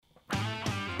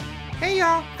Hey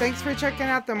y'all, thanks for checking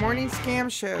out the Morning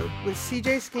Scam Show with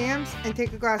CJ Scams and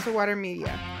Take a Glass of Water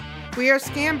Media. We are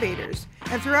scam baiters,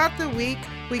 and throughout the week,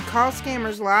 we call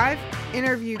scammers live,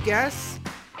 interview guests,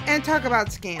 and talk about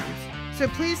scams. So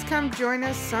please come join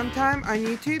us sometime on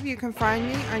YouTube. You can find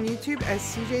me on YouTube as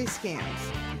CJ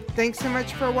Scams. Thanks so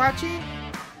much for watching,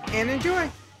 and enjoy.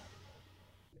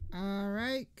 All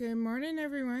right, good morning,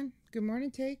 everyone. Good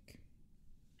morning, Take.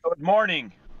 Good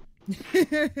morning.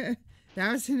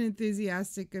 That was an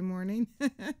enthusiastic good morning.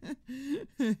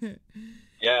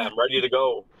 Yeah, I'm ready to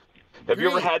go. Have you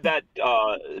ever Great. had that?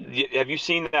 Have you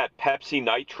seen that Pepsi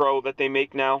Nitro that they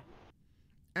make now?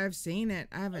 I've seen it.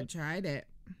 I haven't tried it.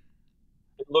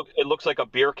 It looks like a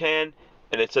beer can,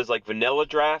 and it says like vanilla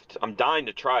draft. I'm dying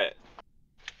to try it.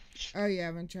 Oh, you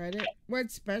haven't tried it?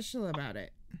 What's special about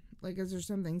it? Like, is there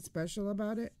something special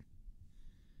about it?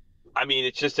 I mean,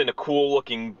 it's just in a cool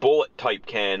looking bullet type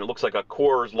can. It looks like a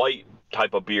Coors Light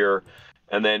type of beer,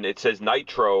 and then it says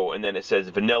Nitro, and then it says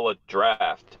vanilla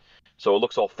draft. So it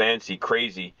looks all fancy,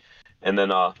 crazy, and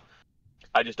then I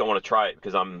just don't want to try it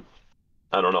because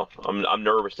I don't know. I'm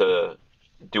nervous to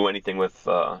do anything with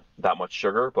that much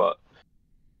sugar, but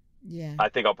Yeah. I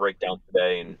think I'll break down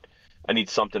today, and I need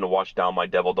something to wash down my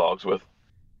devil dogs with.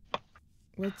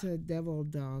 What's a devil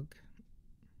dog?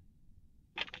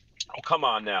 Oh, come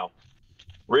on now.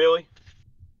 Really?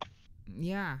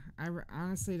 Yeah, I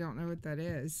honestly don't know what that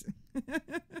is.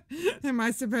 Am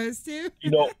I supposed to?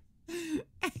 You know,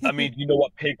 I mean, you know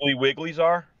what Piggly Wigglies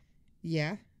are?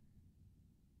 Yeah.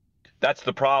 That's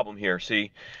the problem here.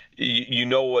 See, you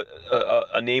know what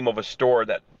a name of a store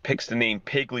that picks the name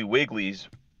Piggly Wigglies.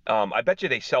 I bet you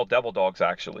they sell devil dogs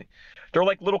actually. They're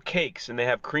like little cakes and they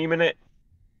have cream in it.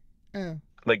 Oh.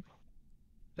 Like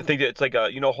I think it's like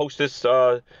Hostess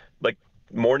like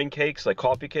morning cakes, like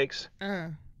coffee cakes.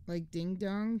 Oh. Like ding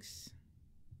dongs?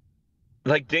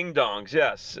 Like ding dongs,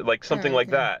 yes, like Oh, something like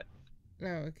okay. that.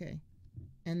 Oh, okay.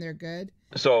 And they're good?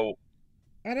 So,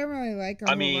 I don't really like a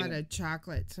I whole lot mean, of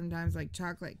chocolate. Sometimes, like,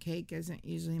 chocolate cake isn't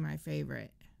usually my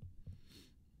favorite.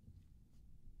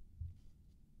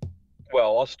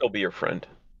 well, I'll still be your friend.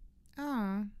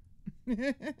 Aw.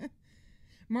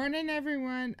 Morning,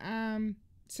 everyone.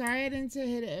 Sorry I didn't say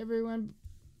hey to everyone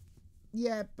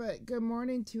yet, but good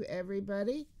morning to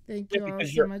everybody. Thank Yeah, you all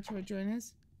because so you're much for joining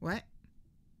us. What?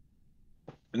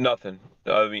 nothing.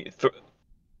 I mean,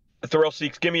 Thrill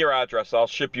Seeks, give me your address. I'll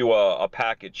ship you a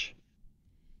package.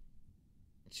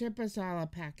 Ship us all a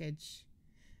package.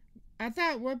 I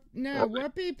thought Okay.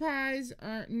 whoopie pies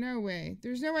are no way.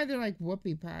 There's no way they're like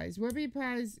whoopie pies. Whoopie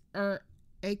pies are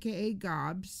AKA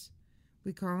gobs.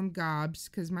 We call them gobs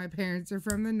because my parents are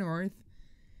from the north.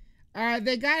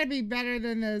 They gotta be better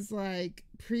than those like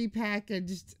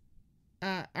prepackaged.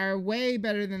 Are way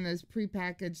better than those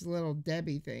prepackaged little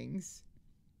Debbie things.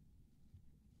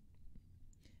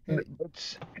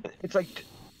 It's like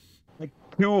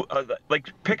two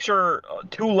like picture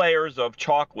two layers of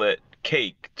chocolate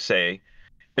cake, say,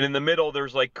 and in the middle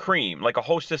there's like cream, like a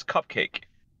Hostess cupcake.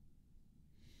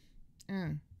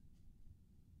 Oh.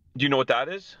 Do you know what that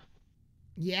is?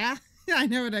 Yeah, I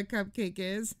know what a cupcake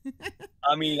is.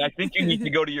 I mean, I think you need to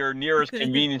go to your nearest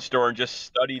convenience store and just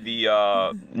study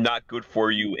the not good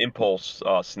for you impulse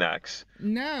snacks.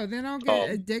 No, then I'll get Um,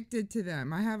 addicted to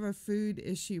them. I have a food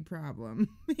issue problem.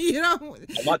 You know,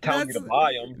 I'm not telling you that's to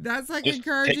buy them. that's like Just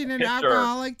take encouraging a an picture,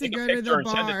 alcoholic to take a go to the picture and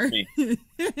send it to bar. me.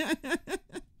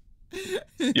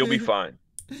 You'll be fine.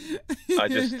 I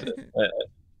just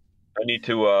I need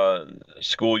to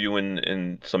school you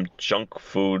in some junk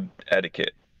food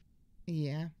etiquette.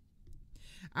 Yeah.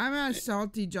 I'm a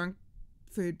salty junk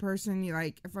food person. You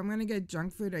like if I'm gonna get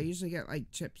junk food, I usually get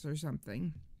like chips or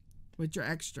something, which are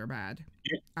extra bad.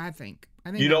 You, I think.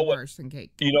 I think you know they're what? worse than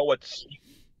cake. You know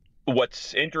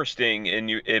what's interesting, and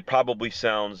it probably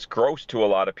sounds gross to a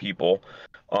lot of people,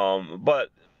 but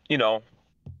you know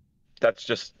that's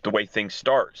just the way things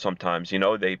start. Sometimes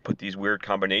they put these weird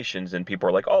combinations, and people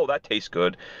are like, "Oh, that tastes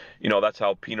good." That's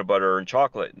how peanut butter and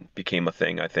chocolate became a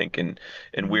thing, I think, and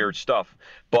Mm-hmm. weird stuff.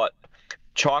 But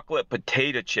chocolate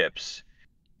potato chips.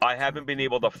 I haven't been Chocolate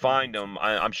able to potato find them. chips.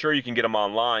 I'm sure you can get them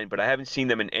online, but I haven't seen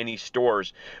them in any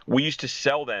stores. We used to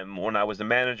sell them when I was the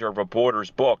manager of a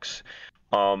Borders Books.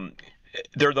 Um,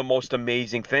 they're the most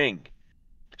amazing thing.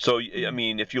 So, I Hmm.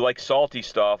 mean, if you like salty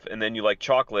stuff and then you like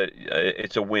chocolate,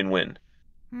 it's a win-win.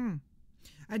 Hmm.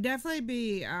 I'd definitely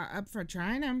be up for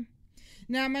trying them.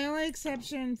 Now, my only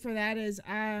exception for that is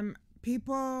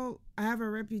people I have a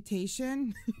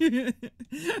reputation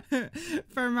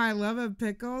for my love of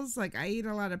pickles. Like I eat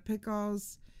a lot of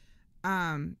pickles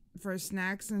for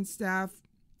snacks and stuff.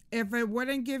 if it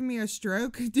wouldn't give me a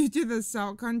stroke due to the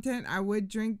salt content, I would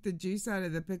drink the juice out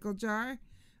of the pickle jar.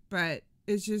 But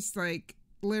it's just like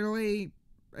literally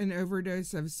an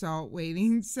overdose of salt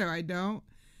waiting, so I don't.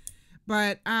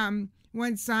 But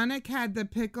when Sonic had the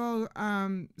pickle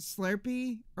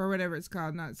Slurpee or whatever it's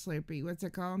called, not Slurpee, what's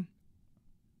it called?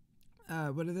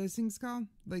 What are those things called?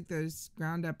 Like those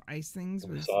ground up ice things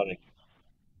with Sonic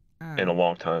in a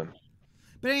long time.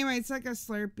 But anyway, it's like a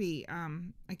Slurpee.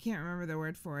 I can't remember the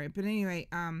word for it. But anyway,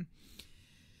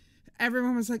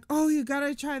 everyone was like, "Oh, you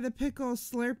gotta try the pickle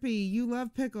Slurpee. You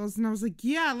love pickles." And I was like,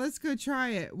 "Yeah, let's go try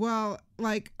it." Well,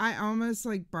 like I almost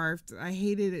like barfed. I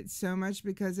hated it so much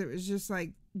because it was just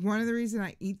like one of the reasons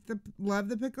I love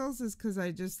the pickles is because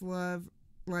I just love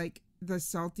like the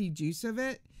salty juice of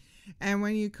it. And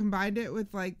when you combined it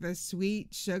with like the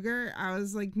sweet sugar, I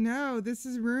was like, "No, this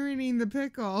is ruining the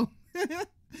pickle."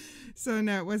 So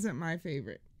no, it wasn't my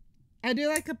favorite. I do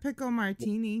like a pickle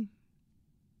martini.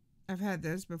 I've had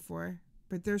those before,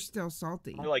 but they're still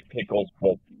salty. I like pickles,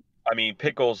 but I mean,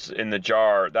 pickles in the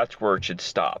jar, that's where it should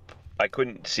stop. I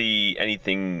couldn't see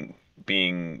anything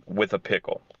being with a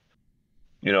pickle,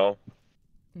 you know?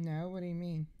 No, what do you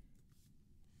mean?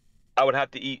 I would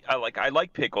have to eat, I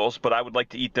like pickles, but I would like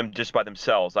to eat them just by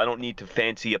themselves. I don't need to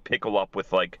fancy a pickle up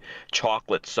with like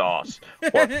chocolate sauce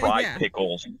or fried Yeah.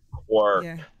 pickles or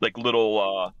Yeah. like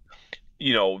little,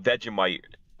 Vegemite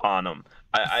on them.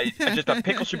 I just a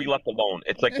pickle should be left alone.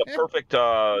 It's like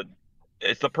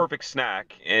it's the perfect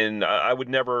snack, and I would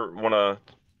never want to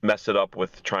mess it up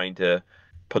with trying to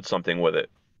put something with it.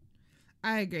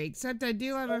 I agree, except I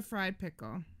do love a fried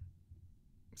pickle.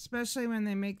 Especially when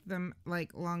they make them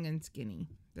like long and skinny.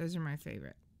 Those are my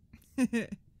favorite.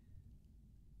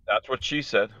 That's what she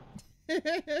said.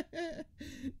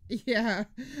 Yeah.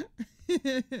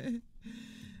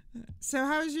 So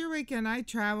how was your weekend? I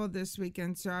traveled this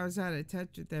weekend, so I was out of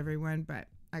touch with everyone, but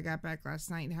I got back last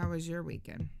night. How was your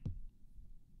weekend?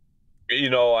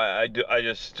 I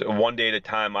just one day at a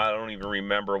time. I don't even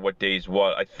remember what days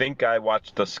what. I think I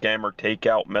watched the scammer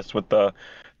takeout mess with the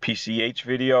PCH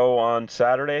video on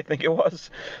Saturday. I think it was,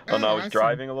 and Oh, I was awesome.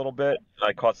 driving a little bit.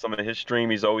 I caught some of his stream.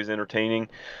 He's always entertaining.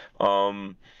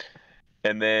 Um,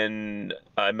 and then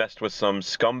I messed with some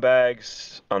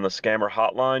scumbags on the scammer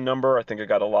hotline number. I think I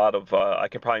got a lot of. I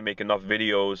could probably make enough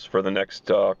videos for the next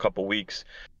couple weeks.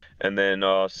 And then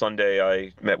Sunday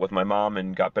I met with my mom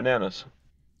and got bananas.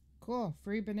 Cool.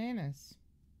 Free bananas.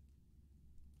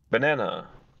 Banana.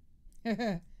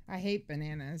 I hate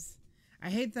bananas. I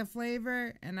hate the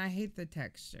flavor and I hate the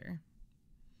texture.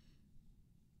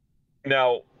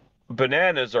 Now,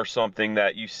 bananas are something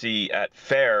that you see at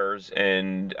fairs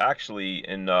and actually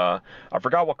in I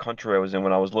forgot what country I was in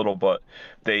when I was little, but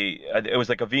it was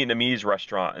like a Vietnamese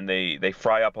restaurant and they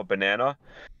fry up a banana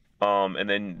and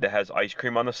then it has ice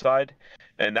cream on the side,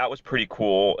 and that was pretty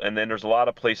cool. And then there's a lot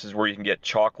of places where you can get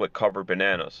chocolate covered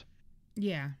bananas.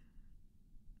 Yeah.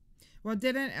 Well,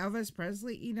 didn't Elvis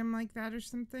Presley eat them like that or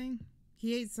something?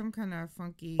 He ate some kind of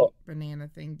funky Oh, banana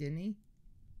thing, didn't he?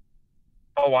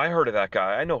 oh, I heard of that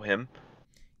guy. I know him.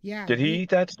 Yeah, Did he eat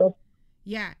that stuff?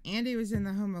 yeah, Andy was in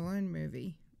the Home Alone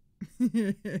movie.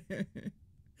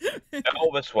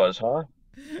 Elvis was, huh?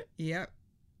 Yep.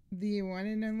 The one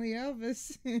and only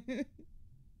Elvis.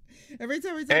 Every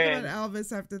time we talk about And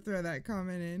Elvis, I have to throw that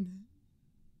comment in.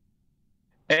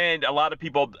 And a lot of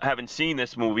people haven't seen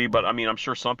this movie, but I mean, I'm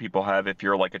sure some people have. If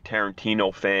you're like a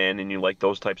Tarantino fan and you like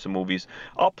those types of movies,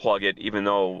 I'll plug it, even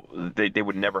though they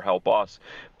would never help us.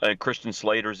 Christian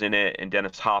Slater's in it, and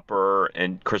Dennis Hopper,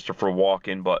 and Christopher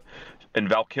Walken, and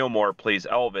Val Kilmer plays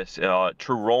Elvis,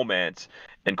 True Romance,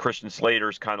 and Christian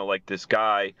Slater's kind of like this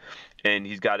guy, and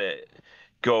he's got to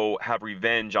go have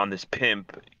revenge on this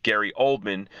pimp, Gary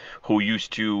Oldman, who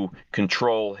used to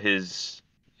control his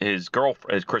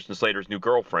girlfriend, his Christian Slater's new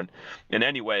girlfriend. And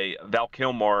anyway, Val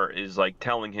Kilmer is like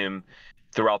telling him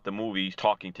throughout the movie, he's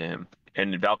talking to him,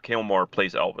 and Val Kilmer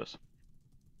plays Elvis.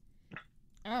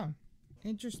 Oh,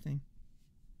 interesting.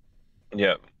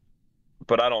 Yeah,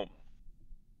 but I don't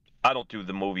do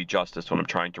the movie justice when I'm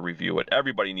trying to review it.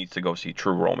 Everybody needs to go see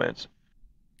True Romance.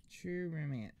 True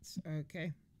Romance.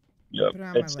 Okay. I'll Yeah, put it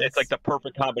on my it's like list. the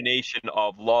perfect combination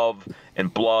of love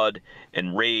and blood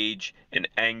and rage and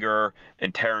anger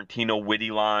and Tarantino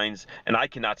witty lines. And I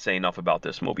cannot say enough about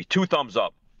this movie. Two thumbs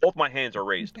up. Both my hands are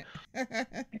raised.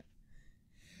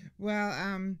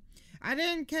 Well, I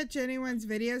didn't catch anyone's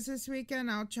videos this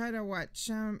weekend. I'll try to watch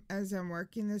them as I'm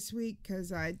working this week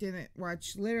because I didn't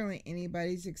watch literally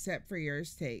anybody's except for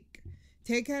yours, Take.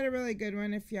 Take had a really good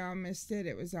one. If y'all missed it,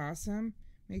 it was awesome.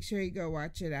 Make sure you go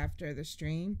watch it after the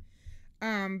stream.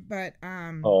 But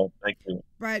Oh, thank you.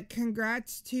 But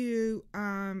congrats to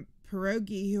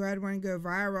Pierogi, who had one go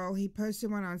viral. He posted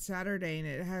one on Saturday, and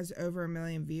it has over 1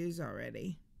 million views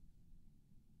already.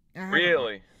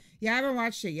 Really? Yeah, I haven't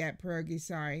watched it yet, Pierogi.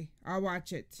 Sorry. I'll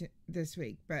watch it this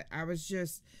week. But I was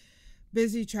just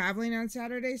busy traveling on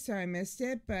Saturday, so I missed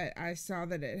it. But I saw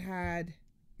that it had,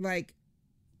 like,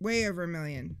 way over 1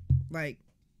 million. Like,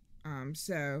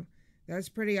 so that's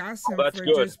pretty awesome for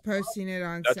good. just posting it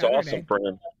on That's Saturday. awesome for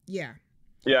him. Yeah.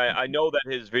 Yeah, I know that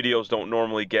his videos don't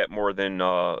normally get more than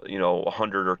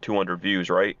 100 or 200 views,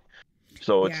 right?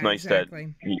 So it's nice that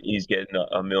he's getting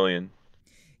a million.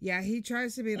 Yeah, he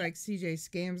tries to be like CJ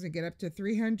Scams and get up to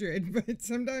 300, but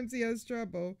sometimes he has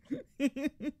trouble.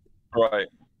 Right.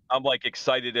 I'm like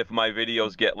excited if my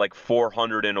videos get like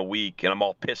 400 in a week, and I'm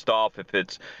all pissed off if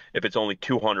it's only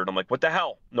 200. I'm like, what the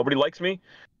hell? Nobody likes me?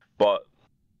 But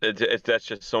that's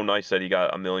just so nice that he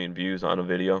got 1 million views on a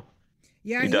video.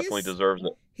 Yeah, he definitely deserves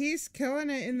it. He's killing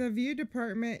it in the view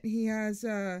department. He has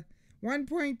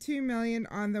 1.2 million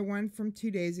on the one from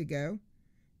 2 days ago.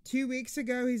 2 weeks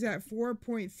ago, he's at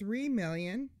 4.3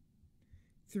 million.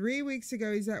 3 weeks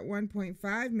ago, he's at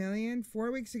 1.5 million.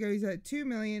 4 weeks ago, he's at 2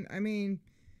 million. I mean,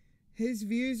 his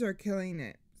views are killing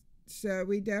it. So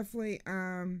we definitely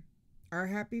are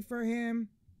happy for him.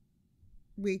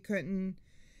 We couldn't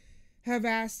have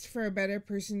asked for a better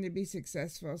person to be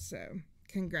successful. So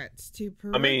congrats to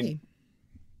Pierogi. I mean,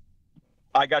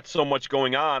 I got so much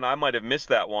going on, I might have missed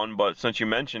that one, but since you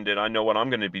mentioned it, I know what I'm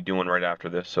going to be doing right after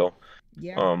this. So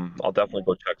yeah, I'll definitely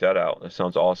go check that out. That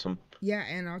sounds awesome. Yeah,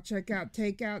 and I'll check out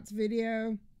Takeout's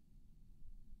video.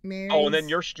 Mary's. Oh, and then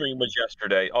your stream was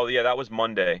yesterday. Oh, yeah, that was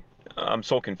Monday. I'm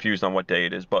so confused on what day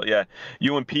it is. But yeah,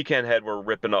 you and Pecan Head were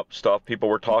ripping up stuff. People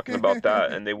were talking about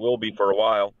that, and they will be for a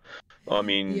while. I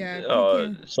mean,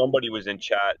 somebody was in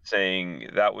chat saying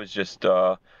that was just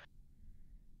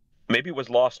maybe it was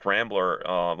Lost Rambler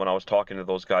when I was talking to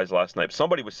those guys last night.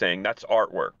 Somebody was saying that's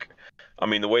artwork. I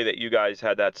mean, the way that you guys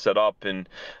had that set up, and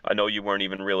I know you weren't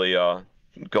even really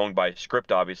going by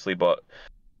script, obviously, but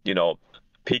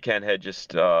Pecan Head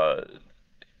just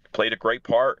played a great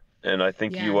part, and I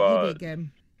think your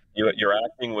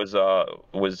acting was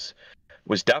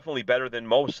definitely better than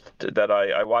most that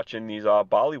I watch in these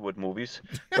Bollywood movies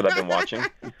that I've been watching.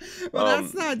 Well,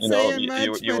 that's not saying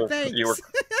much, but thanks.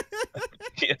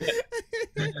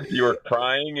 You were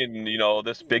crying, and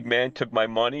this big man took my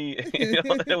money.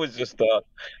 It was just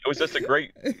a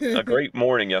great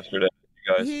morning yesterday,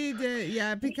 you guys. He did,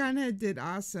 yeah. Pecan Head did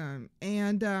awesome,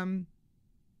 and one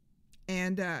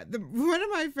of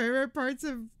my favorite parts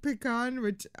of Pecan,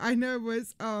 which I know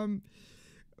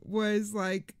was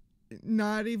like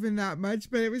not even that much,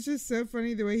 but it was just so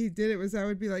funny the way he did it. Was I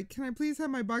would be like, "Can I please have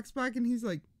my box back?" And he's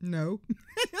like, "No."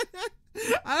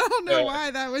 I don't know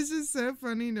why. That was just so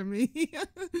funny to me.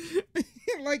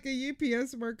 Like a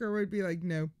UPS worker would be like,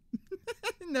 "No,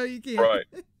 no, you can't." Right.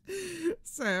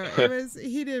 So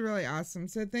he did really awesome.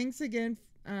 So thanks again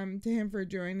to him for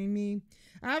joining me.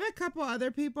 I have a couple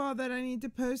other people that I need to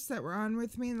post that were on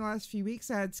with me in the last few weeks.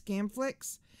 I had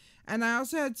Scamflix, and I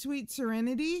also had Sweet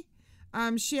Serenity.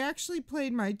 She actually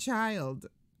played my child.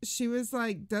 She was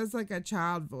does a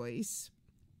child voice.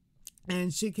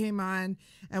 And she came on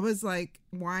and was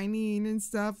whining and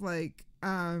stuff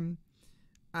and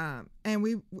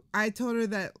I told her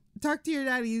that talk to your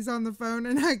daddy, he's on the phone,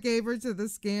 and I gave her to the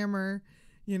scammer,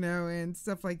 and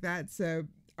stuff like that. So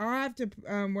I'll have to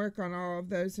work on all of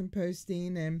those and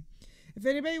posting. And if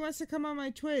anybody wants to come on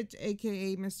my Twitch,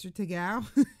 aka Mr. Tagao,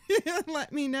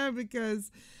 let me know,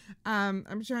 because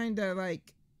I'm trying to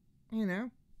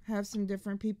have some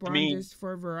different people on just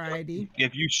for variety.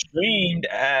 If you streamed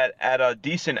at a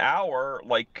decent hour,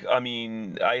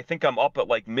 I think I'm up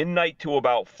at midnight to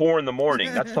about 4 in the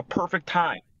morning. That's the perfect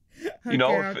time.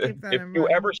 Okay, if you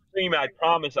ever stream, I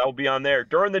promise I'll be on there.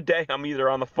 During the day, I'm either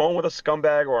on the phone with a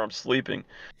scumbag or I'm sleeping.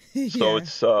 So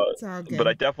it's all good. But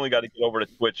I definitely got to get over to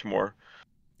Twitch more.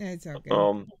 It's all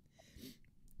good.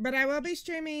 But I will be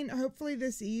streaming hopefully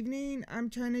this evening.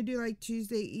 I'm trying to do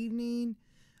Tuesday evening.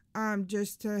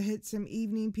 Just to hit some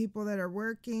evening people that are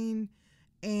working,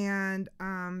 and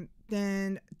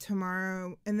then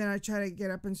tomorrow, and then I try to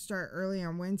get up and start early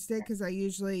on Wednesday, because I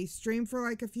usually stream for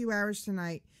a few hours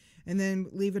tonight and then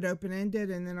leave it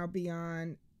open-ended, and then I'll be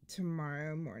on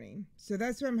tomorrow morning. So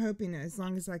that's what I'm hoping, as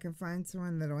long as I can find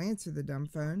someone that'll answer the dumb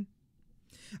phone.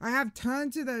 I have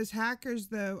tons of those hackers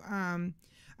though.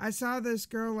 I saw this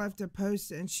girl left a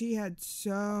post, and she had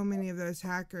so many of those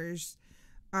hackers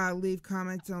leave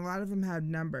comments, and a lot of them had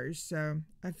numbers. So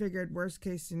I figured, worst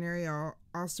case scenario,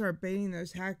 I'll start baiting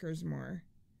those hackers more,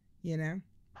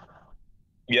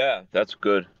 Yeah, that's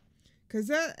good. Because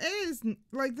that is,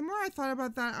 like, the more I thought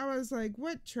about that, I was like,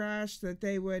 what trash that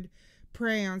they would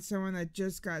prey on someone that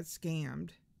just got scammed.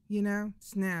 You know?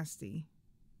 It's nasty.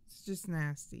 It's just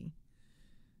nasty.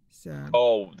 So.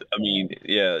 Oh, I mean,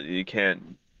 yeah, you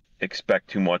can't expect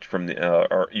too much from the,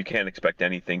 or you can't expect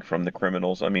anything from the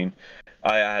criminals. I mean,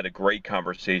 I had a great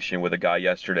conversation with a guy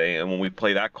yesterday, and when we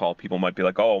play that call, people might be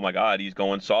like, "Oh my God, he's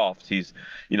going soft."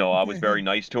 I was very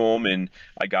nice to him, and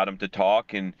I got him to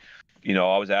talk, and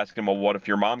I was asking him, "Well, what if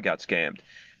your mom got scammed?"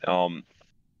 Um,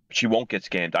 she won't get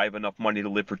scammed. I have enough money to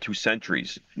live for 2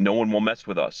 centuries. No one will mess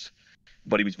with us.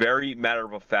 But he was very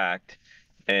matter of fact,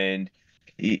 and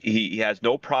he has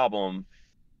no problem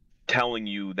telling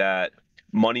you that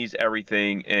money's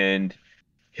everything, and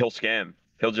he'll scam.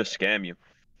 He'll just scam you.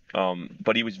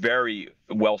 But he was very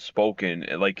well spoken.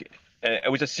 Like,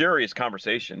 it was a serious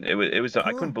conversation. It was.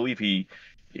 I couldn't Cool. believe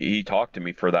he talked to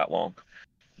me for that long.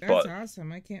 That's But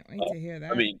awesome. I can't wait to hear I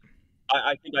that. mean,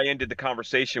 I think I ended the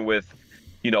conversation with,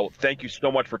 thank you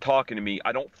so much for talking to me.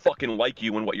 I don't fucking like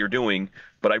you and what you're doing,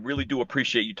 but I really do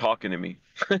appreciate you talking to me.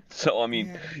 So, I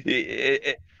mean,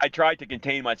 Yeah. I tried to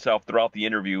contain myself throughout the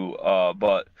interview,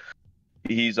 but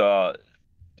he's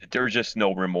there's just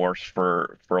no remorse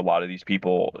for a lot of these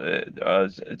people.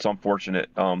 It's unfortunate.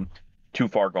 Too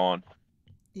far gone.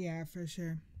 Yeah, for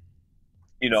sure.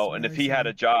 It's And if really he had a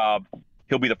sad. job,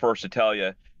 he'll be the first to tell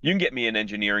you, you can get me an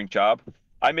engineering job.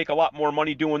 I make a lot more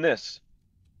money doing this.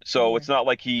 So Yeah. it's not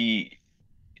like he's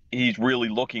really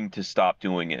looking to stop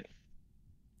doing it.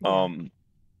 Yeah. Um,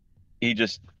 he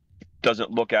just doesn't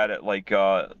look at it like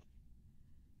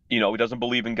he doesn't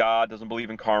believe in God, doesn't believe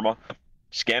in karma,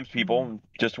 scams people, Hmm. and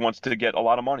just wants to get a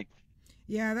lot of money.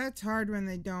 Yeah, that's hard when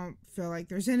they don't feel like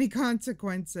there's any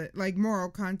consequences, like moral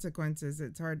consequences.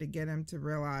 It's hard to get them to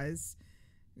realize,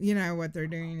 what they're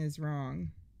doing is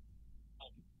wrong.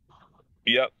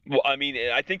 Yep. Well, I mean,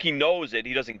 I think he knows it.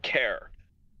 He doesn't care.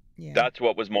 Yeah. That's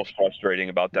what was most frustrating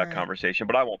about that Right. conversation.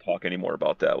 But I won't talk anymore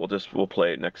about that. We'll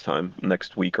play it next time,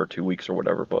 next week or 2 weeks or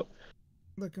whatever. But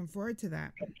Looking forward to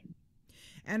that.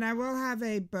 And I will have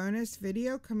a bonus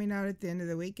video coming out at the end of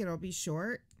the week. It'll be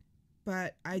short,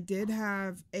 but I did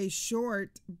have a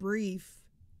short, brief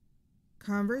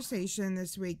conversation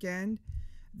this weekend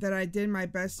that I did my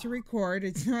best to record.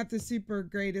 It's not the super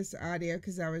greatest audio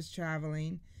because I was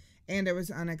traveling and it was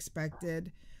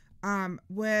unexpected.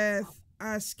 With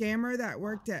a scammer that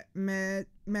worked at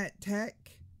MetTech,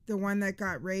 the one that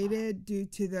got raided due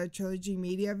to the Trilogy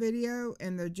Media video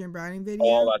and the Jim Browning oh,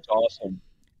 video. that's awesome.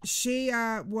 She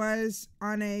was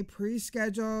on a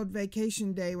pre-scheduled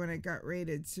vacation day when it got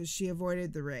raided, so she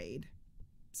avoided the raid.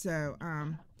 So,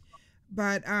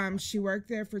 but she worked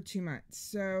there for 2 months.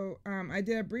 So, I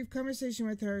did a brief conversation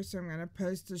with her, so I'm going to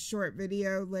post a short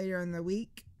video later in the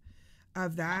week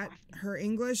of that. Her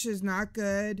English is not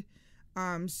good,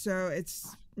 so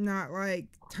it's not like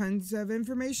tons of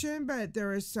information, but there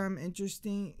was some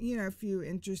interesting, a few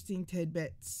interesting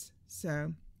tidbits.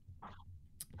 So,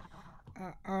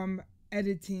 I'm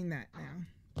editing that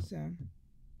now. So,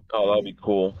 Oh, that'll be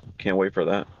cool. Can't wait for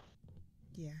that.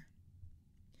 yeah.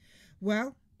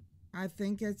 Well, I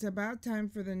think it's about time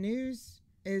for the news.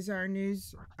 Is our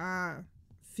news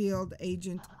field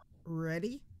agent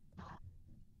ready?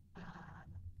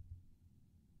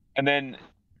 And then,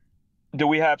 do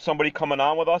we have somebody coming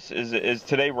on with us? Is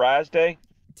today Raz Day?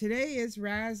 Today is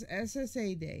Raz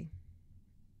SSA Day.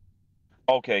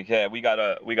 Okay, yeah, we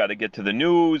gotta get to the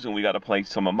news, and we gotta play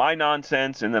some of my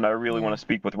nonsense, and then I really want Yeah. to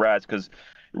speak with Raz because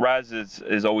Raz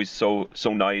is always so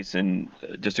nice, and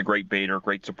just a great baiter,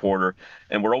 great supporter,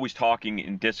 and we're always talking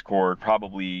in Discord.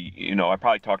 Probably, I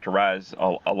probably talk to Raz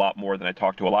a lot more than I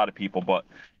talk to a lot of people, but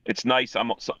it's nice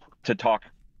to talk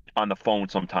on the phone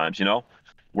sometimes.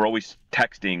 We're always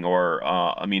texting or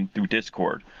through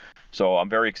Discord, so I'm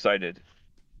very excited.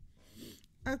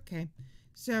 Okay.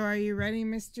 So, are you ready,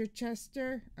 Mr.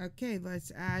 Chester? Okay,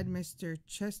 let's add Mr.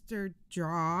 Chester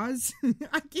Draws.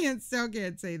 Still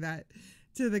can't say that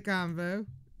to the convo.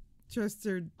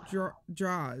 Chester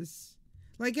Draws.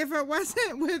 Like, if it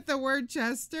wasn't with the word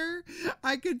Chester,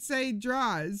 I could say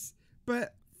draws.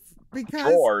 But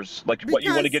Drawers, like what you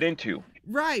want to because, get into.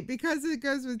 right, because it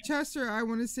goes with Chester, I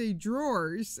want to say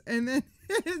drawers. And then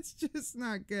it's just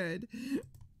not good.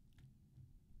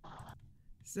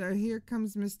 So here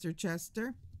comes Mr.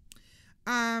 Chester.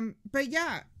 But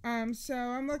yeah, so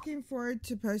I'm looking forward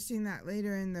to posting that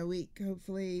later in the week,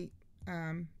 hopefully.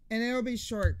 And it'll be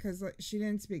short because she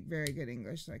didn't speak very good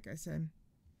English, like I said.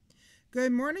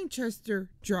 Good morning, Chester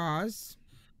Draws.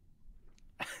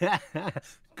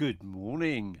 Good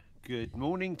morning. Good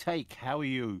morning, Take. How are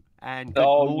you? And good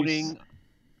Oh, morning.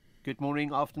 good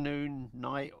morning, afternoon,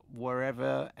 night,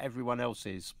 wherever everyone else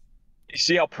is. You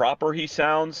see how proper he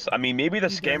sounds? I mean, maybe the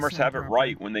He does scammers sound have it proper.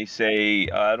 right when they say,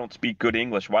 "I don't speak good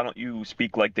English." Why don't you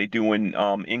speak like they do in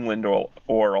England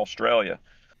or Australia?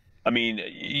 I mean,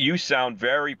 you sound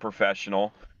very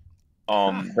professional,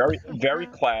 very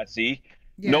classy.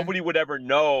 Yeah. Nobody would ever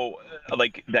know,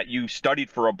 like, that you studied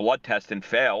for a blood test and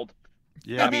failed. I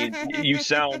Yeah, mean,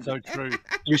 so true.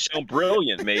 you sound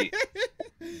brilliant, mate.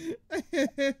 Yeah,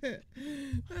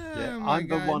 Oh my I'm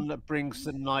the God. one that brings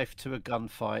the knife to a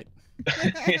gunfight.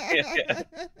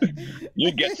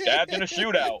 You'd get stabbed in a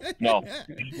shootout. No,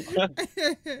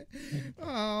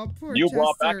 Oh, poor you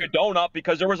brought back a Chester. donut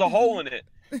because there was a hole in it.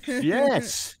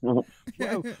 Yes. Well,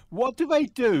 what do they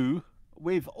do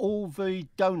with all the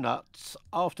donuts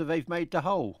after they've made the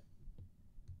hole?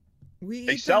 We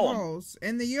They eat the sell 'em. holes.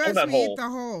 In the US, Donut we hole. eat the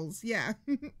holes. Yeah.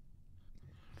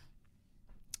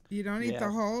 You don't eat Yeah.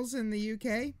 the holes in the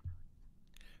UK?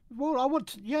 Well, I want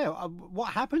to, yeah.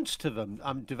 What happens to them?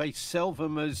 Do they sell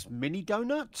them as mini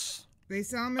donuts? They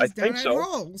sell them I as think donut so.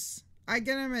 holes. I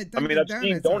get them at I mean, Dunkin' I've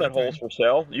seen Donuts all the donut holes time. for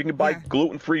sale. You can buy Yeah.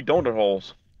 gluten-free donut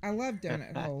holes. I love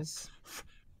donut holes.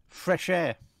 Fresh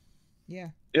air. Yeah.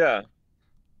 Yeah,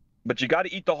 but you got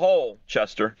to eat the hole,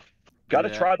 Chester. Got to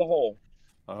Yeah. try the hole.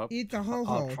 Eat the whole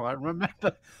I'll hole. try and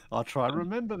remember. I'll try and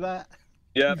remember that.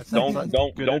 Yeah, That sounds like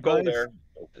good don't go advice. there.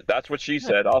 That's what she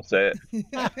said. I'll say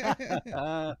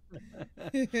it.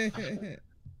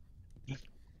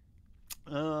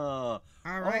 All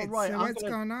All right. right. So what's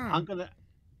going on?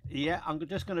 I'm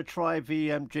just gonna try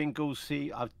the jingle.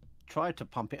 See, I've tried to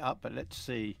pump it up, but let's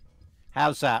see.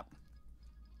 How's that?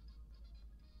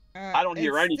 I don't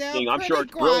hear It's still anything. I'm sure pretty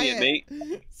it's brilliant, mate.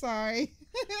 quiet. Sorry.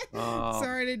 Oh.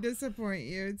 Sorry to disappoint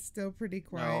you. It's still pretty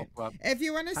quiet. but If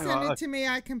you want to hang send on. it to me,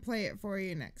 I can play it for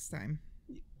you next time.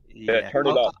 Yeah, turn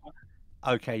it up.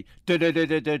 Okay.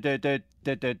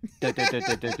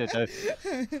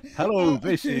 Hello,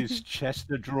 this is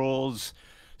Chester Draw's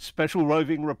special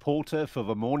roving reporter for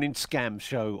the Morning Scam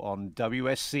Show on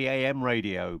WSCAM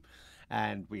Radio.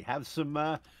 And we have some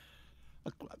a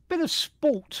bit of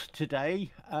sport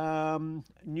today.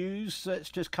 News that's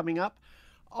just coming up.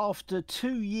 After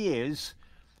 2 years,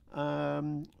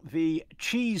 the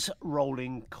cheese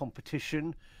rolling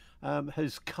competition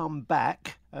has come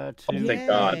back to Thank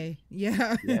God. Yay.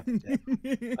 Yeah.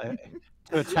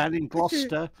 to a town in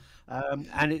Gloucester,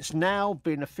 and it's now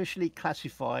been officially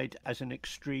classified as an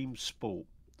extreme sport.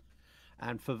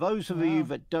 And for those of you Wow.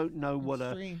 that don't know what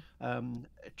Extreme. a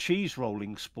cheese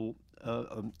rolling sport,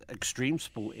 extreme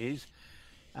sport is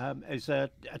a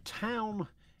town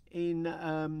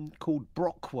in called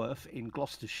Brockworth in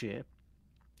Gloucestershire,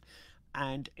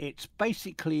 and it's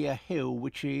basically a hill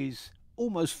which is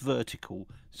almost vertical,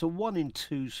 so 1 in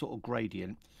 2 sort of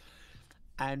gradient.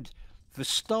 And the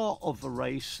start of the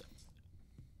race,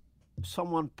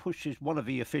 one of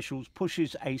the officials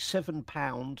pushes a 7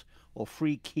 pound or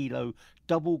 3 kilo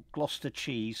double Gloucester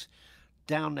cheese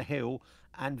down the hill,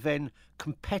 and then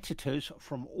competitors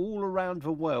from all around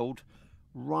the world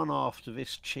run after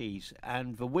this cheese,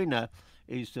 and the winner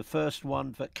is the first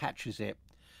one that catches it.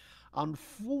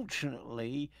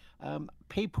 Unfortunately,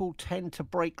 people tend to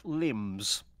break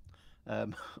limbs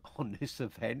on this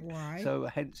event. Why? So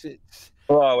hence it's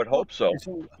Well, I would hope so.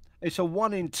 it's a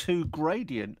 1 in 2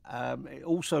 gradient. It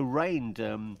also rained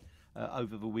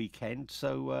over the weekend,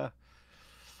 so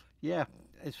yeah,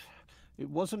 it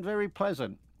wasn't very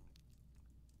pleasant.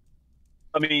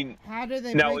 I mean, How do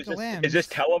they now break is limbs? this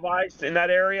televised in that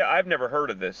area? I've never heard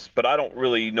of this, but I don't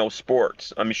really know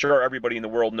sports. I'm sure everybody in the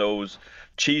world knows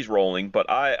cheese rolling, but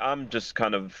I'm just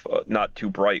kind of not too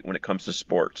bright when it comes to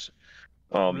sports.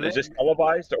 Is this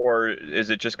televised, or is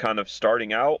it just kind of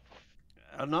starting out?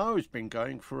 I know it's been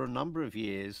going for a number of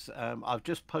years. I've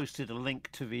just posted a link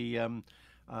to the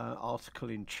article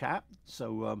in chat,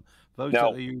 so those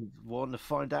Now- of you want to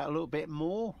find out a little bit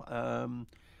more,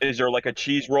 Is there like a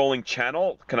cheese rolling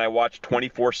channel? Can I watch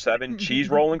 24/7 cheese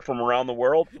rolling from around the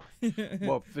world?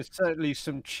 well, there's certainly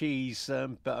some cheese,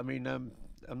 but I mean, I'm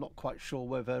not quite sure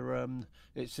whether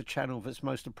it's a channel that's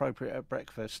most appropriate at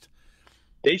breakfast.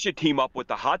 They should team up with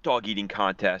the hot dog eating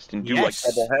contest and do like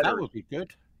double that headers. would be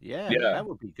good. Yeah, Yeah. that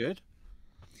would be good.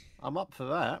 I'm up for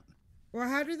that. Well,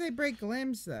 how do they break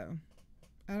limbs, though?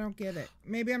 I don't get it.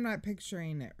 Maybe I'm not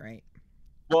picturing it right.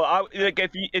 Well,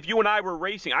 if you and I were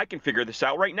racing, I can figure this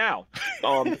out right now.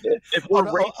 If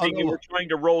we're racing and we're trying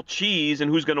to roll cheese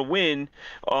and who's going to win,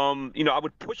 I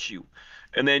would push you,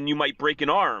 and then you might break an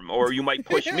arm, or you might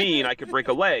push me and I could break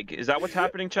a leg. Is that what's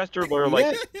happening, Chester? Where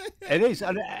like It is,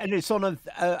 and it's on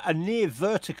a near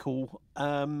vertical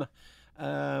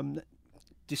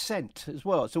descent as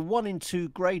well. It's a 1 in 2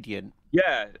 gradient.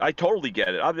 Yeah, I totally get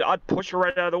it. I'd push her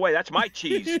right out of the way. That's my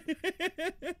cheese.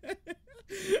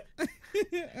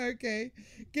 Okay,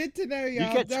 good to know,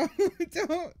 y'all. get-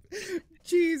 Don't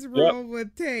cheese roll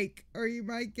with take, or you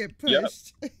might get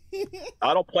pushed.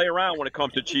 I don't play around when it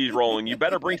comes to cheese rolling. You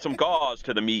better bring some gauze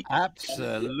to the meat.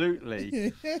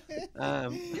 Absolutely.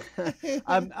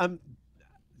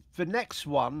 The next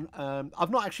one, I've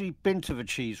not actually been to the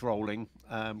cheese rolling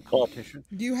competition.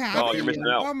 You have? Oh, you're missing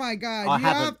out. Oh my God, I you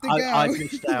haven't. have to go. I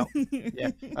missed out.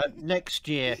 Yeah, next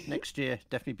year,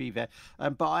 definitely be there.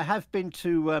 But I have been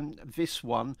to this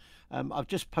one. I've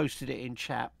just posted it in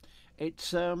chat.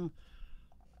 It's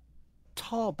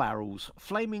tar barrels,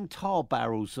 flaming tar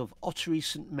barrels of Ottery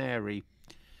St Mary.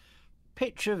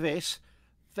 Picture this: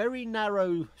 very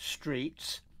narrow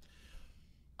streets,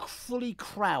 fully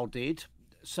crowded,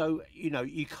 so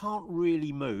you can't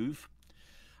really move,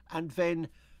 and then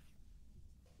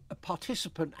a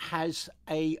participant has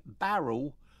a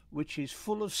barrel which is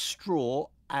full of straw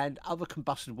and other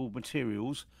combustible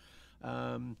materials,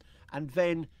 and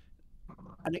then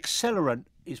an accelerant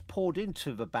is poured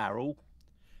into the barrel.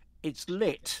 It's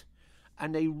lit,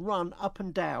 and they run up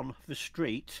and down the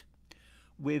street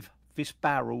with this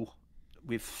barrel,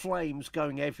 with flames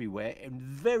going everywhere in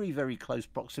very, very close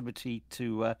proximity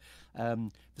to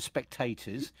the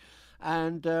spectators.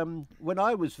 And when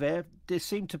I was there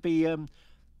seemed to be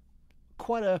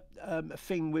quite a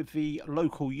thing with the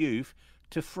local youth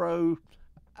to throw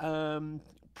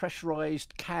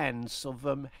pressurized cans of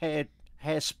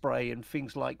hairspray and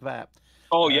things like that.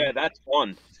 Oh yeah, that's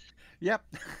fun. Yep.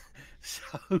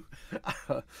 So,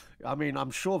 I mean,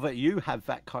 I'm sure that you have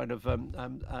that kind of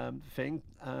thing,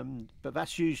 but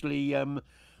that's usually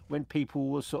when people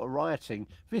were sort of rioting.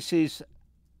 This is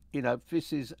a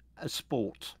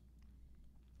sport.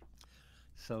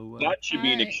 So That should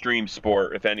be an extreme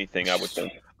sport, if anything, I would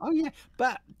think. Oh yeah,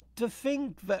 but the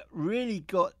thing that really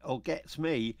gets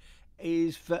me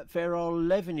is that there are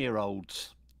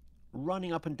 11-year-olds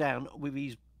running up and down with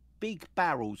these big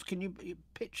barrels. Can you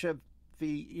picture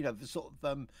the sort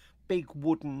of big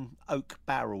wooden oak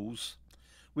barrels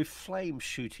with flames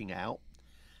shooting out?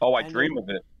 Oh, I dream of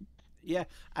it. Yeah,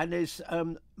 and there's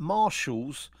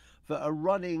marshals that are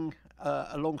running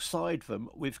alongside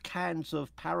them with cans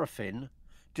of paraffin,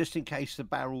 just in case the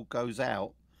barrel goes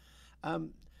out.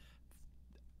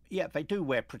 Yeah, they do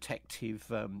wear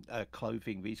protective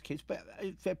clothing, these kids, but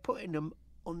they're putting them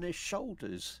on their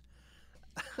shoulders.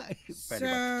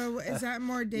 So, is that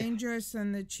more dangerous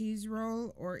than the cheese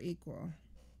roll or equal?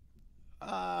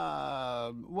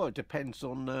 Well, it depends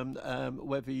on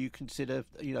whether you consider,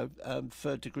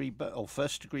 third degree or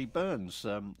first degree burns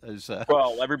as.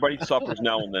 Well, everybody suffers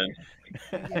now and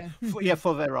then.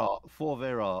 For their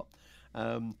art,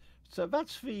 so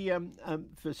that's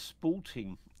the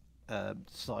sporting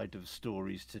side of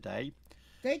stories today.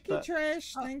 Thank you,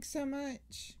 Trish. Thanks so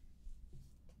much.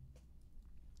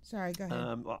 Sorry, go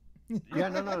ahead. Yeah,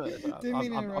 no. Didn't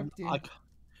mean to interrupt you.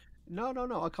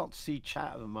 No. I can't see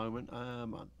chat at the moment.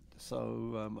 So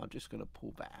I'm just going to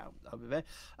pull that out over there.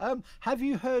 Have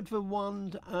you heard the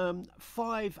one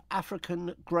 5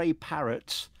 African grey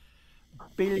parrots,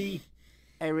 Billy,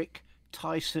 Eric,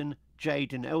 Tyson,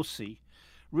 Jade, and Elsie,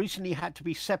 recently had to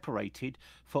be separated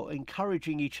for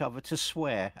encouraging each other to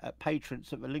swear at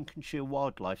patrons at the Lincolnshire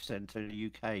Wildlife Centre in the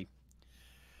UK?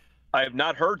 I have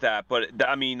not heard that, but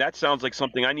I mean, that sounds like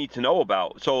something I need to know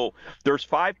about. So there's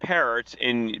 5 parrots,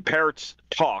 and parrots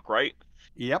talk, right?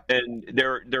 Yep. And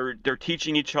they're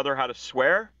teaching each other how to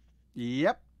swear.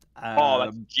 Yep. Oh,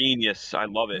 that's genius! I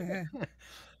love it.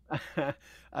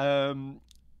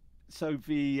 So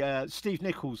the Steve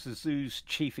Nichols, the zoo's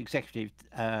chief executive,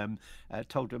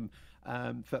 told them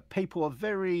that people are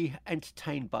very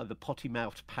entertained by the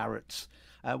potty-mouthed parrots.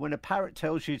 When a parrot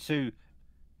tells you to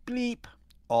bleep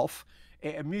off,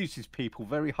 it amuses people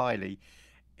very highly.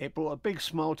 It brought a big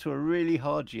smile to a really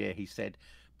hard year, he said,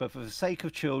 but for the sake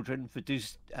of children,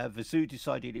 the zoo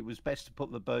decided it was best to put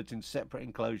the birds in separate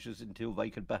enclosures until they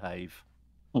could behave.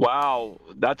 Wow,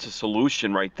 that's a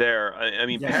solution right there. I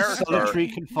mean, parrots solitary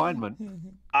confinement.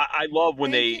 I love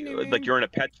when you're in a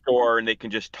pet store and they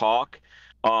can just talk.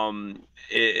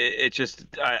 It's just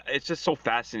so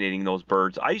fascinating, those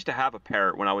birds. I used to have a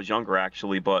parrot when I was younger,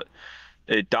 actually, but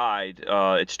it died.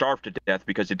 It starved to death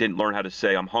because it didn't learn how to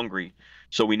say "I'm hungry,"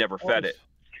 so we never fed it.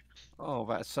 Oh,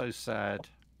 that's so sad.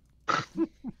 Oh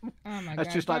my that's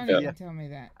God! Just don't even tell me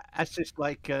that. That's just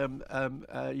like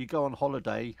you go on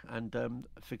holiday and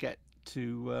forget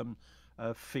to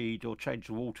feed or change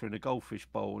the water in a goldfish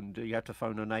bowl, and you have to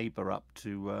phone a neighbour up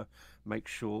to make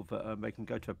sure that they can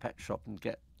go to a pet shop and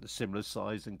get a similar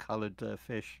size and coloured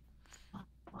fish.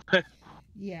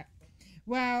 Yeah.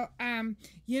 Well,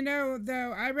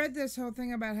 though, I read this whole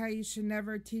thing about how you should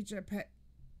never teach a pet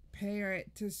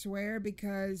parrot to swear,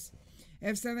 because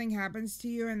if something happens to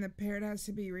you and the parrot has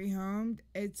to be rehomed,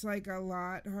 it's like a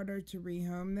lot harder to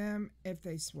rehome them if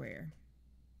they swear.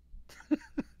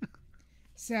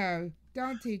 So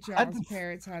don't teach y'all's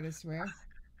parrots how to swear.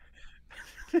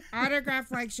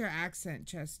 Autograph likes your accent,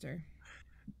 Chester.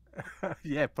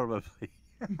 Yeah, probably.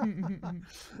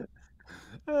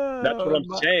 That's what I'm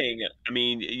saying. I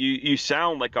mean, you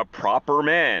sound like a proper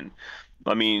man.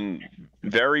 I mean,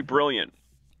 very brilliant.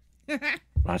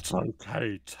 That's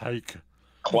okay. Take.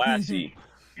 Classy.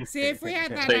 See, if we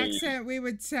had that accent, we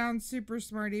would sound super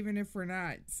smart, even if we're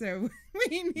not. So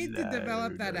we need to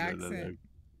develop that accent.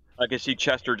 I can see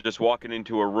Chester just walking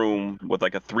into a room with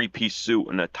like a 3-piece suit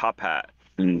and a top hat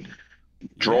and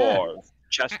drawers.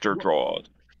 Chester drawers.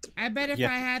 I bet if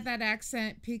I had that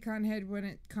accent, Pecan Head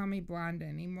wouldn't call me blonde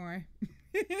anymore.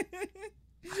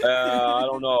 I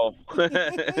don't know.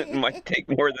 It might take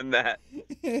more than that.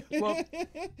 Well,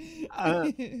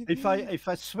 if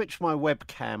I switch my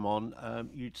webcam on,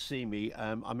 you'd see me.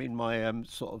 I'm in my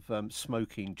sort of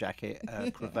smoking jacket,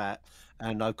 cravat,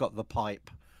 and I've got the pipe.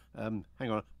 Hang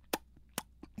on.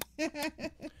 That's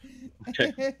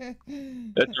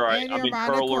right. I mean,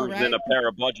 curlers and a pair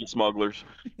of budget smugglers.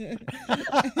 You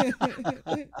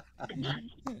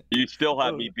still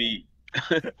have me beat.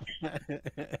 You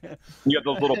have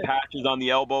those little patches on the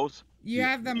elbows. You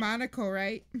have the monocle,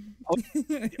 right?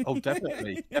 Oh,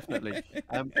 definitely.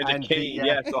 And a cane,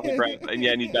 right.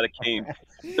 And he's got a cane.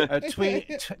 A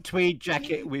tweed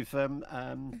jacket with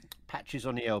patches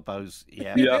on the elbows.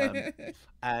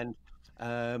 And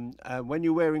when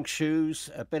you're wearing shoes,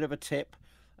 a bit of a tip: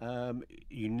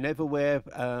 you never wear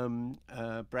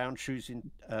brown shoes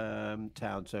in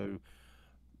town. So,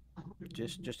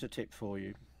 just a tip for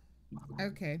you.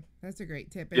 Okay, that's a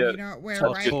great tip. And you don't wear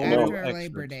right after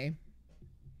Labor Day.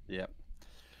 Yep.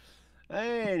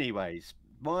 Anyways,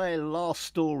 my last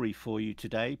story for you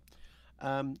today.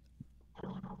 A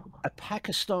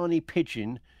Pakistani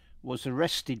pigeon was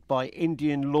arrested by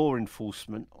Indian law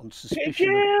enforcement on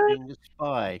suspicion of being a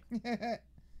spy.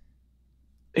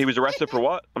 He was arrested for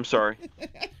what? I'm sorry.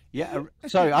 Yeah,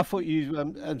 sorry, I thought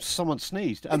you someone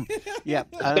sneezed. Yeah.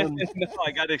 No,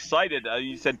 I got excited.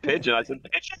 You said pigeon. I said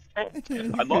pigeon.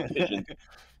 I love pigeons.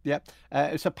 Yeah,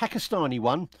 it's a Pakistani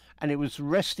one, and it was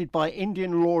arrested by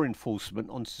Indian law enforcement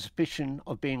on suspicion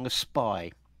of being a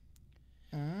spy.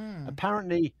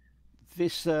 Apparently,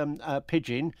 this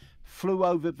pigeon flew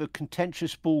over the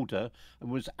contentious border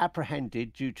and was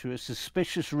apprehended due to a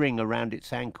suspicious ring around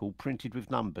its ankle printed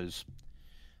with numbers.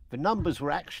 The numbers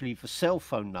were actually the cell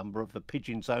phone number of the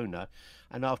pigeon's owner,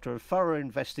 and after a thorough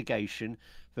investigation,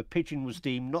 the pigeon was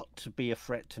deemed not to be a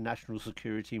threat to national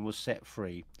security and was set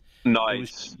free.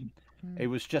 Nice. It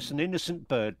was just an innocent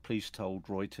bird, police told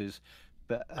Reuters.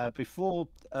 But before,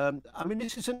 I mean,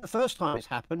 this isn't the first time it's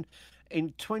happened.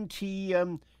 In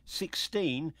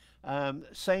 2016,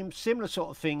 similar sort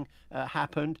of thing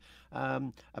happened.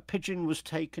 A pigeon was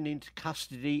taken into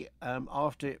custody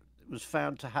after it was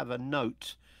found to have a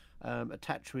note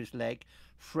attached to his leg,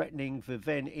 threatening the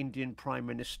then Indian Prime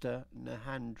Minister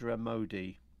Narendra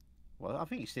Modi. Well, I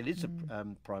think he still is a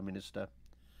Prime Minister.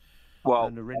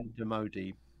 Well, Narendra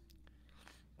Modi.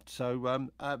 So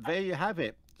there you have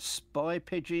it. Spy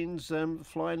pigeons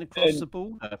flying across the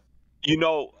border. You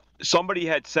know, somebody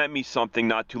had sent me something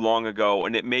not too long ago,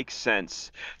 and it makes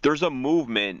sense. There's a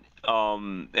movement,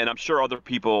 and I'm sure other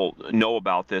people know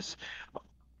about this,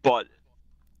 but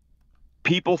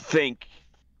people think,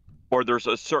 or there's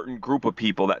a certain group of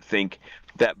people that think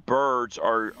that birds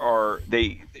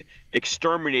they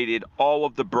exterminated all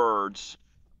of the birds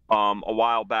a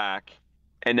while back,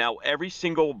 and now every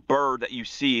single bird that you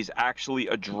see is actually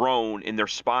a drone, and they're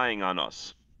spying on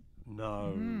us.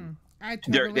 No. I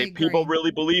totally agree. People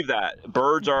really believe that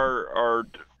birds are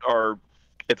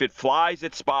if it flies,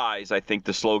 it spies. I think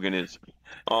the slogan is.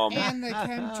 And the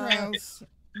chemtrails,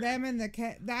 them and the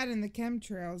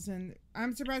chemtrails, and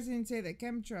I'm surprised they didn't say the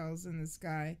chemtrails in the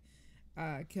sky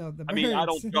killed the birds. I mean, I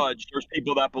don't judge. There's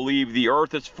people that believe the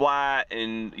Earth is flat,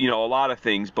 and a lot of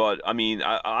things. But I mean,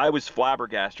 I was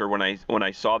flabbergasted when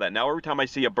I saw that. Now every time I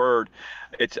see a bird,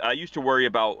 I used to worry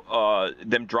about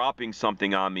them dropping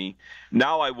something on me.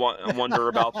 Now I wonder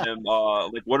about them.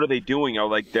 Like, what are they doing?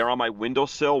 Are they're on my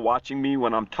windowsill watching me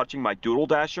when I'm touching my doodle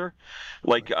dasher?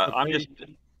 Like I'm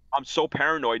so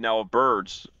paranoid now of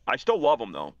birds. I still love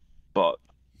them though, but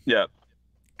yeah.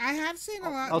 I have seen a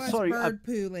lot Oh, less sorry, bird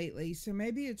poo lately, so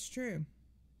maybe it's true.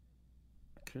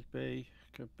 Could be.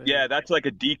 Could be. Yeah, that's like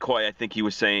a decoy. I think he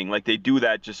was saying like they do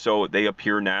that just so they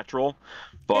appear natural.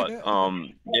 But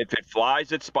if it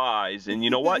flies, it spies. And you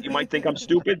know what? You might think I'm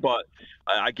stupid, but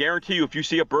I guarantee you, if you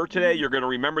see a bird today, you're going to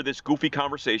remember this goofy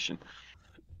conversation.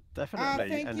 Definitely,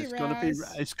 thank and you, it's going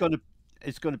to be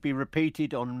it's going to be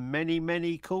repeated on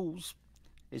many calls.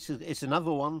 It's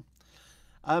another one.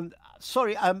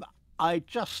 Sorry, I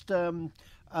just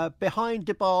behind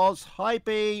the bars. Hi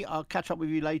B, I'll catch up with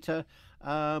you later.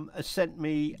 Has sent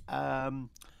me a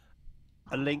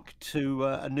link to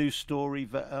a news story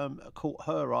that caught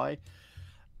her eye.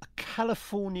 A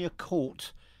California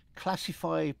court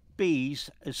classify bees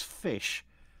as fish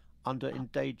under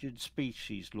endangered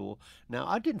species law. Now,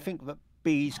 I didn't think that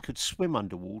bees could swim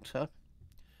underwater.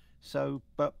 So,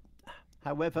 but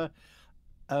however,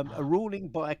 a ruling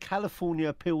by a California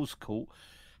appeals court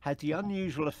had the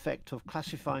unusual effect of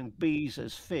classifying bees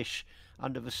as fish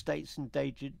under the state's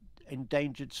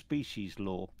endangered species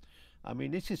law. I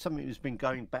mean, this is something that's been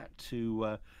going back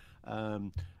to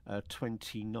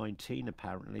 2019,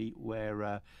 apparently,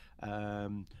 where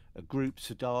groups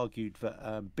had argued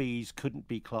that bees couldn't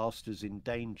be classed as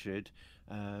endangered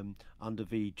under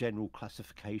the general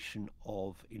classification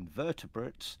of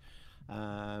invertebrates.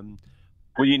 Well,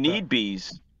 you need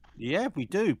bees. Yeah, we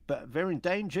do, but they're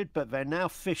endangered, but they're now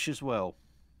fish as well.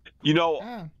 You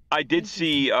know, I did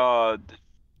see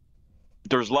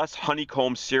there's less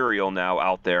honeycomb cereal now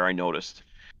out there, I noticed.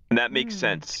 And that makes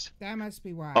sense. That must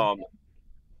be why.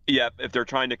 Yeah, if they're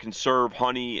trying to conserve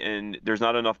honey and there's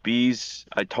not enough bees,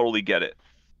 I totally get it.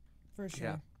 For sure.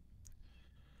 Yeah.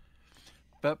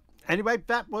 But anyway,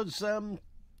 that was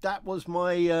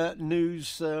my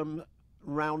news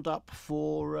roundup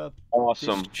for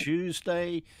Awesome. this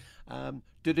Tuesday.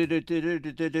 This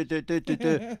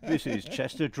is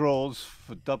Chester Draws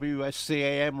for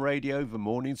WSCAM Radio, the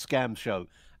Morning Scam Show.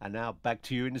 And now back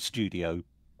to you in the studio.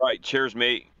 Right, cheers,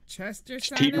 mate. Chester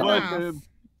signing off.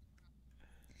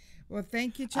 Well,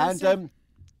 thank you, Chester.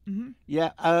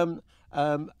 And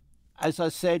as I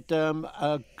said,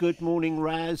 good morning,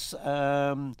 Raz.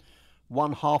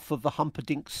 One half of the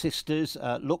Humperdinck sisters.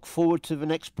 Look forward to the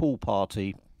next pool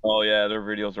party. Oh yeah, their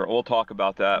videos are. We'll talk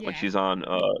about that when she's on.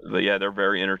 But yeah, they're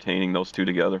very entertaining, those two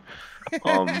together.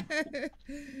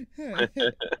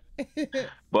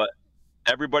 But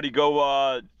everybody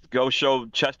go show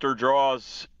Chester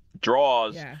Draws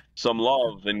some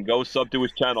love and go sub to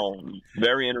his channel.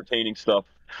 Very entertaining stuff.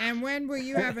 And when will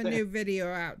you have a new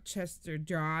video out, Chester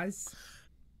Draws?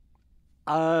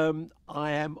 I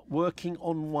am working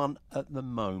on one at the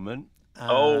moment.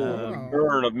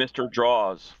 Return of Mr.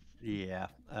 Draws. Yeah.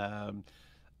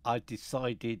 I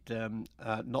decided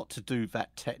not to do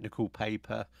that technical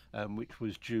paper, which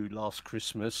was due last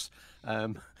Christmas.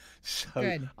 So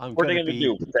Good. What are they going to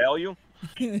do? Fail you?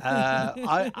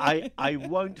 I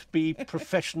won't be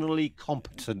professionally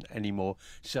competent anymore.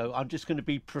 So I'm just going to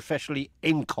be professionally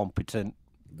incompetent.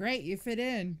 Great, you fit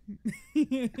in.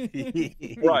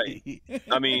 Right.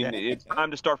 I mean, it's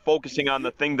time to start focusing on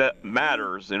the thing that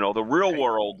matters. You know, the real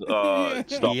world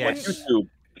stuff like YouTube.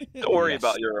 Don't worry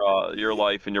about your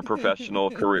life and your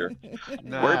professional career.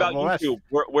 Worry about YouTube.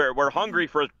 We're hungry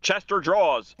for Chester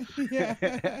Draws.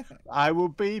 Yeah. I will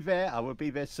be there. I will be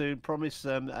there soon. Promise,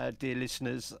 dear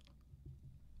listeners.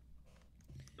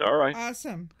 All right.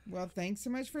 Awesome. Well, thanks so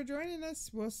much for joining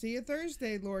us. We'll see you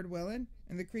Thursday, Lord willing,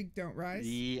 and the creek don't rise.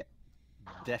 Yeah,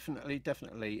 definitely.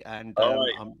 And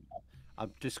right.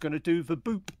 I'm just going to do the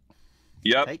boop.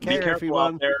 Yep. Take care, be careful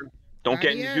everyone. out there. Don't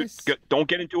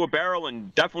get into a barrel,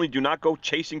 and definitely do not go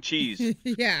chasing cheese.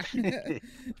 Yeah.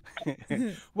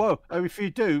 Well, if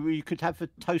you do, you could have a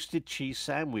toasted cheese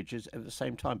sandwiches at the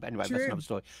same time. But anyway, that's another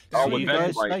story. See you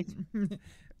guys later.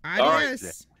 Adios.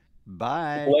 Right.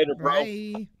 Bye. Later, bro.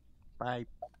 Bye. Bye.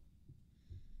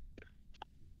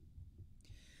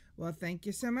 Well, thank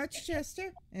you so much,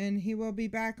 Chester. And he will be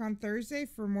back on Thursday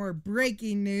for more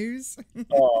breaking news.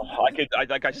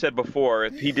 Like I said before,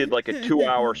 if he did like a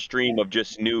 2-hour stream of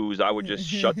just news, I would just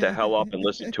shut the hell up and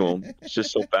listen to him. It's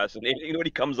just so fascinating. You know what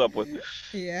he comes up with.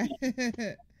 Yeah.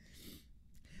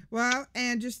 Well,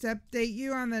 and just to update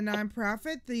you on the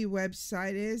nonprofit, the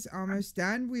website is almost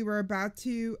done. We were about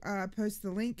to post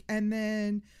the link, and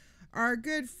then our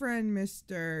good friend,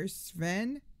 Mr.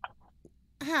 Sven,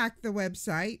 hacked the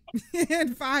website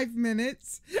in 5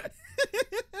 minutes.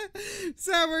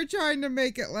 So we're trying to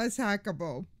make it less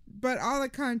hackable, but all the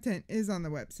content is on the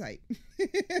website.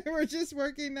 We're just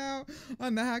working now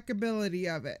on the hackability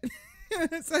of it.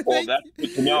 So Well, thank that's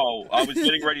good to know. I was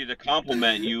getting ready to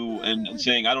compliment you and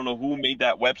saying I don't know who made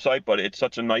that website, but it's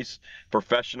such a nice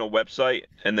professional website.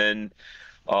 And then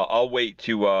I'll wait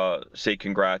to say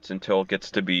congrats until it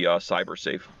gets to be cyber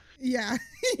safe. Yeah,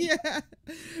 yeah.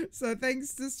 So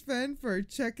thanks to Sven for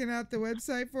checking out the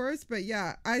website for us. But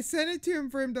yeah, I sent it to him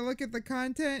for him to look at the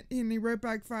content, and he wrote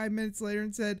back 5 minutes later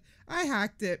and said, I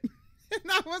hacked it.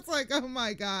 And I was like, oh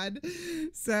my God.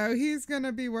 So he's going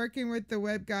to be working with the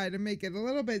web guy to make it a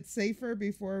little bit safer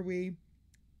before we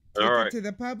take All it right. to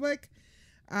the public.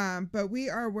 But we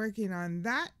are working on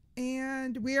that,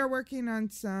 and we are working on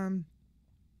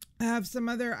I have some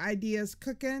other ideas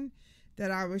cooking that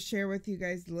I will share with you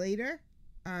guys later.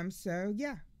 So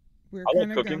yeah, we're I like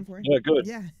kind of cooking. going for it. Yeah, good.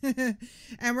 Yeah.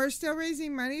 And we're still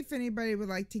raising money if anybody would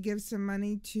like to give some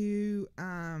money to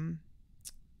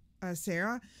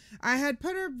Sarah. I had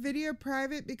put her video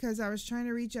private because I was trying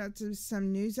to reach out to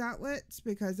some news outlets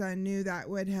because I knew that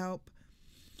would help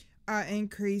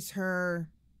increase her,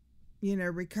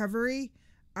 recovery.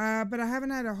 But I haven't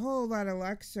had a whole lot of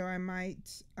luck, so I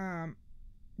might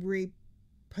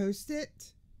repost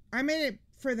it. I made it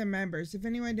for the members. If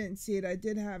anyone didn't see it, I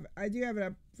do have it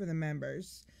up for the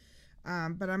members.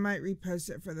 But I might repost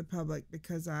it for the public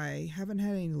because I haven't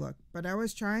had any luck. But I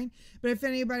was trying. But if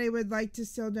anybody would like to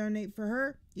still donate for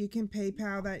her, you can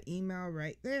PayPal that email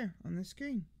right there on the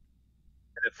screen.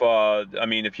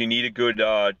 If you need a good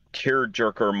tear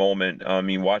jerker moment,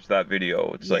 watch that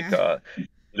video. It's like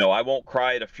I won't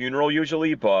cry at a funeral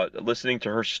usually, but listening to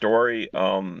her story,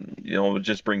 would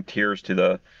just bring tears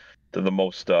to the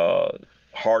most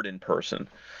hardened person.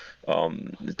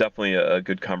 It's definitely a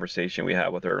good conversation we had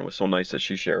with her, and it was so nice that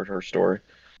she shared her story.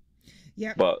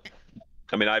 Yeah. But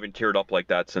I haven't teared up like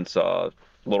that since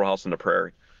Little House on the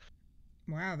Prairie.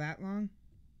 Wow, that long?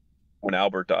 When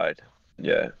Albert died.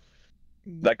 Yeah.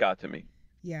 That got to me.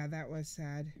 Yeah, that was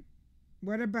sad.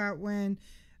 What about when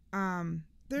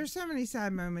there's so many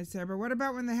sad moments there, but what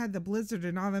about when they had the blizzard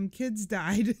and all them kids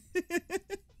died?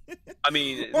 Or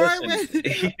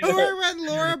when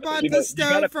Laura bought the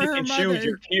stove for her mother. You gotta pick and choose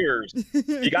your tears.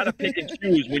 You gotta pick and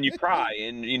choose when you cry.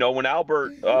 And when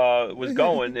Albert was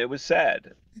going, it was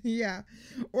sad. Yeah.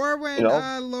 Or when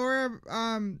Laura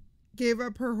gave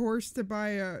up her horse to buy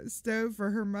a stove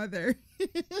for her mother.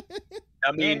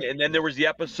 And then there was the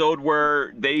episode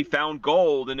where they found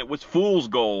gold and it was fool's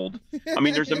gold.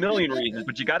 There's a million reasons,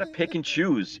 but you got to pick and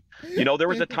choose. There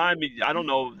was a time, I don't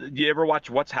know, do you ever watch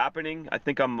What's Happening? I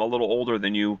think I'm a little older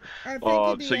than you.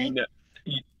 So you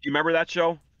remember that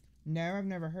show? No, I've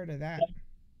never heard of that.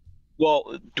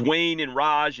 Well, Dwayne and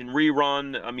Raj and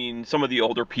Rerun, some of the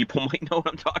older people might know what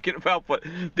I'm talking about, but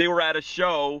they were at a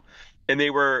show and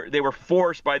they were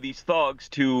forced by these thugs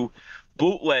to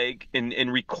bootleg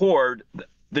and record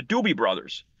the Doobie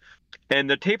Brothers, and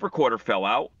the tape recorder fell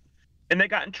out and they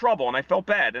got in trouble, and I felt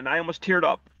bad and I almost teared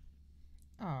up.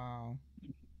 Oh,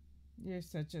 you're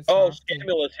such a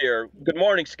Scamula's here. Good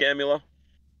morning, Scamula.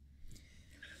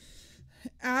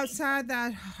 Outside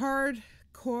that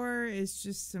hardcore is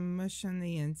just some mush on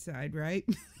the inside, right?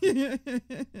 Yep.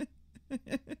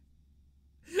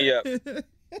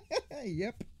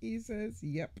 Yep, he says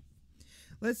yep.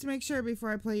 Let's make sure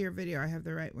before I play your video I have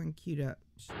the right one queued up.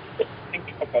 Thank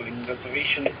you for calling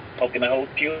reservation. How can I help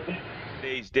you?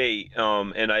 Today's date,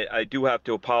 and I do have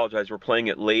to apologize. We're playing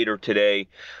it later today.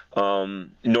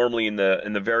 Normally in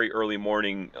the very early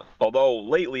morning, although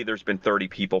lately there's been 30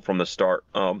 people from the start.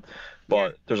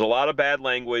 But there's a lot of bad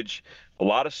language, a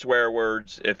lot of swear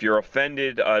words. If you're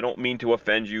offended, I don't mean to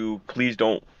offend you. Please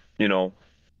don't,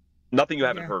 nothing you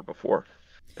haven't heard before.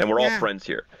 And we're all friends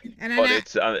here. But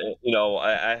it's,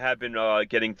 I have been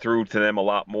getting through to them a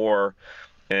lot more,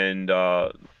 and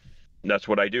that's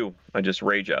what I do. I just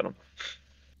rage at them.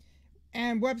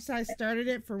 And website started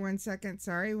it for 1 second.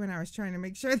 Sorry, when I was trying to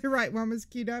make sure the right one was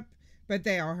queued up, but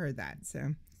they all heard that.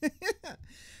 So,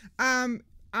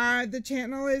 the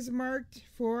channel is marked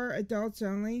for adults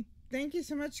only. Thank you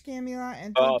so much, Scamula,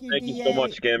 and thank you so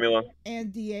much, Scamula,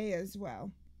 and DA as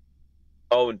well.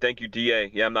 Oh, and thank you, DA.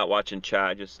 Yeah, I'm not watching chat.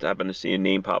 I just happened to see a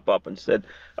name pop up and said,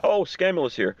 "Oh,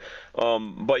 Scamula's here."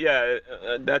 But yeah,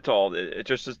 that's all. It's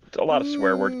just a lot of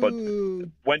swear words. But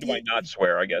when do I not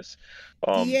swear? I guess.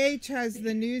 DH has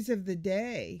the news of the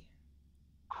day.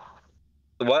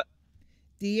 What?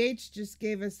 DH just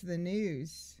gave us the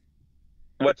news.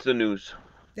 What's the news?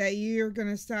 That you're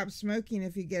gonna stop smoking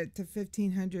if you get to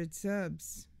 1,500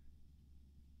 subs.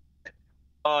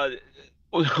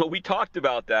 We talked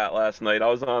about that last night. I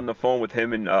was on the phone with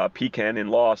him and Pecan and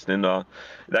Lost, and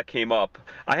that came up.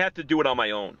 I have to do it on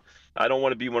my own. I don't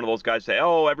want to be one of those guys say,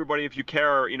 "Oh, everybody, if you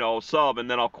care, sub," and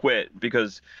then I'll quit,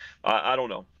 because I don't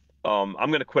know. I'm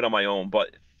gonna quit on my own, but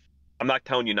I'm not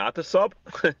telling you not to sub,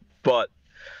 but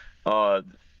uh,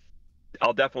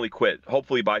 I'll definitely quit.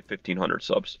 Hopefully by 1,500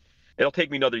 subs. It'll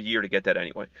take me another year to get that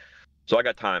anyway. So I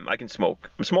got time. I can smoke.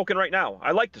 I'm smoking right now.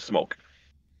 I like to smoke.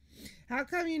 How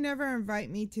come you never invite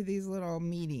me to these little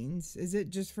meetings? Is it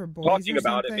just for boys Talking or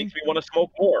about it something? makes me want to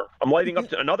smoke more. I'm lighting up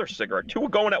to another cigarette. Two are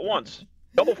going at once.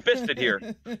 Double fisted here.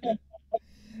 Well,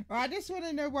 I just want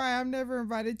to know why I'm never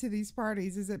invited to these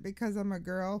parties. Is it because I'm a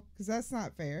girl? Because that's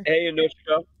not fair. Hey,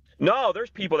 Anushka. No, there's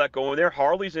people that go in there.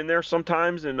 Harley's in there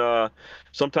sometimes, and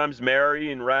sometimes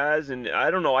Mary and Raz, and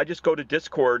I don't know. I just go to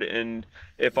Discord, and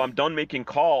if I'm done making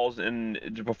calls,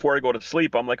 and before I go to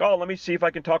sleep, I'm like, oh, let me see if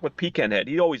I can talk with Pecan Head.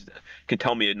 He always can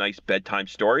tell me a nice bedtime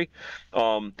story,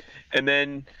 and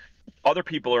then other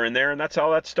people are in there, and that's how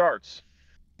that starts.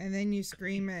 And then you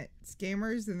scream at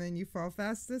scammers, and then you fall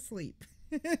fast asleep.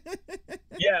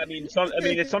 Yeah, I mean,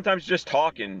 it's sometimes just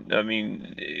talking. I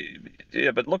mean,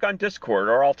 yeah, but look on Discord,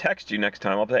 or I'll text you next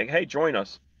time. I'll be like, hey, join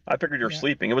us. I figured you were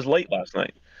sleeping. It was late last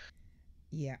night.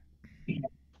 Yeah.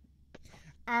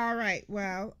 All right.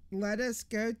 Well, let us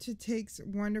go to Take's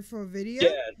wonderful video.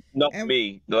 Yeah, enough of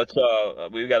me. Let's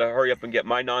we got to hurry up and get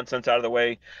my nonsense out of the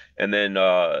way, and then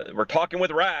we're talking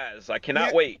with Raz. I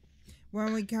cannot wait.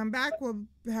 When we come back, we'll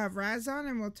have Raz on,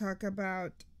 and we'll talk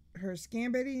about her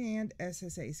scam baiting and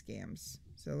SSA scams.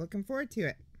 So looking forward to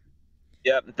it.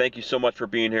 Yep, and thank you so much for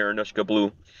being here, Anushka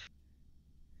Blue.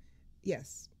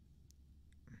 Yes.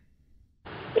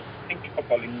 Thank you for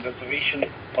calling reservation.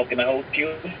 How can I help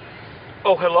you?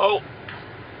 Oh, hello.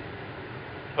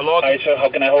 Hello. Hi, sir.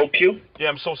 How can I help you? Yeah,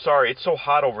 I'm so sorry. It's so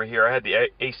hot over here. I had the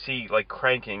AC like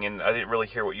cranking, and I didn't really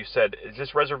hear what you said. Is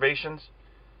this reservations?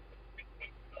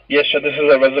 Yes, sir. This is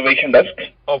a reservation desk.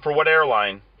 Oh, for what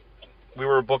airline? We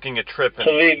were booking a trip. And,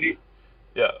 so we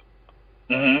yeah.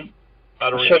 Mm-hmm.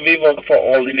 So we work for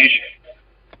all the nation.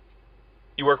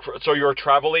 You work for? So you're a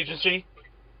travel agency?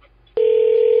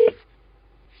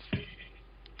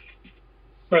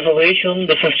 Reservation.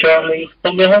 This is Charlie.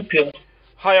 How may I help you?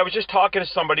 Hi, I was just talking to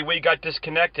somebody. We got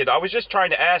disconnected. I was just trying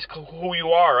to ask who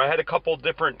you are. I had a couple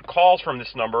different calls from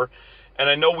this number, and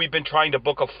I know we've been trying to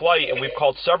book a flight, and we've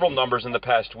called several numbers in the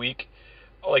past week.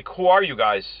 Like, who are you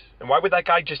guys? And why would that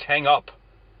guy just hang up?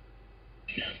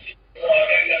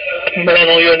 May I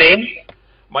know your name?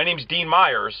 My name's Dean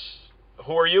Myers.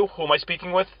 Who are you? Who am I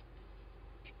speaking with?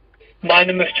 My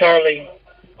name is Charlie.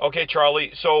 Okay,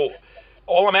 Charlie. So,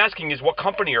 all I'm asking is, what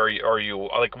company are you?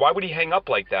 Like, why would he hang up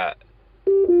like that?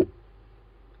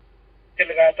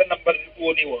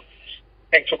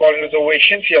 Thanks for calling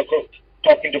reservations. You're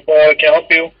talking to Paul. Can I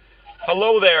help you?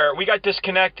 Hello there. We got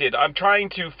disconnected. I'm trying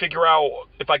to figure out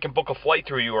if I can book a flight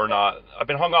through you or not. I've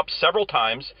been hung up several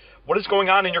times. What is going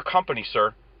on in your company,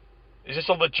 sir? Is this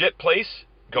a legit place?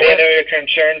 May I know your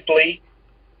concern, please?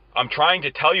 I'm trying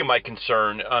to tell you my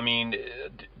concern. I mean,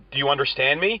 do you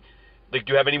understand me? Like,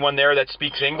 do you have anyone there that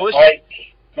speaks English?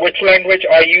 Which language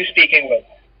are you speaking with?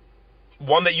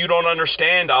 One that you don't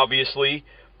understand, obviously.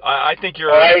 I think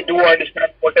you're... I do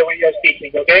understand whatever you're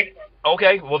speaking, okay?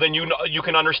 Okay, well then you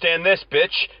can understand this,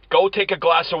 bitch. Go take a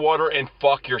glass of water and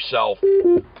fuck yourself.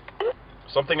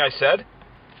 Something I said?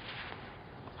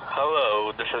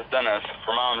 Hello, this is Dennis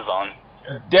from Amazon.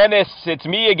 Dennis, it's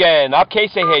me again. Okay,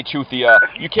 say hey, Chuthia.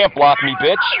 You can't block me,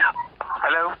 bitch.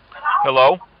 Hello?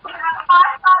 Hello?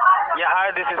 Yeah, hi,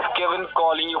 this is Kevin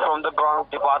calling you from the grounds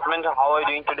department. How are you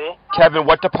doing today? Kevin,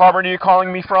 what department are you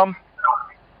calling me from?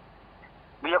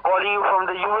 We are calling you from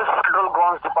the U.S. Federal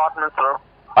Grounds Department, sir.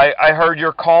 I heard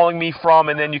you're calling me from,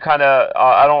 and then you kind of,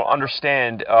 I don't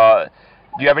understand.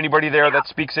 Do you have anybody there that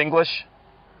speaks English?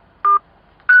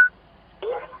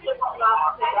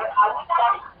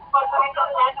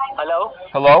 Hello?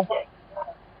 Hello?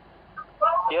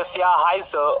 Yes, yeah, hi,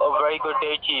 sir. A very good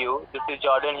day to you. This is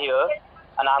Jordan here,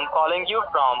 and I'm calling you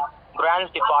from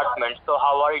Grants Department. So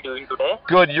how are you doing today?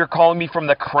 Good. You're calling me from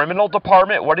the criminal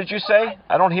department? What did you say?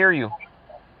 I don't hear you.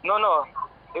 No.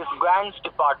 It's Grants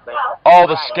Department. Oh,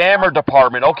 the scammer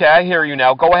department. Okay, I hear you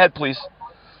now. Go ahead, please.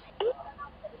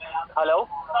 Hello?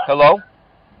 Hello?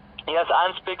 Yes,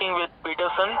 I'm speaking with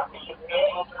Peterson.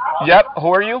 Yep,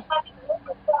 who are you?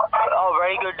 Oh,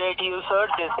 very good day to you, sir.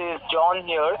 This is John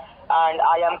here, and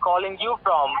I am calling you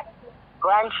from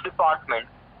Grants Department.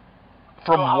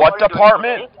 From what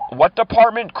department? What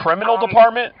department? Criminal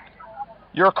department?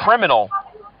 You're a criminal.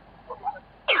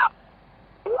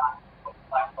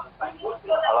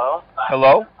 Hello?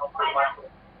 Hello?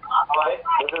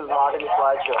 This is Martin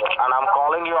Fletcher, and I'm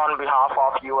calling you on behalf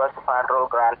of U.S. Federal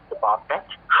Grants Department.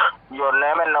 Your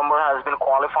name and number has been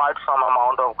qualified some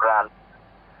amount of grant,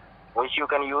 which you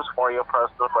can use for your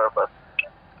personal purpose.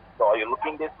 So are you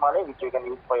looking this money which you can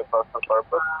use for your personal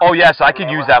purpose? Oh, yes, I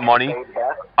could use that money. Pay it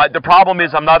back? The problem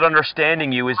is I'm not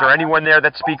understanding you. Is there anyone there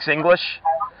that speaks English?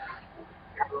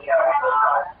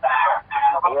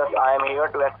 Yes, I am here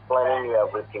to explain you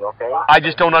everything, okay? I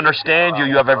just don't understand you.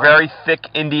 You have a very thick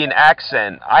Indian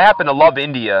accent. I happen to love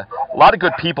India. A lot of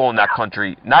good people in that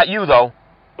country. Not you, though.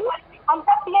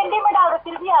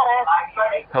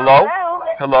 Hello?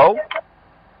 Hello?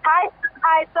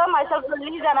 Hi, sir. Myself is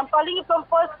Liz, and I'm calling you from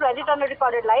First Credit on a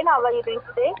recorded line. How are you doing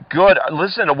today? Good.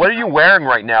 Listen, what are you wearing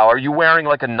right now? Are you wearing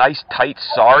like a nice tight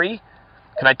sari?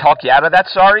 Can I talk you out of that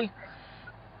sari?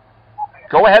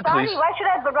 Go ahead, please. Sorry, why should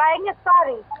I be wearing a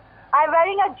sari? I'm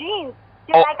wearing a jeans.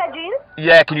 Do you like a jeans?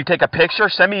 Yeah, can you take a picture?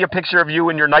 Send me a picture of you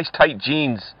in your nice tight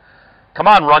jeans. Come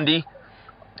on, Rundy.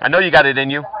 I know you got it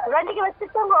in you. Rundy ke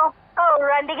bachche tum ho. Oh,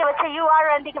 Rundy ke bachche. You are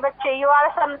Rundy ke bachche. You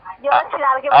are some. You are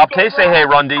Chiral ke bachche. Okay, say hey,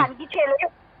 Rundy.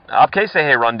 Okay, say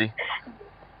hey, Rundy.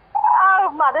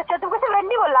 Mother chod, तुमको से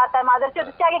Rundy बोल रहा था. Mother chod,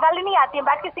 उससे आगे गाली नहीं आती है.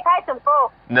 बैठ के सिखाए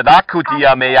तुमको.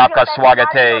 Nadakutiya mein aapka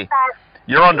swagat hai.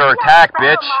 You're under attack,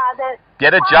 bitch.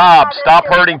 Get a job. Stop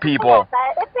hurting people.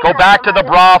 Go back to the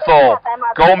brothel.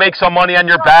 Go make some money on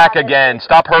your back again.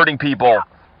 Stop hurting people.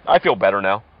 I feel better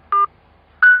now.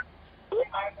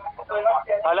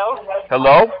 Hello?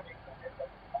 Hello?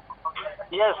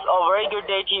 Yes, a very good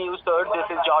day to you, sir. This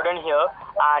is Jordan here,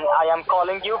 and I am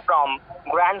calling you from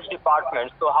Grants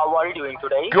Department. So how are you doing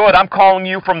today? Good. I'm calling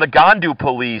you from the Gandu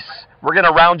police. We're going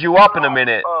to round you up in a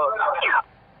minute.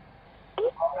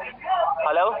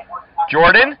 Hello?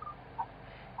 Jordan?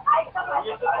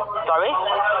 Sorry?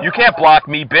 You can't block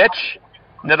me, bitch.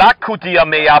 Nadakutiya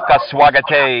mein aapka swagat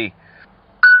hai.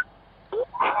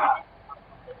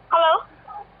 Hello?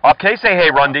 Okay, say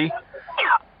hey, Rundy.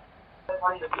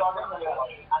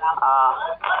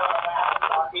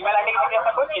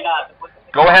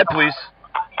 Go ahead, please.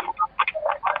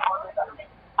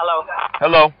 Hello?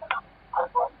 Hello.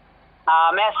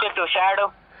 May I speak to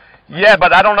Shadow? Yeah,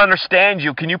 but I don't understand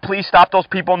you. Can you please stop those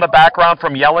people in the background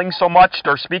from yelling so much?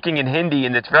 They're speaking in Hindi,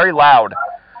 and it's very loud.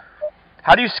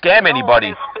 How do you scam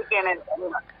anybody?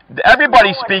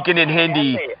 Everybody's speaking in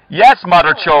Hindi. Yes,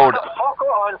 Mother Chode.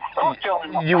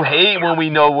 You hate when we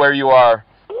know where you are.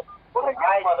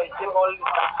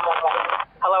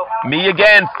 Hello? Me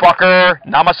again, fucker.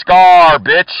 Namaskar,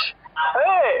 bitch.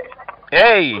 Hey!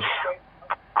 Hey.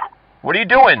 What are you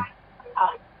doing?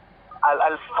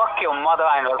 I'll fuck your mother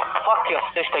and I'll fuck your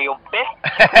sister, you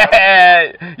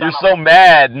bitch. You're so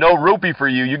mad. No rupee for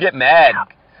you. You get mad.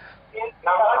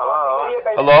 Hello?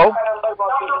 Hello?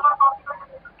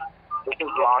 This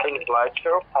is Martin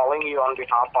Fletcher calling you on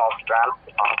behalf of Grants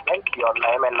Department. Your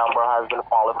name and number has been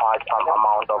qualified for the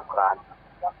amount of grant.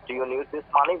 Do you need this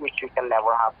money which you can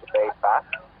never have to pay it back?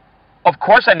 Of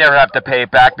course I never have to pay it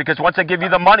back, because once I give you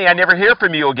the money, I never hear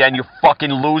from you again, you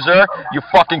fucking loser. You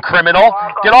fucking criminal.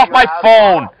 Get off my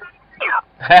phone.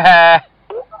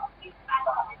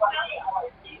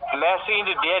 Messi in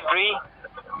the Deirdre.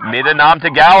 Mera naam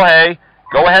to Gal hai.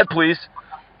 Go ahead, please.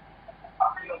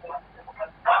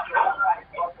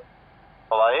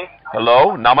 Hello?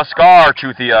 Hello? Namaskar,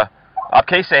 Chutia. Aap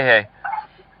kaise hai?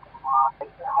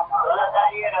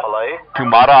 Hello?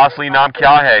 Tumhara asli naam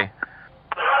kya hai?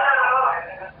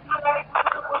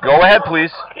 Go ahead,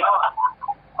 please.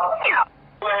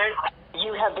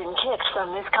 You have been kicked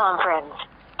from this conference.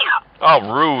 Oh,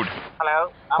 rude.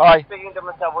 Hello? Hi. Speaking to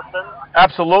Mr. Woodson.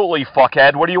 Absolutely,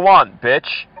 fuckhead. What do you want, bitch?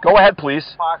 Go ahead, please.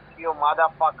 Fuck you,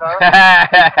 motherfucker.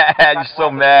 You're so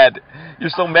mad.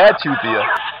 You're so mad, Chutia.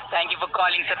 Thank you for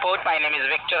calling support. My name is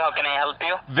Victor. How can I help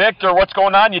you? Victor, what's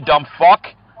going on, you dumb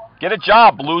fuck? Get a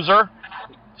job, loser.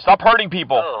 Stop hurting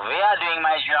people. Oh, we are doing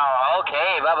my job.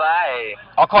 Okay, bye-bye.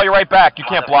 I'll call you right back. You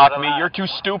can't block me. You're too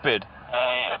stupid.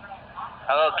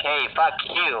 Okay, fuck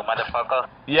you, motherfucker.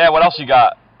 Yeah, what else you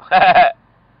got?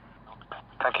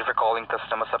 Thank you for calling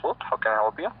customer support. How can I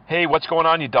help you? Hey, what's going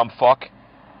on, you dumb fuck?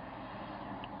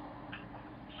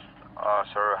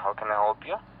 Sir, how can I help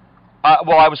you?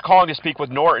 Well, I was calling to speak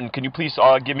with Norton. Can you please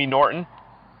give me Norton?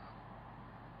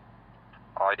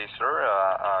 Yes, sir.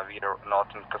 We are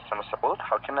not in customer support.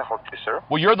 How can I help you, sir?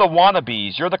 Well, you're the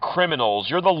wannabes. You're the criminals.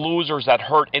 You're the losers that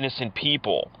hurt innocent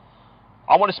people.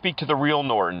 I want to speak to the real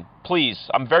Norton. Please,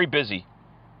 I'm very busy.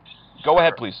 Go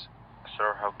ahead, please.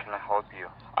 Sir, how can I help you?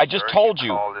 I just told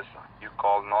you. You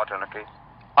called Norton, okay?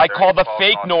 I call the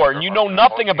fake Norton. You know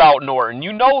nothing about Norton.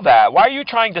 You know that. Why are you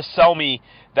trying to sell me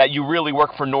that you really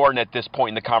work for Norton at this point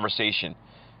in the conversation?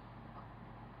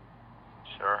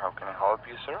 Sir, how can I help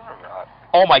you, sir?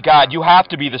 Oh my God, you have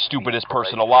to be the stupidest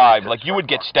person alive. Like you would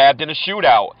get stabbed in a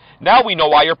shootout. Now we know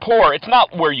why you're poor. It's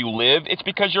not where you live. It's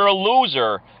because you're a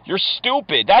loser. You're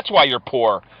stupid. That's why you're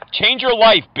poor. Change your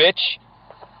life, bitch.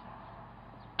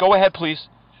 Go ahead, please.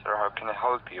 Sir, how can I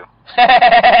help you?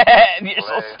 You're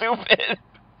so stupid.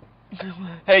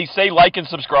 Hey, say like and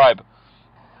subscribe.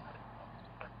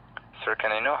 Sir,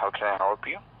 can I know how can I help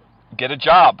you? Get a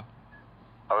job.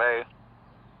 Hello?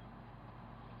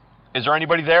 Is there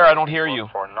anybody there? I don't hear you.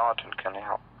 For Norton, can I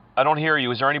help? I don't hear you.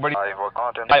 Is there anybody? I work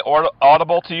Norton.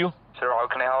 Audible to you? Sir, how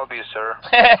can I help you, sir?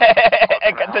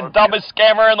 I got the dumbest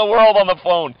scammer in the world on the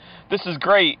phone. This is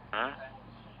great.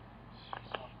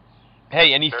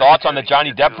 Hey, any thoughts on the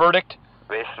Johnny Depp verdict?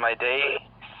 Waste my day?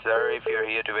 Sir, if you're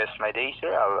here to waste my day,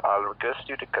 sir, I'll request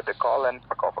you to cut the call and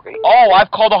fuck off, okay? Oh,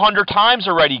 I've called 100 times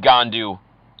already, Gandu.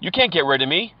 You can't get rid of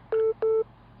me.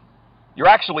 You're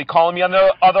actually calling me on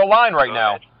the other line right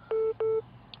now.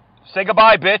 Say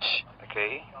goodbye, bitch.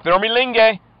 Okay.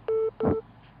 Dormilingue.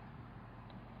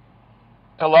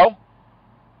 Hello?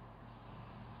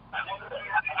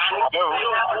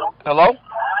 Hello? Hello?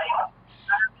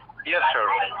 Yes, sir.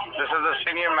 This is the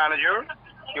senior manager.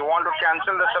 You want to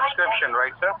cancel the subscription,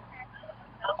 right, sir?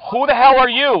 Who the hell are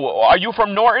you? Are you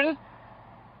from Norton?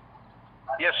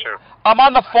 Yes, sir. I'm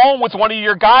on the phone with one of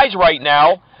your guys right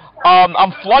now.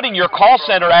 I'm flooding your call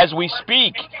center as we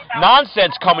speak.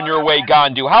 Nonsense coming your way,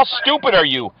 Gandu. How stupid are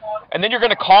you? And then you're going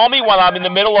to call me while I'm in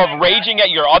the middle of raging at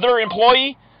your other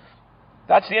employee?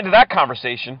 That's the end of that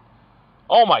conversation.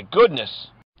 Oh, my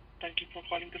goodness. Thank you for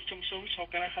calling customer service. How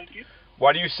can I help you?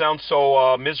 Why do you sound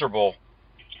so miserable?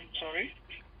 I'm sorry.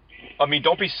 I mean,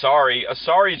 don't be sorry. A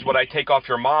sorry is what I take off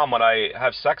your mom when I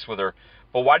have sex with her.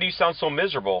 But why do you sound so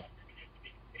miserable?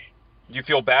 Do you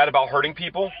feel bad about hurting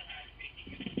people?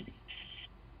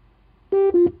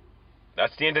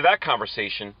 That's the end of that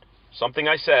conversation. Something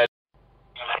I said.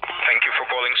 Thank you for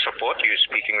calling support. You're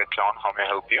speaking with John. How may I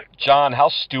help you? John, how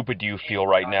stupid do you feel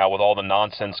right now with all the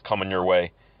nonsense coming your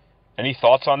way? Any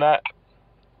thoughts on that?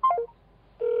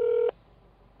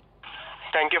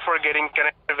 Thank you for getting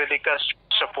connected with the customer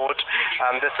support.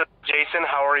 This is Jason.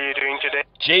 How are you doing today?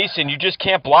 Jason, you just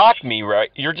can't block me, right?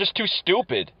 You're just too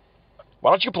stupid.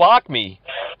 Why don't you block me?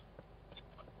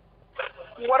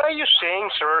 What are you saying,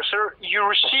 sir? Sir, you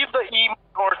received the email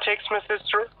or text message,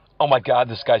 sir? Oh my God,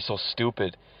 this guy's so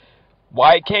stupid.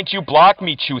 Why can't you block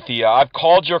me, Chuthia? I've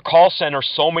called your call center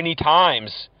so many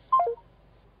times.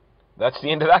 That's the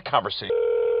end of that conversation.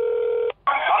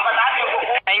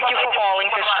 Thank you for calling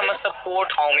customer support.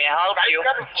 How may I help you?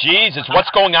 Jesus,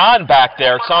 what's going on back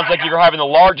there? It sounds like you're having the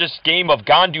largest game of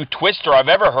Gandu Twister I've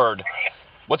ever heard.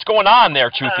 What's going on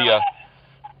there, Chuthia?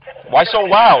 Why so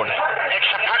loud? It's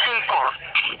a parking car.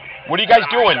 What are you guys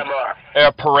doing?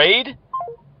 A parade?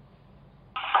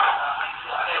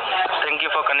 Thank you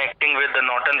for connecting with the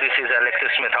Norton. This is Alexis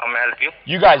Smith. How may I help you?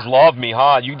 You guys love me,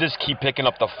 huh? You just keep picking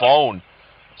up the phone.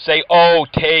 Say, oh,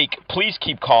 take. Please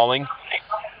keep calling.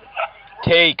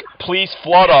 Take. Please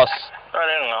flood us.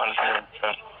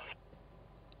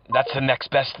 That's the next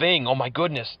best thing. Oh, my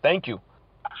goodness. Thank you.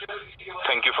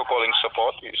 Thank you for calling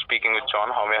support. You're speaking with John.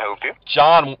 How may I help you?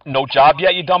 John, no job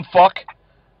yet, you dumb fuck?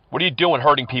 What are you doing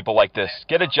hurting people like this?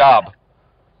 Get a job.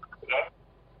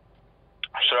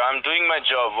 Sir, I'm doing my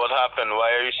job. What happened?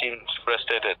 Why are you seem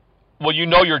frustrated? Well, you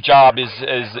know your job is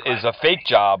a fake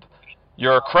job.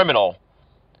 You're a criminal.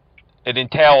 It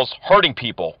entails hurting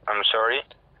people. I'm sorry.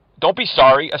 Don't be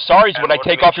sorry. A sorry is what I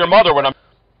take off your mother when I'm...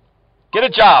 Get a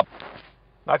job.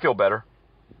 I feel better.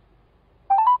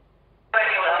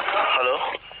 Hello.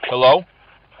 Hello?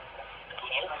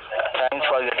 Thanks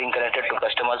for getting connected to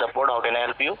customer support. How can I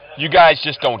help you? You guys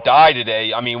just don't die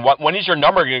today. I mean, when is your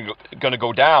number going to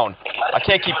go down? I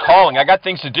can't keep calling. I got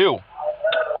things to do.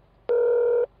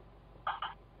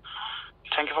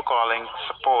 Thank you for calling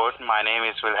support. My name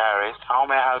is Will Harris. How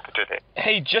may I help you today?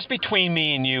 Hey, just between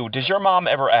me and you, does your mom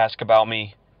ever ask about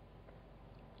me?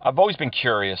 I've always been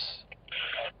curious.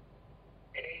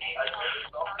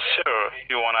 Sure.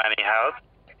 You want any help?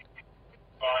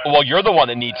 Well, you're the one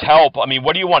that needs help. I mean,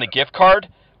 what do you want, a gift card?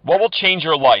 What will change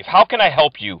your life? How can I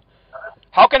help you?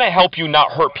 How can I help you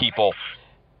not hurt people?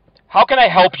 How can I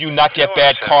help you not get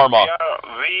bad karma?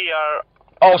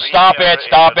 Oh, stop it,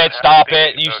 stop it, stop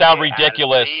it. You sound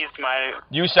ridiculous.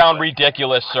 You sound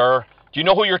ridiculous, sir. Do you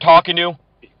know who you're talking to?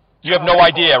 You have no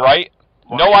idea, right?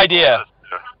 No idea.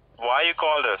 Why you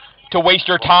called us? To waste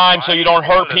your time so you don't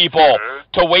hurt people.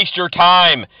 To waste your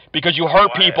time because you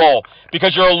hurt people.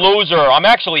 Because you're a loser. I'm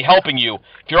actually helping you.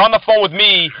 If you're on the phone with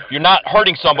me, you're not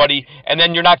hurting somebody, and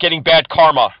then you're not getting bad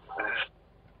karma.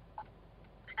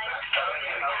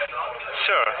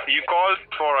 Sure, You called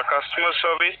for a customer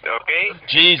service, okay?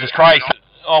 Jesus Christ.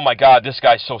 Oh my God, this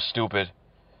guy's so stupid.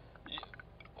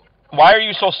 Why are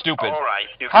you so stupid? All right.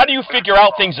 How do you figure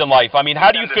out things in life? I mean,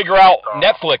 how do you figure out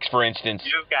Netflix, for instance?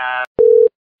 You can.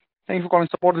 Thank you for calling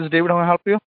support. This is David. How can I help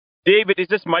you? David, is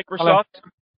this Microsoft?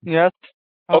 Hello? Yes.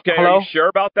 Okay, Hello? are you sure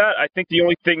about that? I think the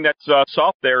only thing that's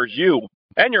soft there is you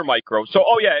and your micro. So,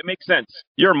 oh yeah, it makes sense.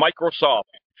 You're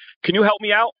Microsoft. Can you help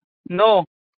me out? No.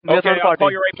 We are Okay, third I'll party.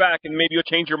 call you right back, and maybe you'll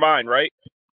change your mind, right?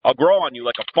 I'll grow on you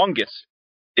like a fungus.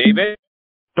 David?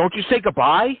 Don't you say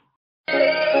goodbye?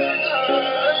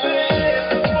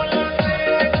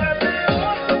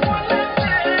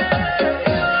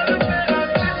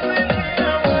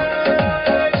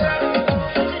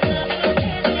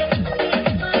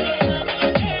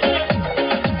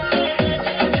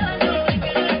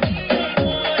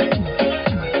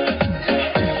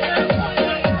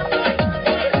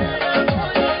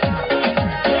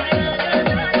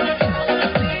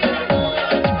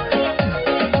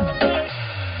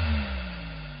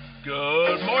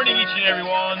 Good morning, each and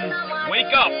everyone.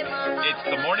 Wake up. It's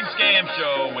the Morning Scam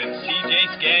Show with CJ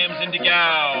Scams and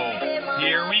DeGao.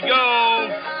 Here we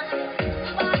go.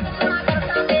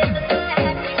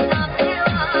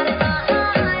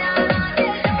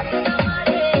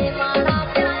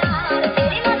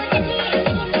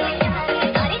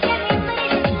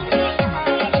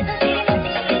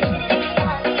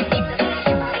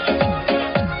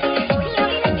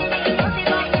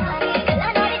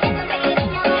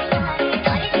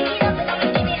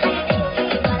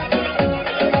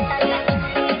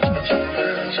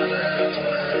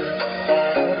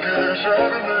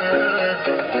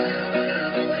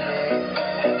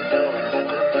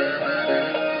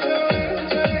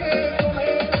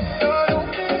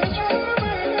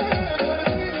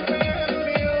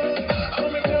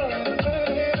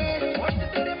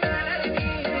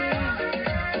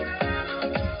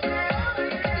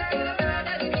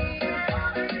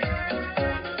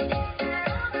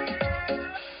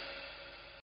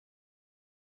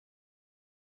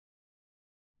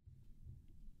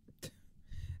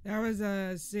 That was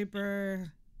a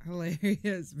super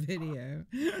hilarious video.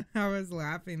 I was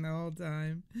laughing the whole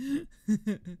time.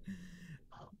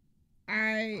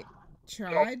 I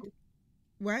tried.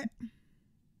 What?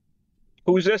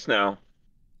 Who's this now?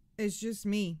 It's just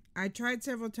me. I tried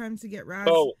several times to get Raz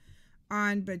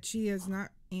on, but she is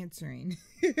not answering.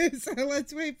 So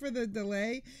let's wait for the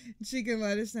delay. She can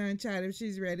let us know in chat if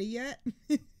she's ready yet.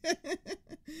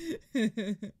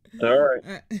 All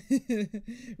right.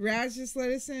 Raz, just let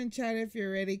us know in chat if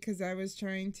you're ready, because I was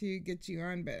trying to get you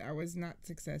on, but I was not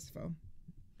successful.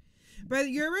 But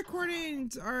your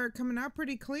recordings are coming out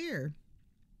pretty clear.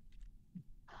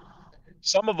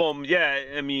 Some of them, yeah.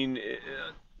 I mean,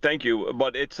 thank you,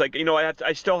 but it's like, you know, I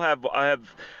have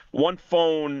one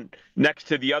phone next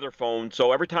to the other phone,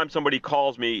 so every time somebody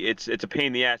calls me, it's a pain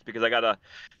in the ass because I gotta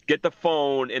get the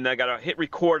phone and I gotta hit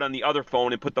record on the other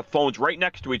phone and put the phones right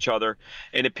next to each other,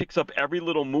 and it picks up every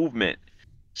little movement.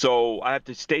 So I have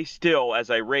to stay still as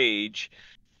I rage.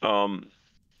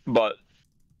 But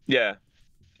yeah.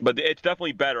 But it's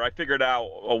definitely better. I figured out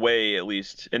a way, at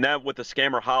least. And that with the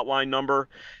scammer hotline number,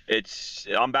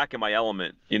 I'm back in my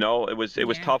element. You know, it was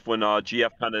tough when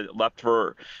GF kind of left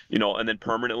for, you know, and then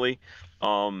permanently.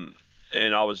 And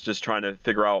I was just trying to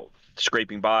figure out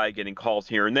scraping by, getting calls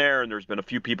here and there. And there's been a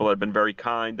few people that have been very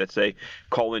kind that say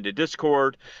call into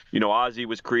Discord. You know, Ozzy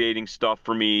was creating stuff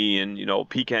for me, and you know,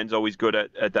 Pecan's always good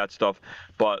at that stuff.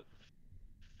 But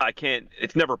I can't.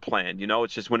 It's never planned. You know,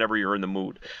 it's just whenever you're in the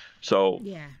mood. So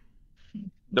yeah,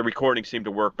 the recording seemed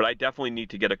to work, but I definitely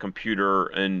need to get a computer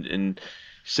and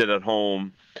sit at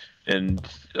home and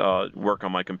work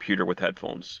on my computer with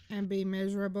headphones. And be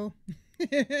miserable.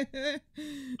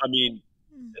 I mean,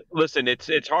 listen,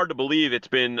 it's hard to believe it's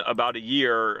been about a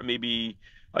year, maybe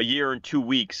a year and 2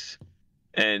 weeks,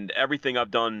 and everything I've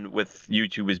done with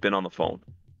YouTube has been on the phone.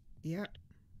 Yeah.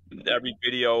 Every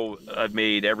video I've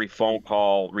made, every phone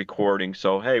call, recording.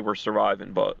 So hey, we're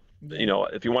surviving. But you know,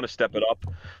 if you want to step it up,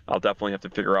 I'll definitely have to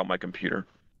figure out my computer.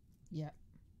 Yeah.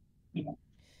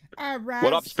 Raz,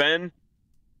 what up, Sven?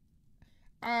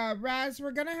 Raz,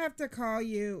 we're gonna have to call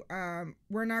you.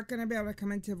 We're not gonna be able to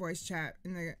come into voice chat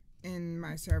in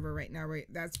my server right now.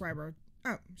 Wait, that's why we're.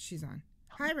 Oh, she's on.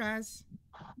 Hi, Raz.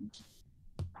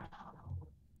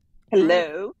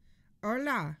 Hello.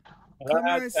 Hola.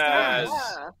 ¿Cómo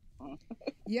estás?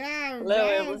 Yeah,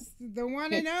 Hello, Raz, the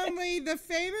one and only, the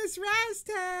famous Raz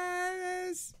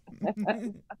Taz. Well,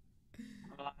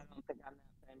 I don't think I'm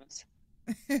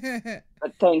that famous.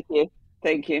 But thank you.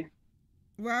 Thank you.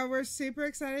 Well, we're super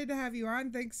excited to have you on.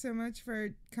 Thanks so much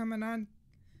for coming on.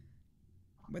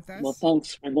 with us. Well,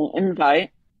 thanks for the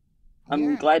invite.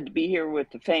 I'm Yeah. glad to be here with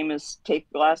the famous Take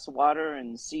a Glass of Water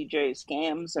and CJ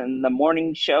Scams and the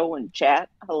morning show and chat.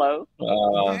 Hello.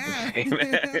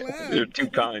 You're too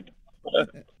kind.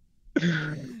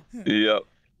 Yep.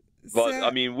 But I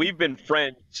mean, we've been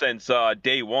friends since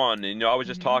day one. And, I was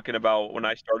just talking about when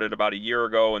I started about a year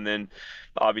ago, and then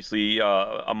obviously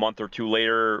a month or two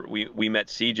later we met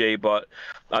CJ. But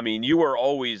I mean, you were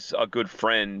always a good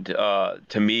friend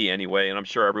to me anyway, and I'm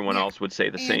sure everyone else would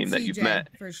say the same that you've CJ, met.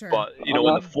 for sure. But in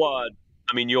the flood,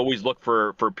 I mean, you always look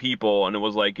for people, and it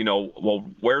was like, well,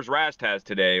 where's Rastaz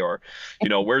today, or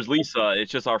where's Lisa?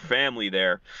 It's just our family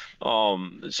there.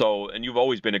 So, and you've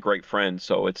always been a great friend,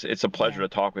 so it's a pleasure to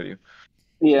talk with you.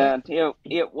 Yeah,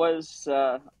 it was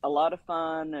a lot of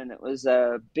fun, and it was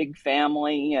a big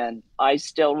family, and I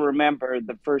still remember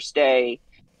the first day,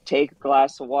 take a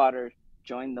glass of water,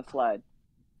 join the flood.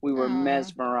 We were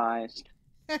mesmerized.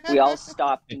 We all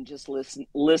stopped and just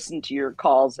listened to your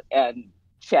calls, and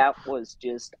chat was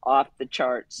just off the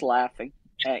charts laughing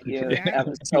at you. That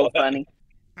was so funny.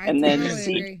 And then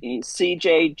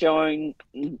CJ joined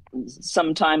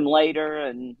sometime later,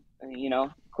 and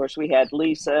of course we had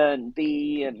Lisa and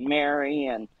B and Mary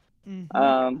and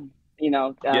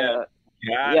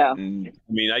Yeah. And,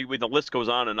 I mean, the list goes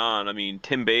on and on. I mean,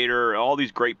 Tim Bader, all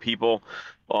these great people.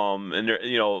 And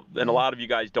and a lot of you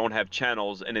guys don't have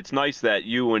channels, and it's nice that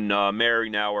you and Mary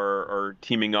now are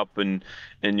teaming up, and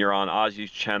you're on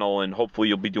Ozzy's channel, and hopefully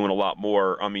you'll be doing a lot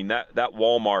more. I mean, that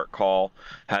Walmart call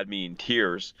had me in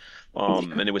tears,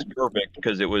 and it was perfect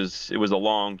because it was a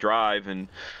long drive, and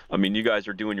I mean, you guys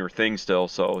are doing your thing still,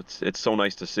 so it's so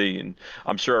nice to see. And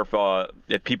I'm sure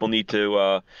if people need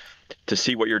to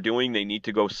see what you're doing, they need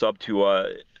to go sub to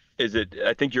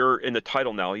I think you're in the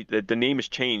title now. The name has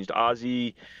changed.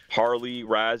 Ozzy, Harley,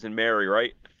 Raz, and Mary,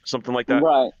 right? Something like that.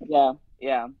 Right.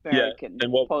 Yeah. Mary can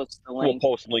post the link.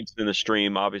 We'll post links in the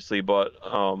stream, obviously, but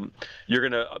you're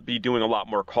gonna be doing a lot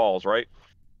more calls, right?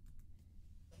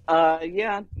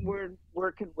 Yeah, we're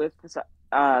working with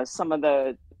some of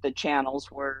the channels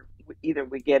where either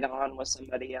we get on with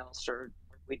somebody else or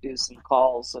we do some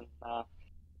calls, and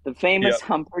the famous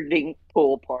Humperdinck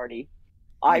pool party.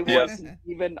 I wasn't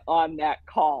even on that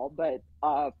call, but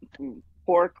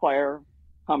poor Claire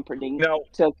Humperdinck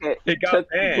took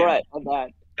regret of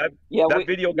that. That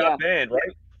video got banned,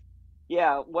 right?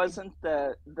 Yeah, it wasn't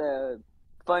the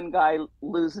fun guy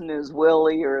losing his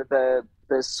willy or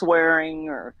the swearing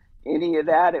or any of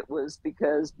that. It was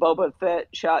because Boba Fett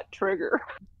shot Trigger.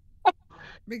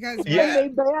 Because they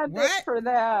banned it for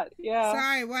that. Yeah.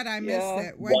 Sorry, what? I missed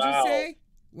it. What'd you say?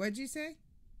 What'd you say?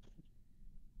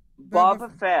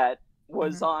 Boba Fett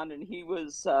was on, and he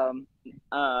was the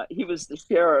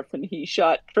sheriff, and he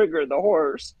shot Trigger the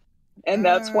horse, and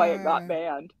that's why it got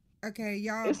banned. Okay,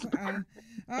 y'all.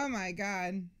 Oh my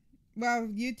God. Well,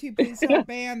 YouTube, please don't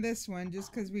ban this one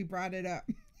just because we brought it up.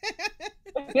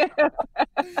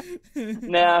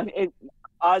 Nah,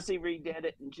 Ozzy redid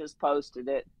it and just posted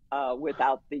it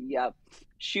without the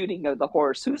shooting of the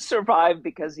horse, who survived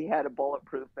because he had a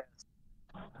bulletproof vest.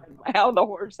 How the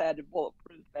horse had a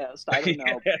bulletproof vest, I don't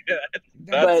know.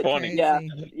 That's funny. Yeah,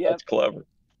 that's clever.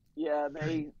 Yeah,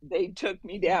 they took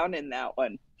me down in that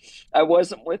one. I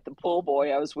wasn't with the pool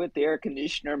boy. I was with the air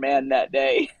conditioner man that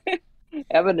day,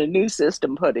 having a new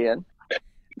system put in.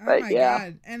 Oh my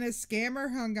God! And a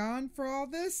scammer hung on for all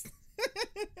this.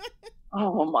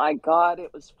 Oh my God!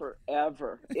 It was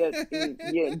forever.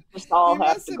 You just all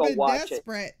have to go watch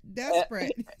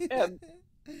desperate.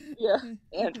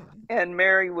 And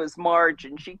Mary was Marge,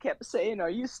 and she kept saying, "Are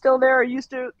you still there? Are you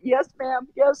still? Yes, ma'am.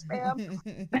 Yes, ma'am."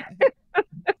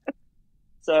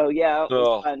 So yeah, it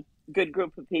was fun. Good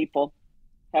group of people,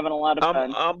 having a lot of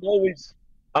fun.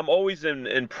 I'm always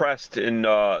impressed and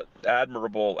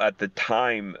admirable at the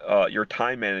time, your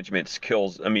time management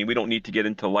skills. I mean, we don't need to get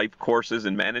into life courses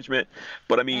and management,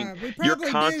 but I mean, you're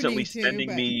constantly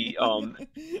sending me,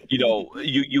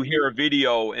 you hear a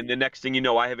video, and the next thing you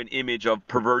know, I have an image of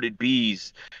perverted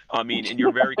bees. I mean, and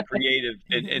you're very creative,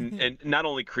 and not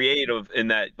only creative in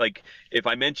that, like, if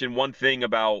I mention one thing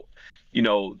about,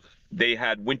 they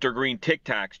had wintergreen Tic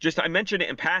Tacs. I mentioned it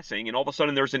in passing, and all of a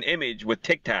sudden there's an image with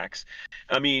Tic Tacs.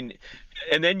 I mean,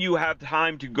 and then you have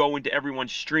time to go into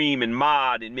everyone's stream and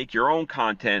mod and make your own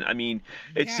content. I mean,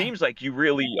 it seems like you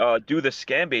really do the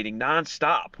scam baiting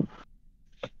nonstop.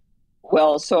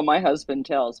 Well, so my husband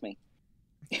tells me.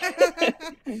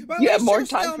 Well, you have more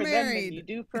time for them than you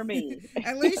do for me.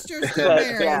 At least you're still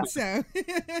married, so.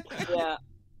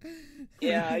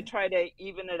 Yeah, I try to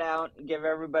even it out and give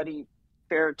everybody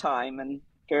fair time and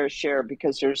fair share,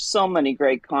 because there's so much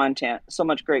great content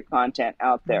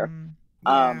out there.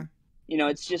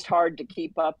 it's just hard to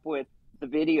keep up with the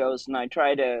videos, and I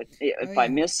try to, if I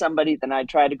miss somebody, then I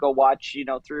try to go watch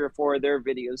 3 or 4 of their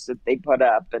videos that they put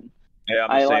up, and Yeah,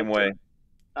 I'm the same way.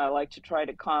 I like to try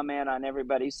to comment on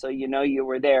everybody so you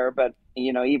were there, but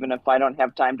even if I don't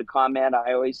have time to comment,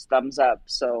 I always thumbs up.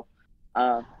 So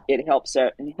it helps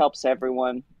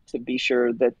everyone to be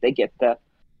sure that they get the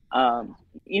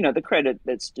the credit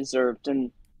that's deserved.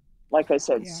 And like I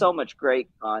said, so much great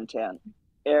content.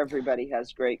 Everybody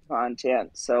has great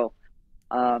content, so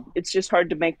it's just hard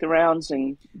to make the rounds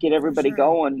and get everybody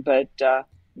going, but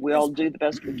we all do the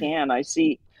best we can. I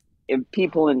see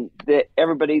people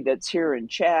everybody that's here in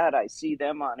chat, I see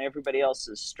them on everybody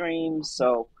else's streams,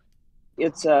 so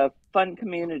it's a fun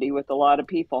community with a lot of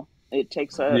people. It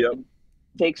takes an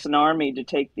army to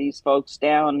take these folks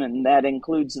down, and that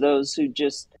includes those who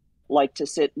just like to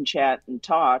sit and chat and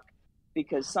talk,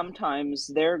 because sometimes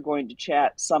they're going to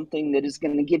chat something that is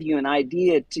going to give you an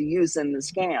idea to use in the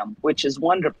scam, which is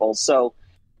wonderful. So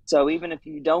even if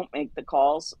you don't make the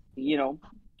calls,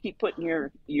 keep putting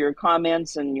your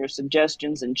comments and your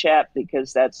suggestions in chat,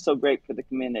 because that's so great for the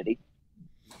community.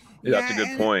 Yeah, that's a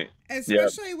good point.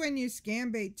 Especially when you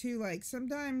scam bait too. Like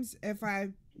sometimes if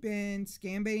I've been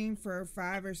scam baiting for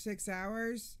 5 or 6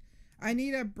 hours, I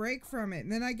need a break from it.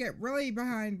 And then I get really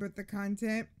behind with the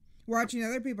content, watching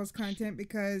other people's content,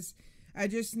 because I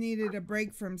just needed a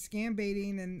break from scam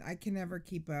baiting, and I can never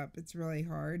keep up. It's really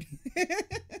hard.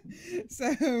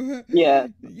 So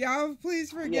y'all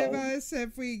please forgive us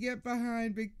if we get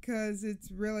behind, because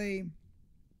it's really,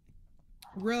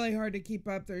 really hard to keep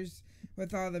up.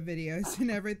 With all the videos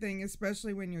and everything,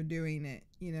 especially when you're doing it,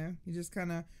 you just kind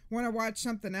of want to watch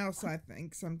something else. I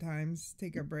think sometimes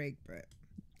take a break, but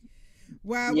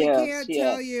we can't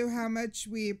tell you how much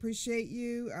we appreciate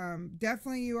you.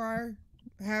 Definitely you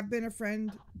have been a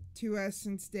friend to us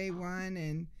since day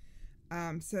one,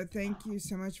 and so thank you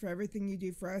so much for everything you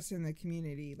do for us in the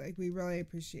community. Like, we really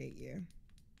appreciate you.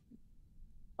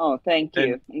 Oh, thank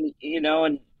you.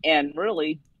 And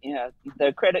really,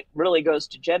 the credit really goes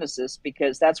to Genesis,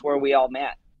 because that's where we all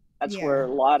met. That's where a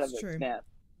lot of it met.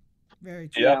 Very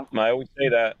true. Yep, I always say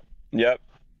that. Yep.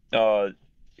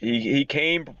 He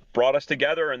came, brought us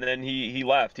together, and then he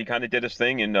left. He kind of did his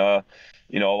thing, and a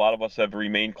lot of us have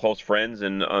remained close friends.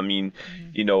 And I mean,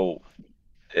 you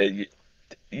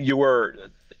were.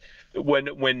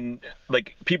 When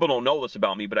like, people don't know this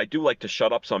about me, but I do like to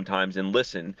shut up sometimes and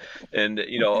listen. And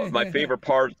my favorite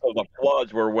parts of the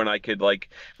floods were when I could, like,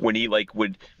 when he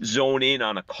would zone in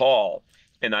on a call,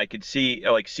 and I could see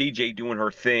like CJ doing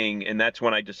her thing, and that's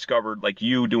when I discovered like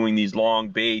you doing these long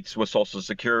baits with Social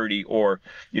Security, or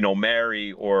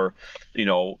Mary, or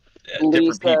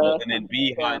different people, and then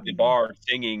behind the bar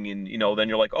singing, and then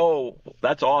you're like, oh,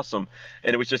 that's awesome.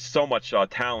 And it was just so much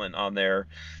talent on there.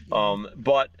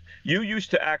 But you used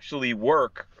to actually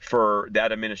work for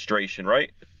that administration,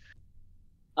 right?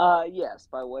 Yes,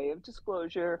 by way of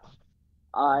disclosure,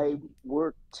 I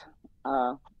worked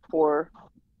for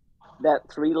that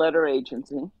 3-letter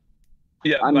agency.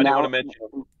 Yeah, I do want to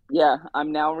mention. Yeah,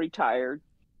 I'm now retired.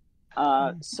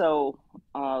 So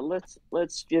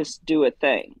let's just do a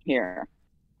thing here.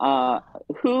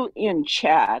 Who in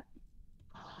chat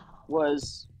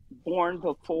was born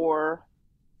before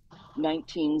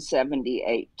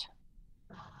 1978?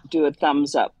 Do a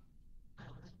thumbs up.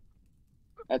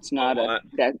 That's not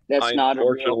that's not a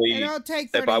real. It'll take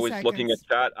 30 if I was seconds. Looking at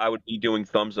chat, I would be doing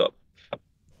thumbs up.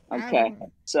 Okay,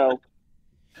 so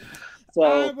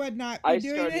I would not be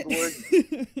doing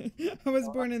it. I was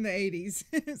born in the 80s.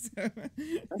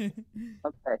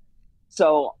 Okay,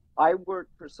 so I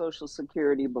worked for Social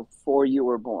Security before you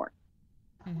were born.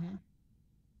 Mm-hmm.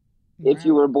 If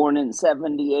you were born in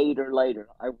 78 or later,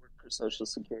 I worked for Social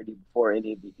Security before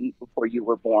before you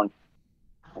were born.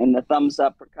 And the thumbs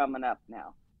up are coming up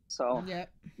now. So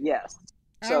yes.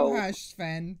 So hush,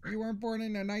 Sven. You weren't born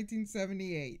in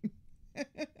 1978.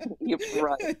 You're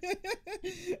right.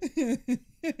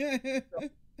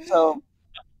 So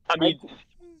I mean,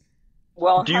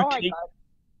 do you take?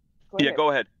 Go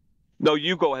ahead. No,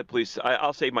 you go ahead, please.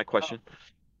 I'll save my question.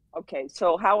 Okay,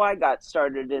 so how I got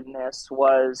started in this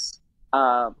was,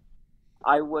 I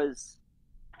was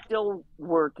still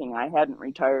working. I hadn't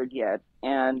retired yet,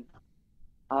 and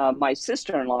my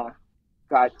sister-in-law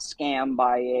got scammed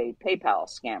by a PayPal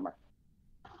scammer.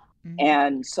 Mm-hmm.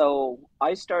 And so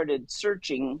I started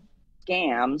searching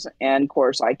scams, and of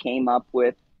course I came up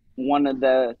with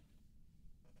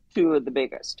two of the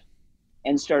biggest,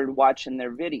 and started watching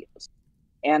their videos.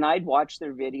 And I'd watch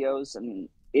their videos, and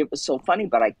it was so funny,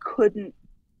 but I couldn't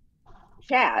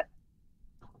chat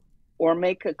or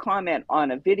make a comment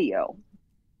on a video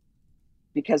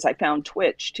because I found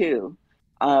Twitch too.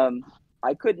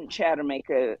 I couldn't chat or make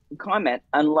a comment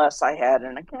unless I had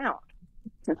an account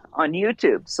on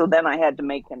YouTube. So then I had to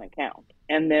make an account.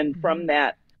 And then from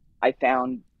that, I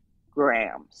found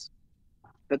Grams,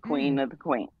 the queen of the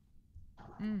queen.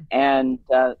 And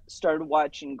started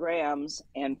watching Grams.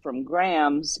 And from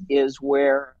Grams is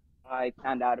where I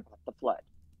found out about the flood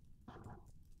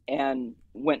and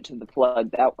went to the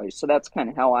flood that way. So that's kind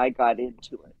of how I got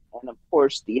into it. And of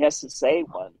course, the SSA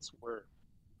ones were,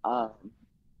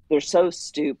 they're so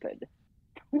stupid.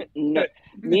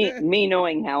 me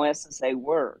knowing how SSA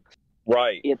works,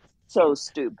 right? It's so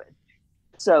stupid.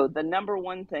 So the number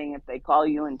one thing, if they call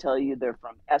you and tell you they're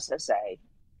from SSA,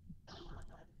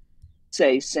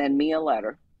 say, send me a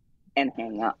letter and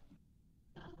hang up.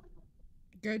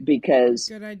 Good. Because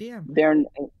good idea.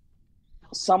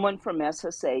 Someone from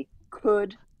SSA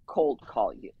could cold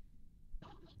call you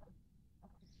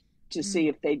to see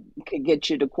if they could get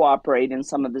you to cooperate in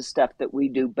some of the stuff that we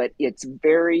do, but it's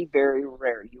very, very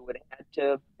rare. You would have had to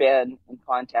have been in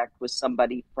contact with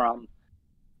somebody from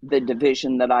the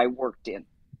division that I worked in,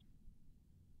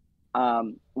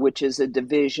 which is a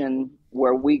division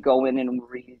where we go in and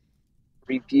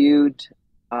reviewed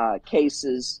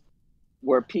cases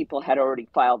where people had already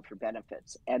filed for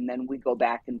benefits. And then we go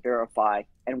back and verify,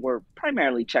 and we're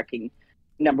primarily checking,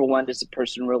 number one, does the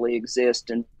person really exist?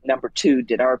 And number two,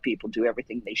 did our people do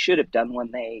everything they should have done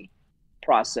when they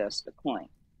processed the claim?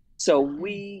 So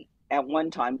we, at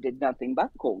one time, did nothing but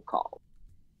cold call.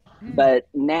 But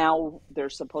now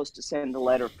they're supposed to send a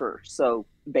letter first. So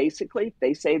basically,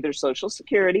 they say their Social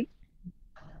Security,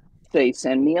 they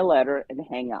send me a letter and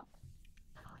hang up.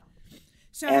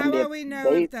 So how will we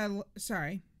know if the...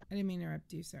 Sorry, I didn't mean to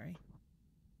interrupt you. Sorry.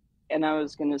 And I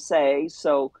was going to say,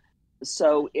 so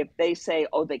if they say,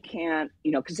 oh, they can't,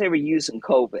 because they were using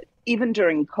COVID. Even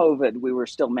during COVID, we were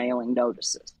still mailing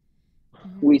notices.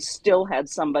 We still had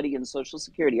somebody in Social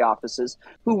Security offices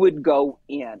who would go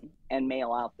in and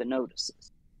mail out the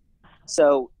notices.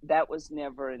 So that was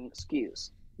never an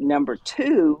excuse. Number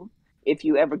two, if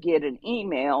you ever get an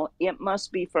email, it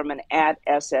must be from an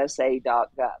 @ssa.gov.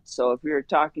 So if you're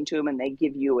talking to them and they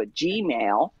give you a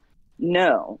Gmail,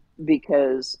 no,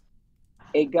 because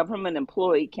a government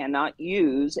employee cannot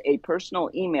use a personal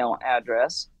email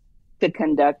address to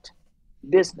conduct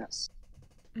business.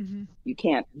 You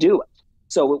can't do it.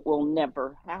 So it will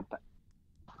never happen.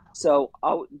 So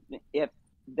if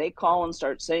they call and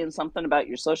start saying something about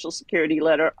your Social Security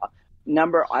letter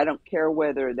number, I don't care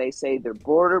whether they say they're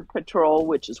Border Patrol,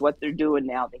 which is what they're doing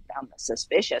now. They found the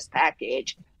suspicious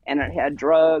package and it had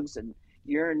drugs and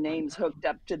your name's hooked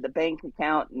up to the bank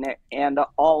account and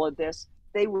all of this.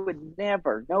 They would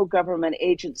never, no government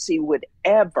agency would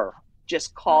ever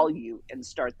just call you and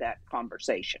start that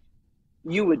conversation.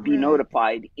 You would be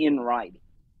notified in writing.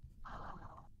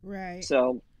 Right.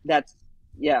 So that's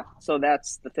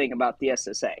the thing about the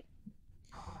SSA.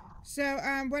 So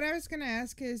what I was going to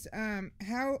ask is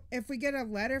how, if we get a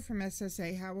letter from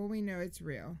SSA, how will we know it's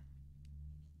real?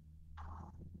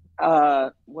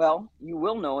 Well, you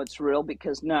will know it's real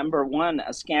because number one,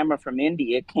 a scammer from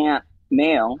India can't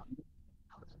mail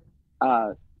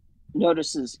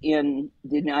notices in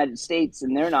the United States,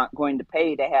 and they're not going to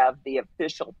pay to have the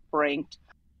official franked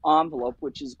envelope,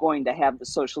 which is going to have the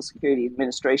Social Security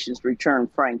Administration's return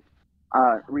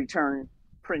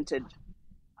printed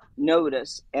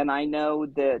notice. And I know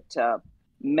that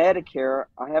Medicare,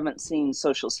 I haven't seen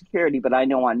Social Security, but I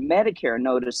know on Medicare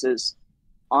notices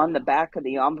on the back of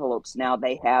the envelopes now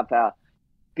they have a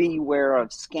beware of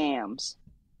scams.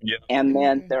 Yeah. And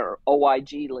then their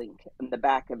OIG link in the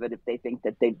back of it if they think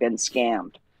that they've been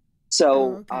scammed.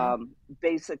 So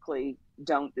basically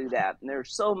don't do that. And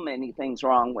there's so many things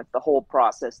wrong with the whole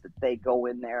process that they go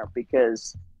in there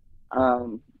because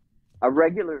a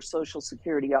regular Social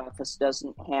Security office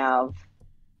doesn't have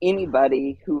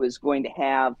anybody who is going to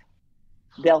have,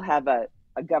 they'll have a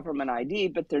government ID,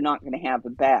 but they're not going to have a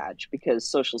badge because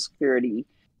Social Security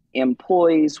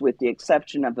employees, with the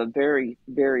exception of a very,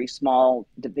 very small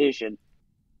division,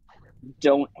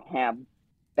 don't have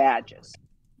badges.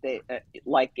 They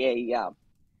like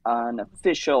an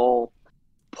official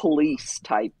police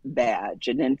type badge,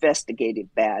 an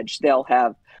investigative badge. They'll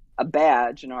have a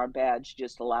badge, and our badge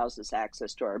just allows us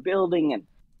access to our building, and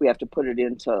we have to put it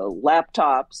into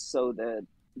laptops so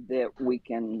that we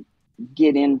can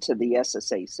get into the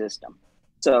SSA system.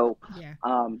 So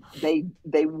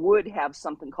they would have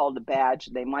something called a badge.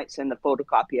 They might send a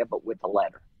photocopy of it with a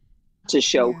letter to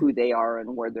show who they are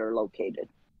and where they're located.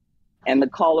 And the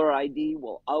caller ID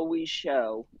will always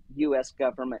show U.S.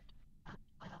 government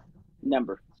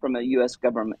number from a U.S.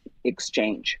 government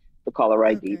exchange. The caller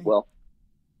ID will.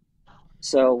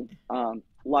 So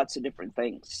lots of different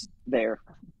things there.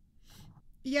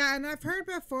 Yeah, and I've heard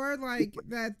before like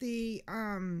that the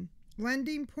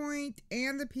Lending Point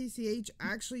and the PCH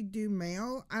actually do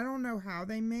mail. I don't know how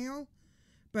they mail,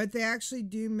 but they actually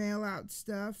do mail out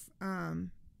stuff,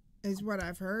 is what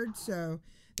I've heard. So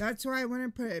that's why I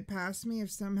wouldn't put it past me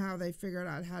if somehow they figured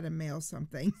out how to mail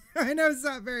something. I know it's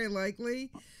not very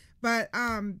likely, but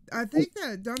I think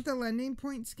that don't the Lending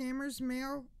Point scammers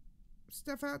mail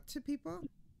stuff out to people?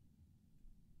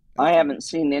 I haven't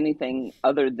seen anything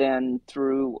other than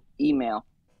through email.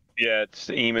 Yeah, it's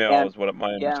email is what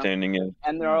my understanding is.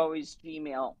 And they're always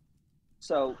Gmail.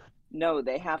 So no,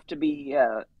 they have to be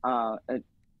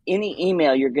any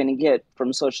email you're going to get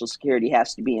from Social Security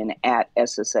has to be an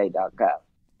 @ssa.gov.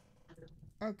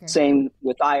 Okay. Same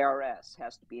with IRS,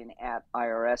 has to be an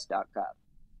 @irs.gov.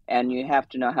 And you have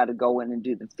to know how to go in and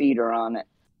do the feeder on it.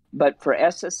 But for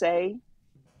SSA,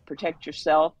 protect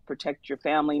yourself, protect your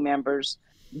family members,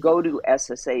 go to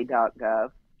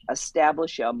ssa.gov,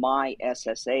 establish a My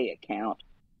SSA account.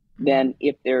 Then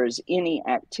if there's any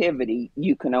activity,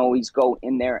 you can always go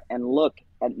in there and look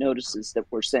at notices that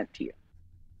were sent to you.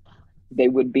 They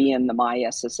would be in the My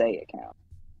SSA account.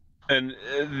 And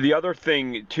the other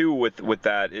thing too with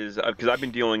that is because I've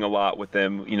been dealing a lot with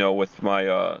them, you know, with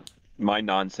my my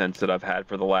nonsense that I've had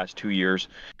for the last 2 years.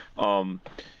 I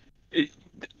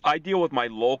deal with my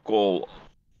local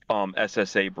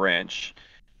SSA branch,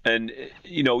 and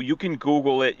you know, you can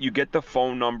Google it, you get the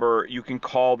phone number, you can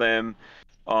call them,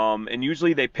 and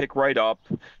usually they pick right up.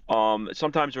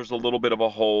 Sometimes there's a little bit of a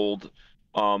hold,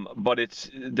 but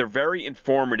they're very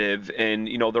informative, and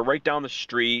you know, they're right down the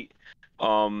street.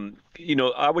 You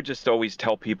know, I would just always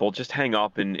tell people just hang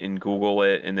up and Google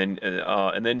it, and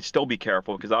then still be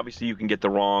careful, because obviously you can get the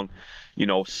wrong, you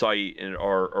know, site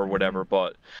or whatever.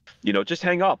 But you know, just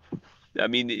hang up. I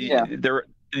mean,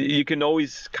 you can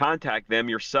always contact them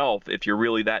yourself if you're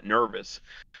really that nervous.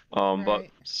 But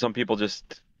some people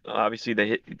just obviously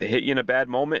they hit you in a bad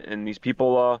moment, and these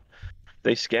people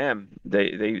they scam.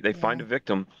 They find a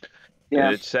victim. Yeah.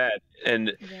 And it's sad.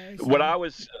 And what I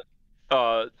was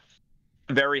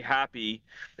very happy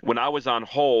when I was on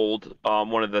hold,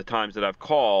 one of the times that I've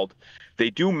called, they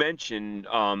do mention,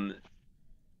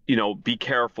 you know, be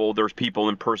careful. There's people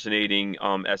impersonating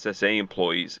SSA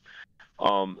employees.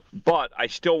 But I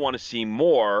still want to see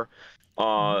more.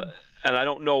 And I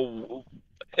don't know,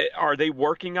 are they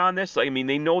working on this? I mean,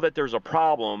 they know that there's a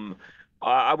problem.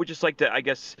 I would just like to, I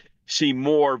guess, see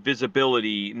more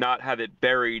visibility, not have it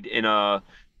buried in a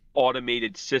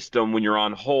automated system when you're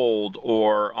on hold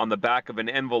or on the back of an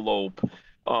envelope,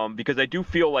 because I do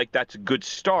feel like that's a good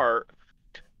start,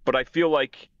 but I feel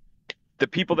like the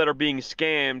people that are being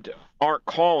scammed aren't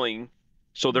calling,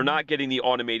 so they're not getting the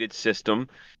automated system.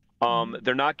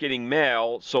 They're not getting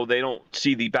mail, so they don't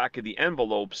see the back of the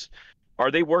envelopes.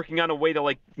 Are they working on a way to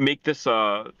like make this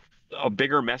a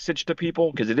bigger message to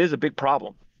people, because it is a big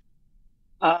problem?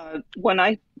 When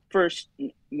I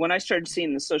started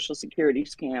seeing the Social Security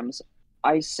scams,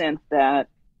 I sent that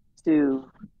to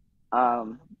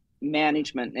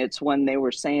management. It's when they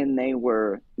were saying they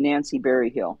were Nancy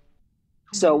Berryhill.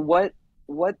 So what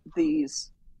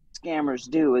these scammers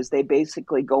do is they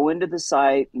basically go into the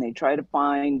site and they try to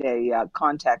find a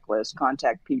contact list,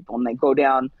 contact people, and they go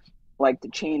down like the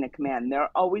chain of command. They're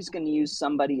always going to use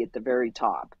somebody at the very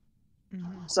top.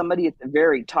 Somebody at the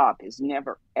very top is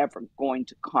never, ever going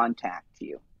to contact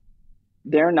you.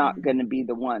 They're not going to be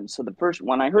the one. So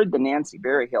when I heard the Nancy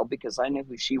Berryhill, because I knew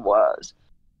who she was,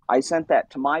 I sent that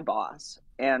to my boss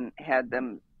and had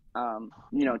them,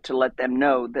 you know, to let them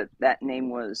know that that name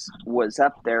was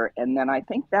up there. And then I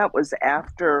think that was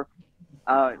after,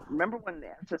 remember when the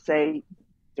SSA,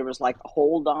 there was like a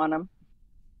hold on them?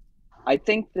 I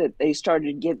think that they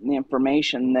started getting the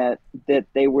information that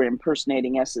they were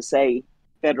impersonating SSA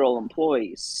federal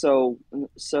employees. So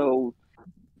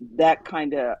that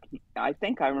kind of, I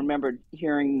think I remembered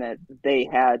hearing that they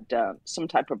had some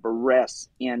type of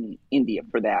arrest in India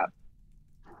for that.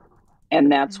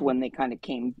 And that's when they kind of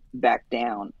came back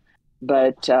down.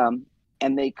 But,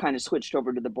 and they kind of switched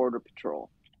over to the Border Patrol.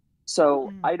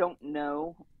 So I don't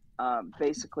know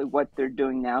basically what they're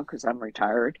doing now, because I'm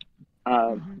retired.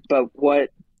 But what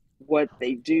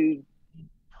they do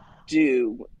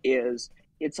is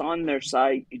it's on their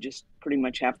site. You just pretty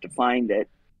much have to find it.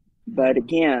 But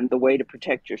again, the way to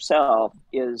protect yourself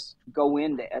is go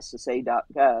into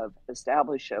ssa.gov,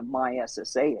 establish a My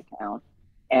SSA account,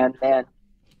 and then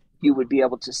you would be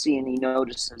able to see any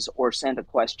notices or send a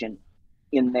question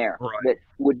in there that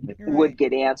would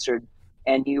get answered,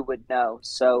 and you would know.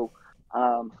 So,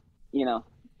 you know,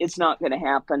 it's not going to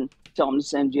happen. Tell them to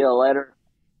send you a letter.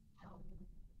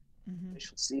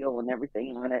 official seal and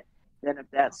everything on it. Then if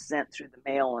that's sent through the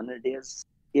mail and it is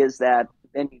that,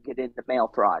 then you get into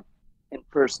mail fraud,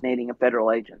 impersonating a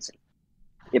federal agency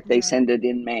if they send it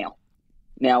in mail.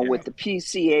 Now with the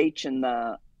PCH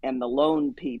and the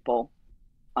loan people,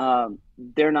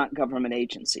 they're not government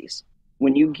agencies.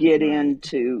 When you get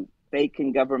into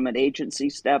faking government agency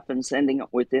stuff and sending it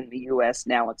within the U.S.,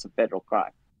 now it's a federal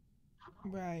crime.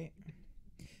 Right.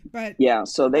 But yeah,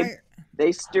 so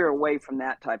they steer away from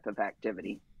that type of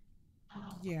activity.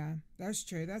 Yeah, that's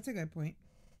true. That's a good point.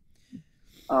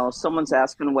 Oh, someone's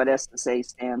asking what SSA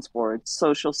stands for. It's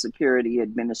Social Security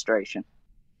Administration.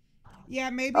 Yeah,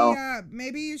 maybe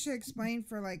maybe you should explain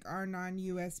for like our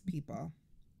non-US people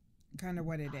kind of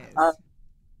what it is.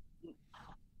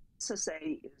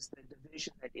 SSA is the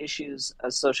division that issues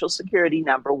a Social Security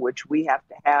number, which we have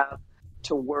to have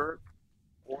to work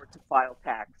or to file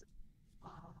taxes.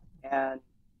 And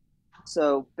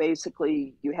so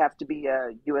basically, you have to be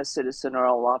a U.S. citizen or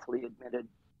a lawfully admitted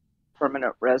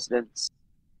permanent resident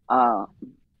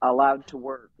allowed to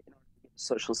work in order to get a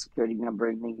Social Security number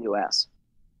in the U.S.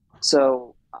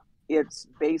 So it's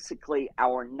basically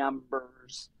our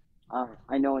numbers.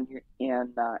 I know in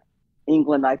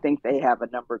England, I think they have a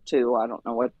number too. I don't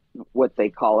know what they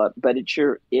call it, but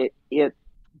it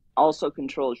also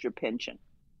controls your pension.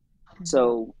 Mm-hmm.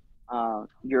 So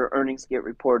your earnings get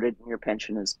reported, and your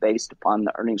pension is based upon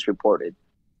the earnings reported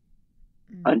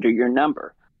under your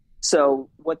number. So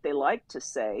what they like to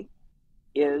say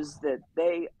is that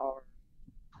they are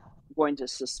going to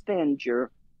suspend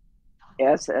your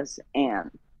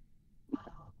SSN.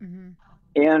 Mm-hmm.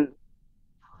 And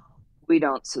we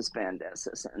don't suspend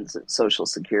SSNs at Social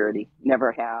Security,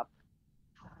 never have.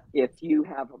 If you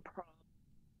have a problem,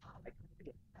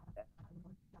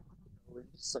 with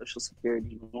Social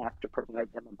Security, and you have to provide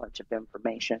them a bunch of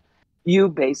information. You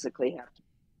basically have to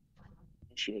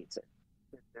initiate it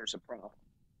if there's a problem.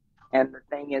 And the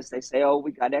thing is, they say, oh,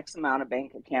 we got X amount of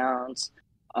bank accounts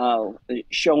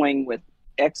showing with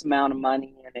X amount of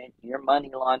money in it, you're money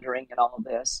laundering and all of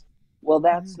this. Well,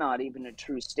 that's not even a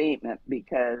true statement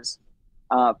because,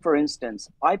 for instance,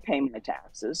 I pay my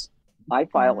taxes, I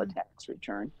file a tax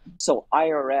return, so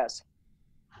IRS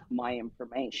my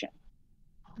information.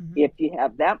 If you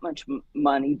have that much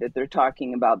money that they're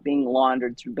talking about being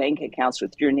laundered through bank accounts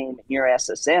with your name and your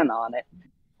SSN on it,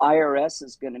 IRS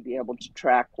is going to be able to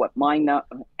track what my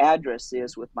address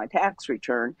is with my tax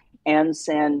return and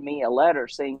send me a letter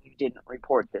saying you didn't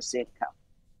report this income.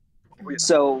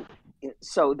 So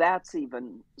that's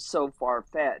even so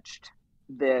far-fetched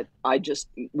that I just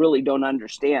really don't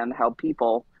understand how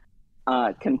people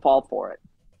can fall for it.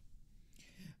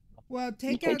 Well,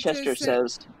 take DK out Chester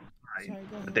says... Sorry,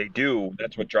 go ahead. They do.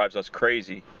 That's what drives us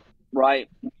crazy. Right.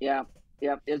 Yeah.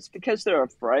 Yeah. It's because they're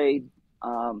afraid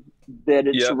that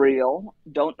it's real,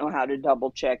 don't know how to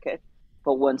double check it.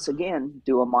 But once again,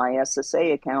 do a My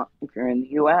SSA account if you're in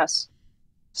the U.S.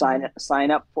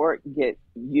 Sign up for it. Get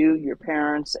you, your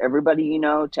parents, everybody you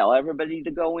know, tell everybody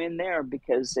to go in there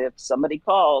because if somebody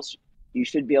calls, you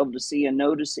should be able to see a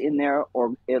notice in there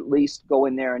or at least go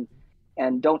in there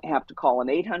and don't have to call an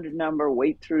 800 number,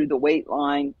 wait through the wait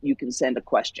line. You can send a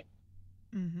question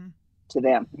to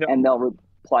them, and they'll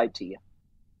reply to you.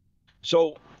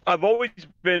 So I've always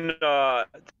been,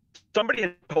 somebody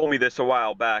had told me this a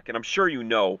while back, and I'm sure you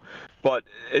know, but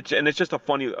it's just a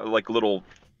funny, like, little,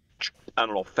 I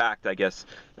don't know, fact, I guess.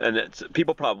 And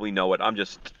people probably know it. I'm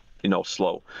just,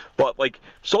 slow. But, like,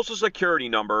 Social Security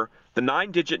number, the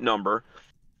 9-digit number,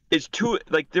 is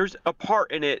there's a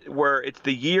part in it where it's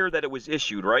the year that it was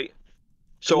issued, right?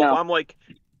 So if I'm like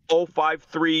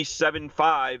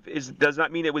 05375, does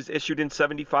that mean it was issued in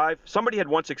 75? Somebody had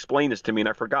once explained this to me and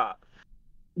I forgot.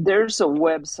 There's a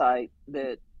website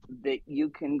that you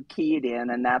can key it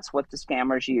in, and that's what the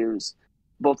scammers use.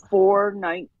 Before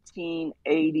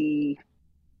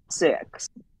 1986,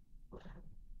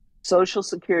 Social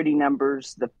Security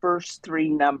numbers, the first 3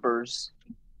 numbers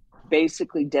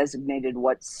basically designated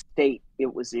what state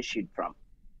it was issued from.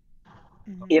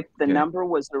 If the number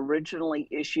was originally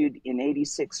issued in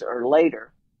 86 or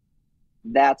later,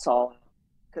 that's all,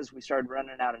 because we started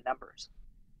running out of numbers.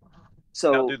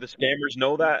 So now, do the scammers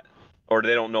know that, or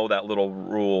they don't know that little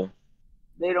rule?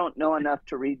 They don't know enough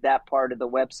to read that part of the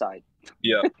website.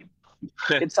 Yeah.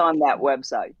 It's on that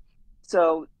website.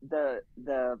 So the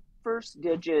first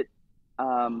digit,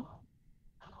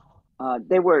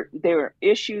 they were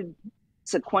issued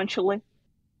sequentially.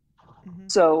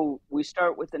 So we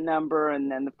start with the number,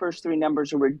 and then the first 3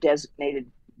 numbers were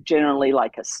designated generally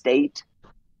like a state,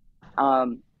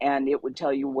 and it would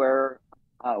tell you what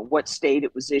state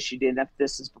it was issued in if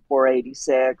this is before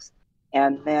 86,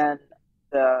 and then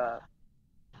the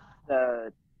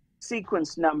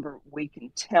sequence number, we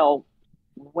can tell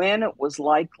when it was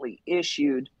likely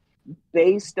issued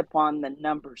based upon the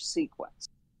number sequence.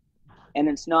 And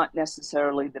it's not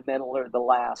necessarily the middle or the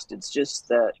last, it's just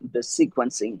the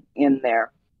sequencing in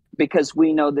there, because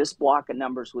we know this block of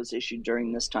numbers was issued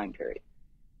during this time period.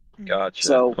 Gotcha.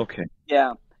 So, okay.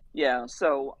 Yeah.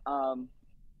 So,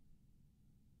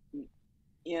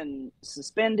 in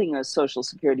suspending a Social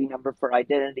Security number for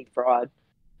identity fraud,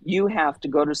 you have to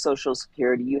go to Social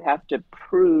Security. You have to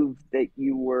prove that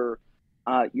your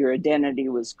identity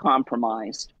was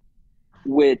compromised,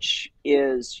 which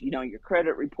is, your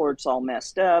credit report's all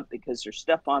messed up because there's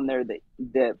stuff on there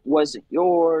that wasn't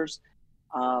yours,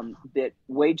 that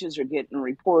wages are getting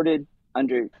reported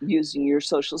under using your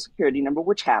Social Security number,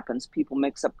 which happens. People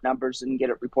mix up numbers and get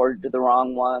it reported to the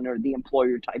wrong one, or the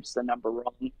employer types the number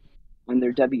wrong on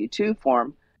their W-2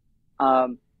 form.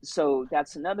 So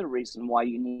that's another reason why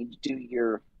you need to do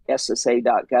your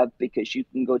SSA.gov, because you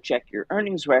can go check your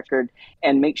earnings record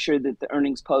and make sure that the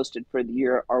earnings posted for the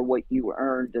year are what you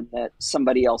earned and that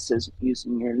somebody else isn't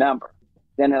using your number.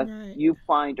 Then if you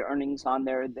find earnings on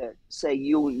there that say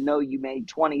you made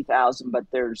 20,000, but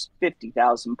there's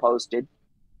 50,000 posted,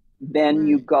 then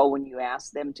you go and you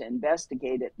ask them to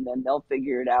investigate it, and then they'll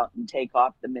figure it out and take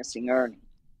off the missing earnings.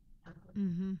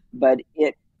 Mm-hmm. But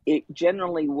it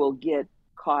generally will get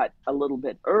caught a little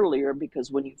bit earlier,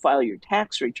 because when you file your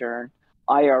tax return,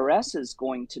 IRS is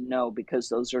going to know, because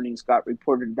those earnings got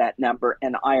reported that number,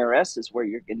 and IRS is where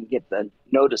you're going to get the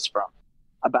notice from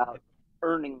about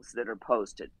earnings that are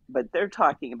posted. But they're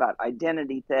talking about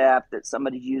identity theft, that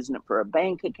somebody's using it for a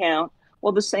bank account.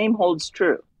 Well, the same holds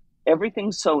true.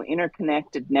 Everything's so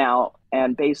interconnected now,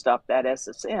 and based off that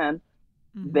SSN,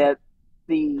 that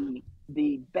the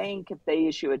bank, if they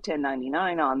issue a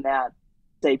 1099 on that,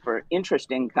 say for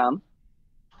interest income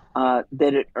that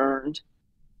it earned,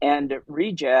 and it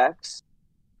rejects,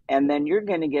 and then you're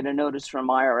going to get a notice from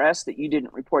IRS that you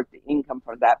didn't report the income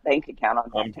for that bank account on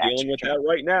that I'm tax dealing with return. that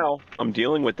right now. I'm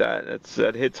dealing with that.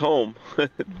 That hits home.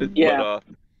 Yeah. But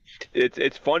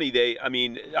it's funny.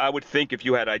 I would think if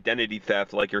you had identity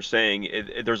theft, like you're saying,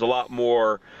 there's a lot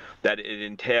more that it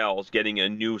entails getting a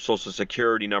new Social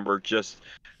Security number, just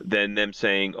than them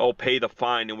saying, "Oh, pay the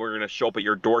fine, and we're going to show up at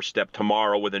your doorstep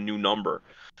tomorrow with a new number."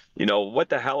 What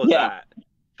the hell is that?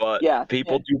 But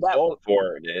people do fall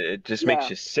for it. It just makes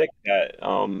you sick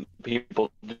that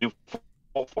people do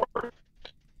fall for it.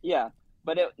 Yeah,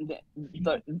 but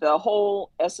the whole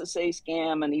SSA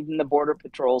scam, and even the Border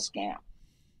Patrol scam,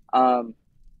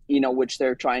 which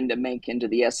they're trying to make into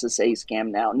the SSA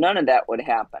scam now, none of that would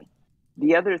happen.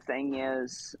 The other thing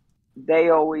is, they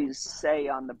always say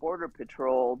on the Border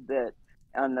Patrol that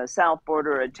on the south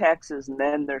border of Texas, and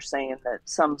then they're saying that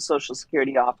some Social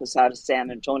Security office out of San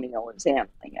Antonio is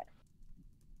handling it.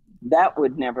 That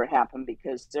would never happen,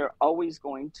 because they're always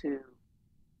going to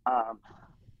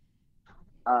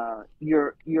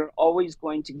you're always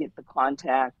going to get the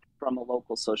contact from a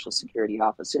local Social Security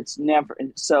office. It's never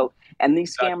so. And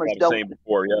these scammers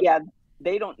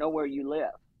they don't know where you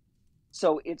live,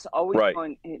 so it's always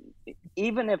going.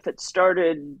 Even if it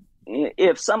started,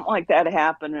 if something like that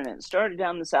happened and it started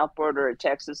down the south border of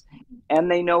Texas, and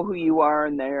they know who you are,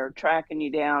 and they're tracking you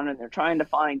down, and they're trying to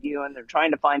find you, and they're trying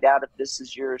to find out if this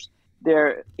is yours,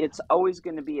 it's always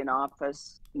going to be an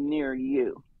office near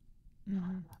you.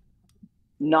 Mm-hmm.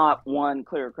 Not one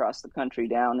clear across the country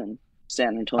down in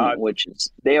San Antonio, which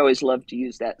is, they always love to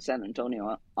use that San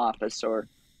Antonio office or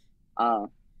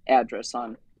address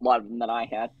on a lot of them that I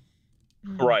had.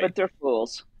 Right. But they're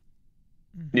fools.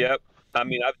 Yep.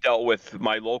 I've dealt with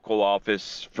my local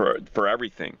office for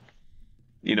everything.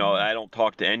 I don't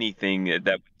talk to anything that would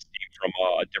be from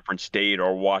a different state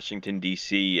or Washington,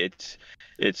 D.C. It's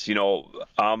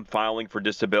I'm filing for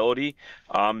disability.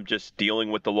 I'm just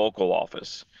dealing with the local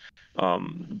office.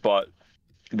 But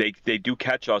they do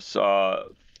catch us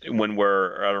when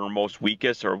we're at our most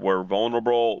weakest, or we're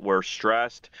vulnerable, we're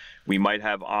stressed, we might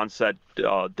have onset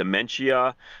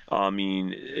dementia.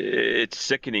 It's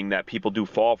sickening that people do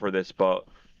fall for this, but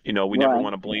we never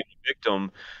want to blame the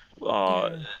victim.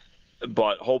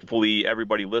 But hopefully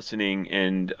everybody listening,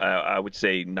 and I would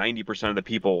say 90% of the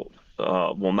people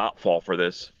will not fall for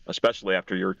this, especially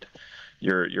after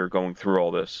you're going through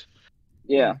all this.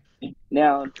 Yeah.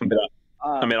 Now,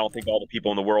 I don't think all the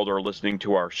people in the world are listening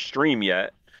to our stream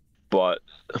yet, but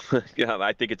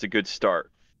I think it's a good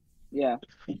start. Yeah.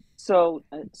 So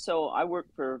I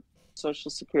worked for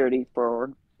Social Security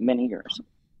for many years,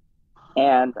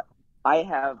 and I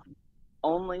have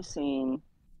only seen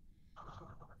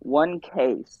one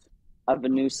case of a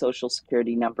new Social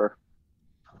Security number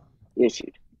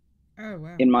issued. Oh,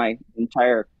 wow. in my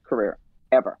entire career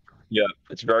ever. Yeah,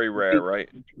 it's very rare, right?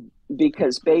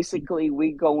 Because basically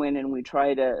we go in and we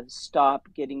try to stop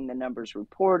getting the numbers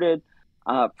reported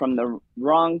from the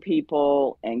wrong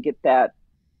people and get that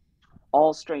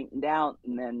all straightened out,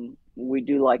 and then we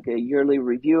do like a yearly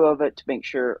review of it to make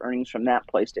sure earnings from that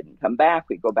place didn't come back.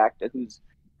 We go back to who's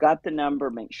got the number,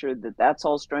 make sure that that's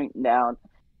all straightened out,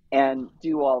 and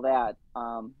do all that.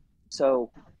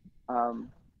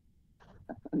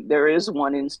 There is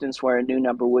one instance where a new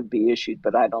number would be issued,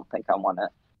 but I don't think I want to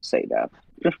say that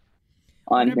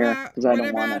on here because I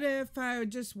don't want What to. about if I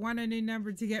just want a new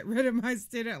number to get rid of my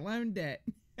student loan debt?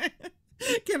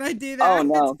 Can I do that? Oh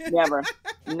no, never.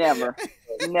 And,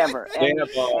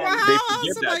 Well, how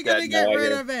else am I going to get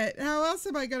rid of it? How else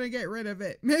am I going to get rid of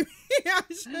it? Maybe I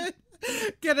should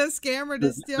get a scammer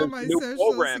to steal my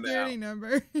social security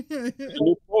number. There's a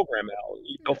new program out.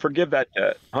 You'll forgive that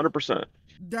debt, 100%.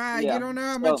 You don't know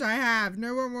how much I have.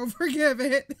 No one will forgive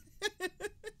it.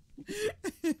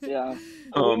 Yeah,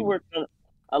 we worked on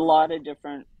a lot of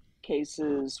different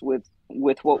cases with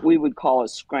what we would call a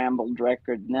scrambled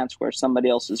record, and that's where somebody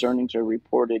else's earnings are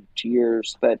reported to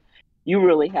yours. But you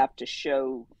really have to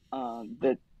show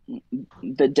that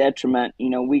the detriment.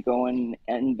 We go in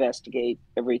and investigate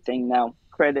everything. Now,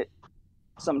 credit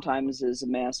sometimes is a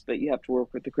mess, but you have to work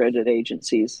with the credit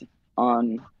agencies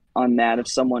on that. If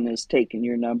someone has taken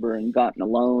your number and gotten a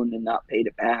loan and not paid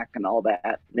it back and all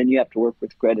that, then you have to work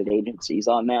with credit agencies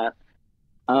on that,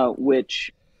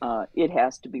 which it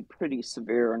has to be pretty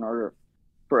severe in order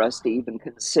for us to even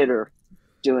consider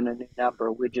doing a new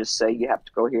number. We just say you have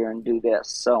to go here and do this.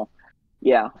 So,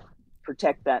 yeah,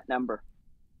 protect that number.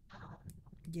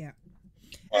 Yeah.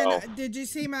 And did you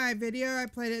see my video I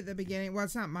played at the beginning? Well,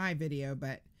 it's not my video,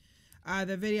 but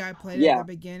the video I played at the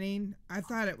beginning, I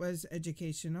thought it was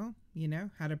educational,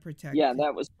 how to protect. Yeah,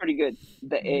 that was pretty good.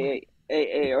 The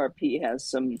AARP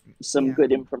has some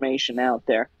good information out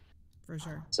there. For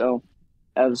sure. So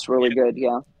that was really good,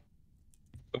 yeah.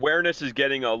 Awareness is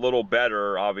getting a little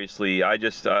better, obviously. I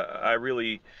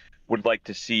really would like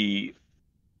to see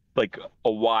like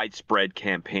a widespread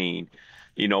campaign.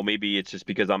 Maybe it's just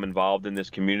because I'm involved in this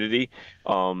community.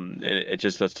 It's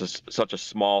just such a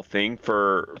small thing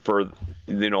for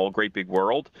a great big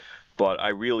world. But I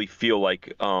really feel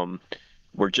like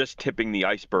we're just tipping the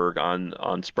iceberg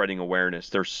on spreading awareness.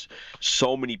 There's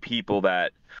so many people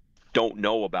that don't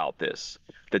know about this,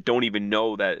 that don't even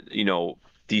know that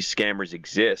these scammers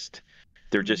exist.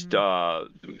 They're just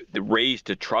raised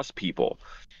to trust people.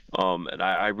 And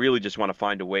I really just want to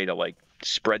find a way to like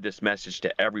spread this message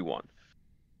to everyone.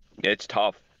 It's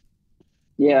tough.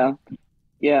 Yeah.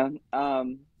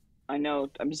 I know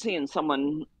I'm seeing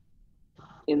someone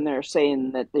in there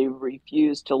saying that they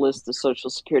refused to list the social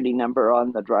security number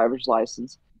on the driver's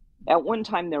license. At one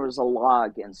time there was a law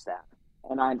against that.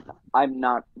 And I'm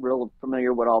not real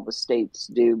familiar what all the states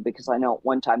do, because I know at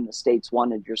one time the states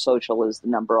wanted your social as the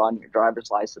number on your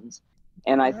driver's license.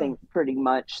 And I think pretty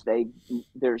much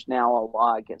there's now a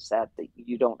law against that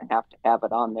you don't have to have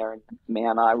it on there. And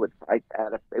man, I would fight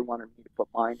that if they wanted me to put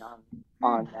mine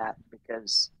on that,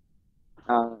 because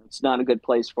it's not a good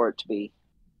place for it to be.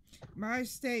 My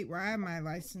state where I have my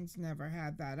license never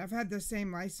had that. I've had the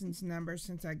same license number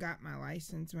since I got my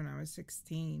license when I was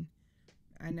 16.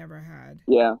 I never had.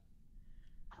 Yeah.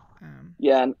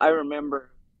 And I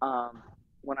remember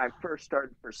when I first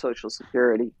started for Social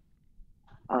Security,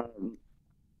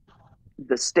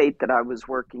 the state that I was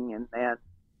working in,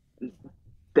 and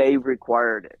they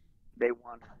required it. They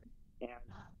wanted it. And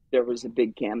there was a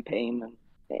big campaign.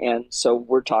 And so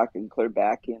we're talking clear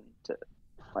back into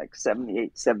like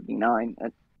 78, 79,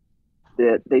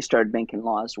 that they started making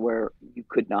laws where you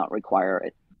could not require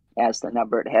it as the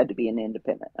number. It had to be an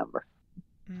independent number.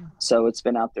 So it's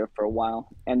been out there for a while.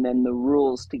 And then the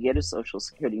rules to get a social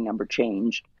security number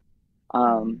changed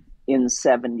in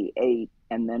 78.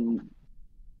 And then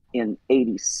in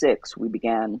 86, we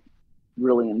began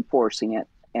really enforcing it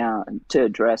to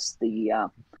address the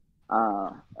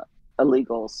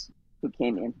illegals who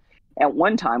came in. At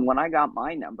one time, when I got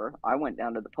my number, I went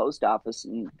down to the post office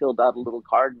and filled out a little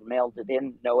card and mailed it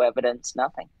in. No evidence,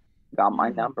 nothing. Got my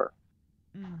number.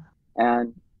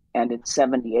 And in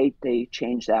 78, they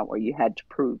changed that where you had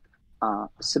to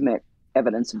submit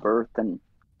evidence of birth and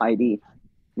ID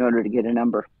in order to get a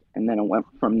number. And then it went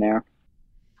from there.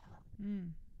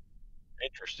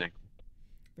 Interesting.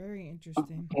 Very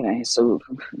interesting. Okay,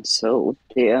 so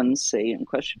Dan saying,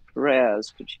 question for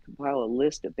Raz, could you compile a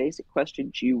list of basic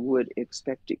questions you would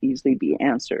expect to easily be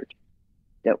answered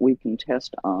that we can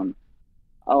test on?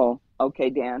 Oh, okay,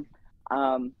 Dan.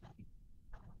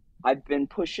 I've been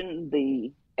pushing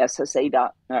the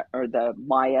or the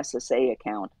My SSA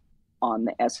account on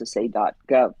the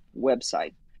SSA.gov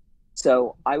website.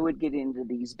 So I would get into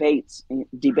these debates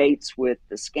with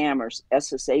the scammers,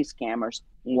 SSA scammers,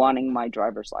 wanting my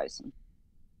driver's license.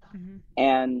 Mm-hmm.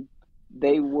 And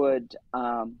they would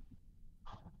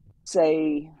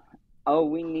say, "Oh,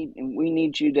 we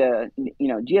need you to, do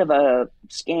you have a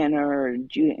scanner?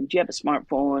 Do you have a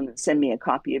smartphone? Send me a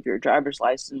copy of your driver's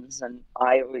license." And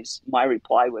my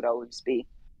reply would always be,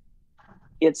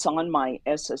 "It's on my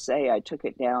SSA. I took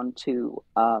it down to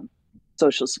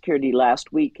Social Security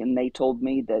last week, and they told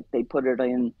me that they put it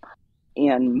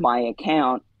in my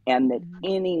account, and that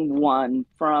anyone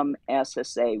from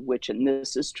SSA, and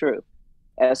this is true,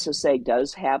 SSA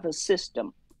does have a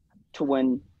system to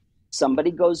when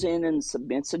somebody goes in and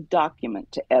submits a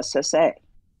document to SSA,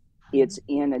 it's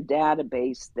in a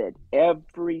database that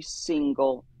every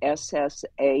single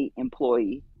SSA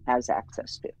employee has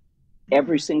access to.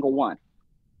 Every single one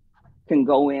can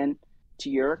go in to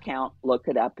your account, look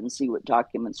it up, and see what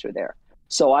documents are there."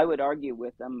 So I would argue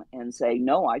with them and say,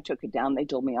 "No, I took it down. They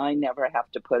told me I never have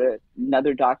to put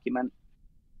another document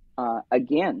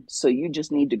again. So you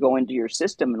just need to go into your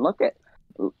system and look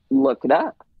it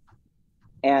up."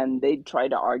 And they'd try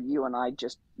to argue, and I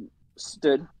just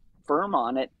stood firm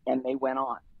on it, and they went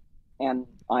on. And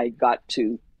I got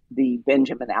to the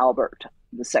Benjamin Albert,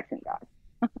 the second guy.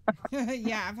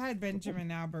 Yeah, I've had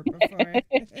Benjamin Albert before.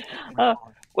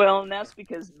 Well, and that's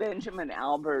because Benjamin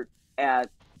Albert at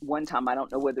one time, I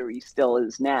don't know whether he still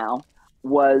is now,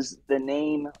 was the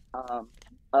name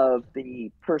of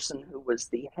the person who was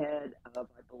the head of,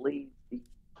 I believe,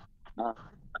 the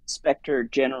Inspector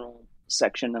General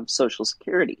section of Social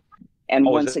Security. And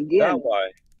once again,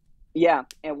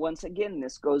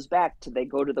 this goes back to, they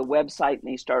go to the website and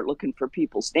they start looking for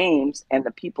people's names, and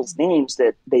the people's names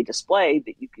that they display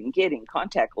that you can get in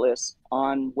contact lists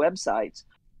on websites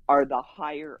are the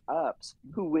higher ups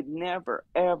who would never,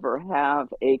 ever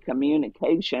have a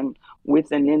communication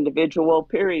with an individual,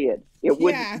 period. It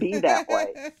wouldn't be that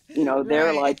way.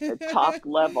 They're like the top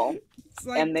level.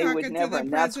 Like, and they would never.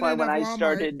 And that's why when I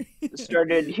started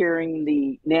hearing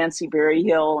the Nancy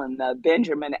Berryhill and the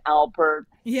Benjamin Albert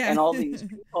and all these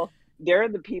people, they're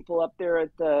the people up there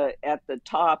at the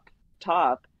top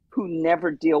who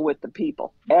never deal with the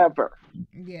people ever.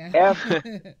 Yeah.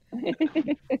 Ever.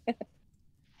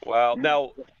 Wow.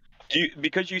 Now,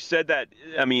 because you said that,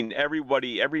 I mean,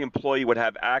 every employee would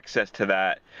have access to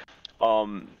that.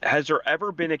 Has there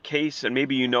ever been a case, and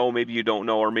maybe maybe you don't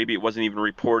know, or maybe it wasn't even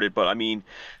reported, but I mean,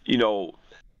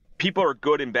 people are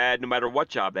good and bad no matter what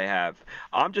job they have.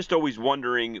 I'm just always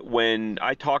wondering, when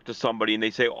I talk to somebody and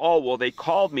they say, "Oh, well, they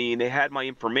called me and they had my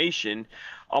information,"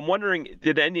 I'm wondering,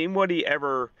 did anybody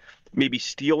ever maybe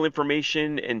steal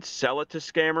information and sell it to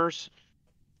scammers?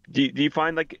 Do you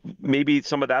find like maybe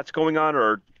some of that's going on,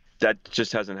 or that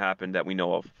just hasn't happened that we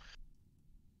know of?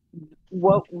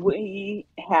 What we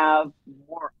have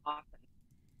more often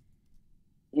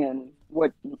in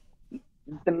what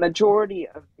the majority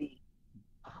of like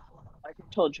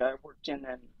I told you, I worked in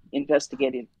an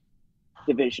investigative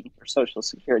division for Social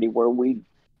Security where we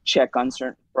check on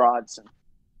certain frauds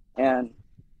and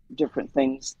different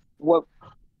things. What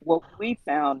we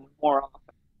found more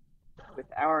often with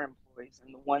our employees,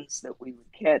 and the ones that we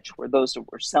would catch, were those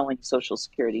that were selling Social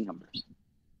Security numbers.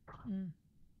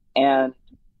 And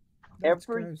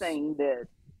everything that,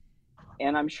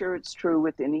 and I'm sure it's true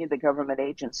with any of the government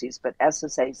agencies, but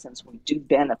SSA, since we do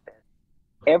benefit,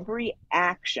 every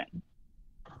action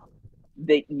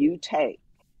that you take,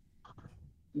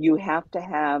 you have to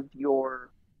have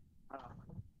your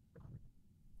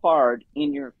card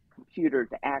in your computer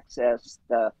to access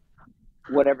the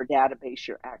whatever database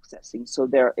you're accessing. So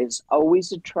there is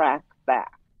always a track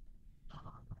back,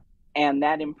 and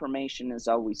that information is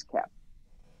always kept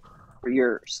for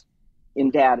years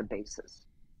in databases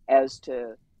as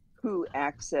to who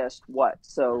accessed what.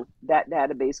 So that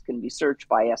database can be searched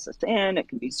by SSN, it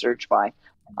can be searched by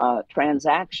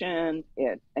transaction,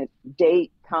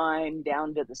 date, time,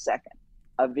 down to the second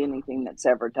of anything that's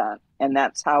ever done. And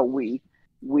that's how we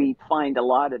find a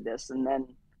lot of this. And then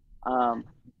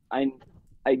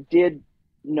I did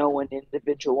know an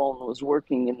individual and was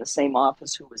working in the same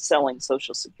office who was selling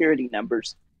Social Security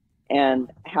numbers,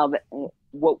 and how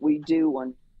what we do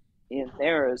in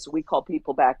there is we call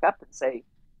people back up and say,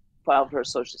 "Filed for a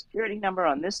Social Security number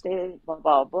on this day, blah,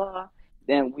 blah, blah.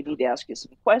 Then we need to ask you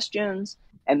some questions."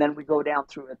 And then we go down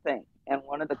through a thing. And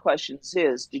one of the questions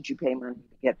is, "Did you pay money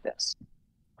to get this?"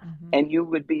 And you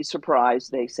would be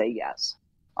surprised. They say, "Yes,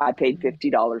 I paid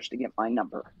 $50 to get my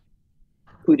number."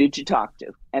 Who did you talk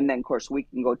to? And then, of course, we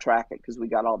can go track it because we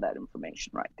got all that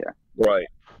information right there. Right.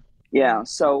 Yeah.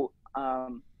 So,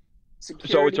 So it's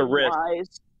security a risk.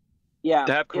 wise, yeah,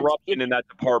 To have corruption in that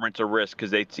department's a risk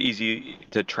because it's easy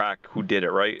to track who did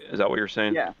it, right? Is that what you're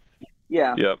saying? yeah,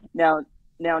 yeah. Yep.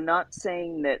 Now, not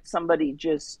saying that somebody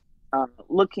just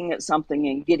looking at something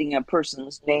and getting a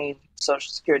person's name,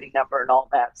 social security number, and all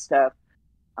that stuff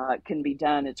can be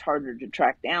done. It's harder to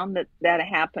track down that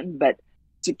happened, but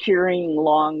securing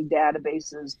long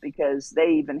databases, because they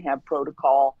even have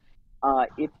protocol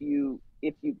if you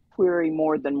query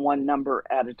more than one number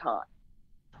at a time,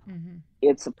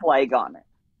 it's a plague on it.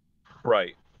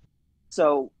 Right.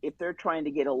 So if they're trying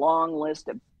to get a long list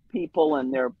of people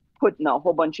and they're putting a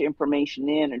whole bunch of information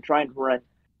in and trying to run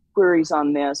queries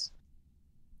on this,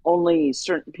 only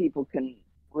certain people can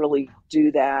really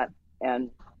do that. And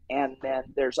then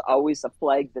there's always a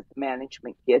flag that the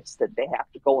management gets that they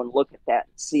have to go and look at that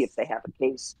and see if they have a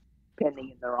case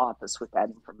pending in their office with that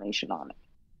information on it.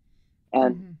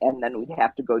 And then we'd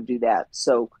have to go do that.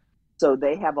 So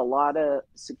they have a lot of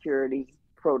security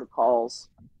protocols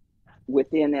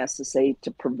within SSA to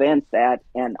prevent that.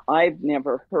 And I've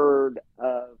never heard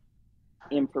of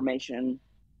information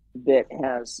that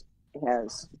has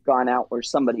gone out where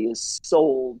somebody has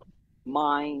sold,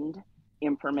 mined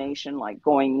information, like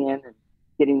going in and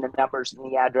getting the numbers and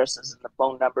the addresses and the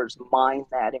phone numbers, mine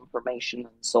that information and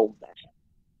sold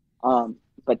that.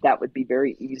 But that would be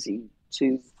very easy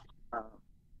to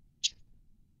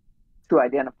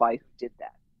identify who did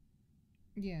that.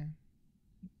 Yeah,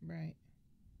 right.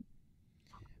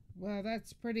 Well,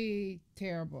 that's pretty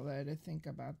terrible, though, to think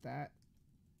about that.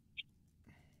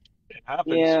 It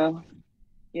happens.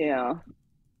 Yeah.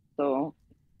 So,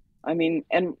 I mean,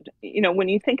 and when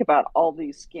you think about all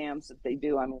these scams that they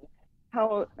do, I mean,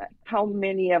 how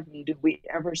many of them do we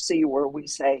ever see where we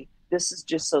say, this is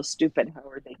just so stupid, how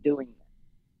are they doing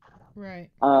it? Right.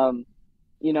 And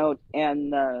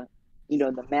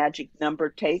the magic number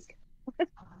take,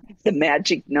 the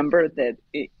magic number that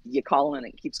you call and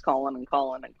it keeps calling and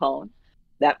calling and calling,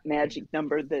 that magic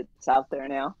number that's out there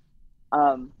now.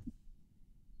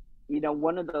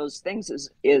 One of those things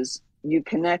is you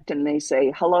connect and they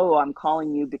say, hello, I'm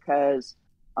calling you because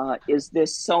is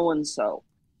this so-and-so?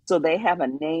 So they have a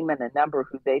name and a number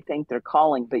who they think they're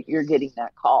calling, but you're getting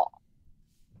that call.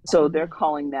 So they're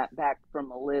calling that back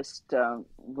from a list,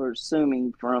 we're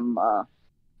assuming from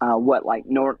like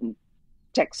Norton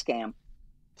tech scam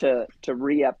to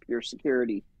re-up your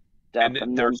security stuff.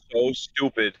 And they're so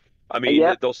stupid. I mean,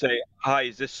 they'll say, hi,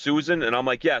 is this Susan? And I'm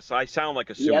like, yes, I sound like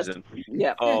a Susan.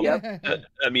 Yes.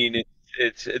 I mean,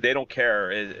 it's they don't care.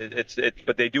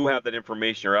 But they do have that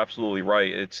information. You're absolutely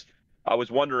right. I was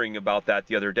wondering about that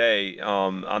the other day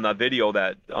on that video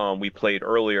that we played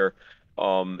earlier.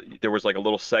 There was like a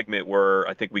little segment where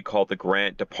I think we called the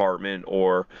grant department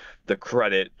or the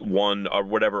credit one or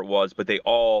whatever it was, but they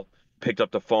all picked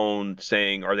up the phone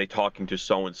saying, are they talking to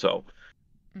so-and-so?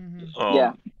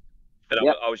 Yeah. And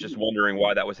I was just wondering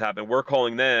why that was happening. We're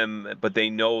calling them, but they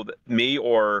know me,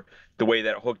 or the way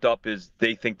that it hooked up is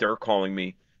they think they're calling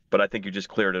me, but I think you just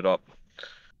cleared it up.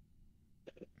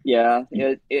 Yeah,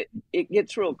 it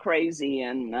gets real crazy,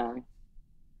 and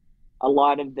a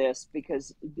lot of this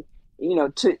because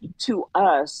to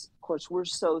us, of course, we're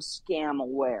so scam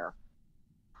aware,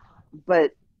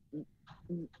 but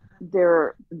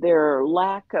their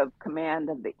lack of command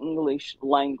of the English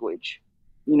language,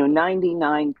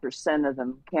 99% of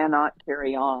them cannot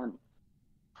carry on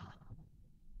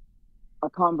a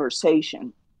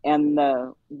conversation, and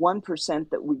the 1%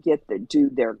 that we get that do,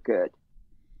 they're good.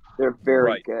 They're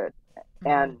very good,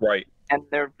 and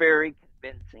they're very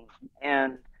convincing,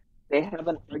 and they have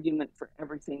an argument for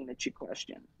everything that you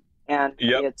question, and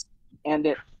it's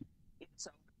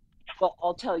well,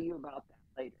 I'll tell you about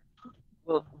that later.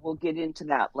 We'll get into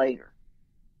that later.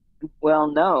 Well,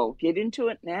 no, get into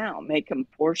it now. Make them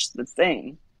force the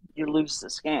thing. You lose the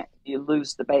scam. You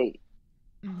lose the bait.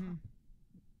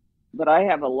 But I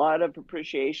have a lot of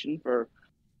appreciation for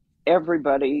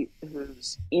everybody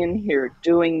who's in here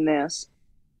doing this,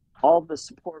 all the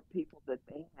support people that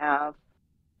they have,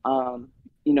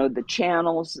 the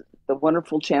channels, the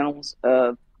wonderful channels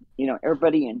of,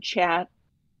 everybody in chat,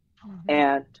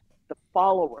 and the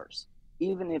followers.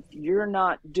 Even if you're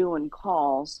not doing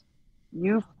calls,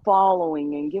 you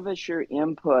following and give us your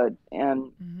input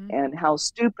and how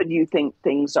stupid you think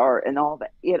things are and all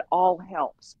that. It all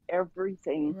helps.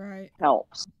 Everything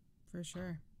helps. For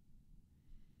sure.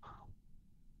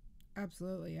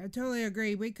 Absolutely. I totally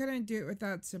agree. We couldn't do it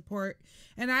without support.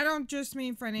 And I don't just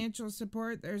mean financial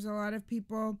support. There's a lot of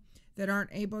people that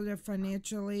aren't able to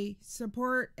financially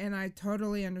support, and I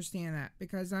totally understand that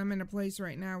because I'm in a place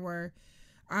right now where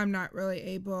I'm not really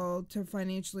able to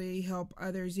financially help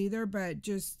others either, but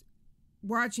just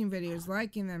watching videos,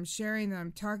 liking them, sharing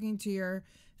them, talking to your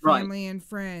family and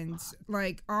friends,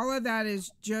 like all of that is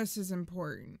just as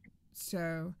important.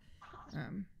 So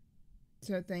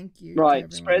so thank you to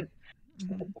everyone. Spread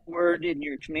the word in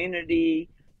your community,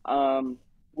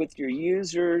 with your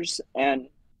users, and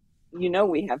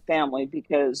we have family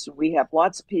because we have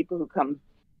lots of people who come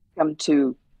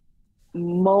to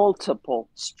multiple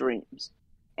streams,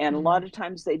 and a lot of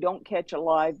times they don't catch a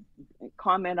live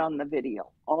comment on the video.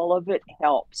 All of it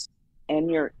helps, and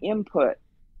your input.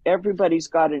 Everybody's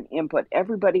got an input.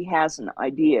 Everybody has an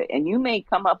idea, and you may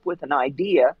come up with an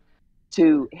idea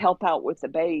to help out with the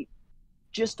bait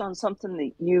just on something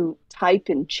that you type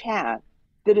in chat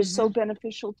that is so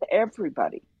beneficial to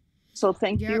everybody. So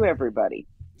thank you, everybody.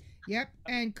 Yep.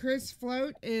 And Chris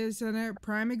Float is a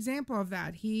prime example of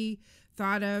that. He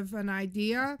thought of an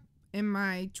idea in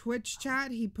my Twitch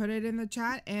chat. He put it in the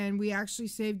chat, and we actually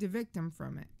saved a victim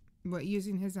from it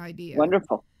using his idea.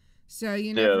 Wonderful. So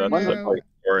you never know.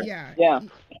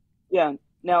 Yeah.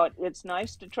 Now, it's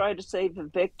nice to try to save a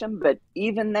victim, but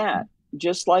even that,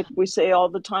 just like we say all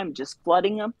the time, just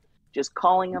flooding them, just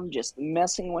calling them, just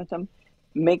messing with them,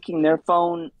 making their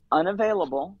phone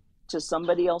unavailable to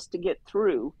somebody else to get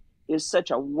through is such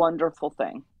a wonderful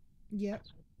thing. Yep,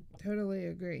 totally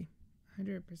agree.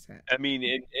 100%. I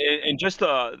mean, and just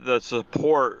the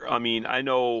support. I mean, I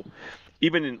know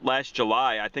even in last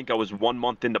July, I think I was 1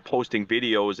 month into posting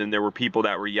videos, and there were people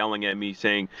that were yelling at me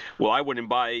saying, well, I wouldn't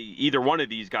buy either one of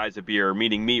these guys a beer,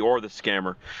 meaning me or the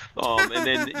scammer. And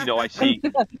then, I see,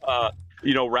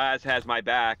 Raz has my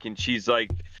back, and she's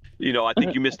like, I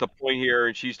think you missed a point here,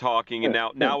 and she's talking. And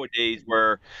nowadays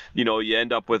where, you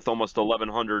end up with almost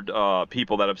 1,100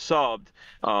 people that have subbed.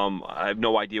 I have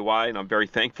no idea why, and I'm very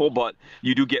thankful, but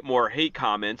you do get more hate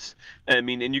comments. I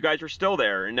mean, and you guys are still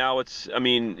there. And now it's,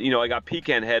 I got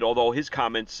Pecan Head, although his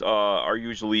comments are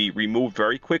usually removed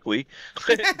very quickly.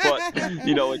 But,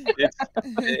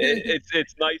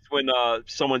 it's nice when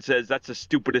someone says that's the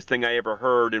stupidest thing I ever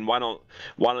heard, and why don't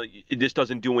this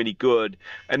doesn't do any good.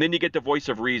 And then you get the voice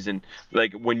of reason.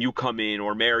 Like when you come in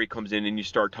or Mary comes in and you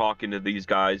start talking to these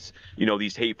guys,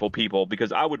 these hateful people,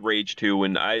 because I would rage too,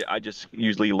 and I just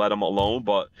usually let them alone.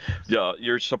 But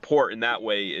your support in that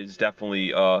way is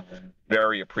definitely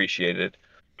very appreciated.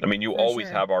 I mean, you always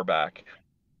have our back.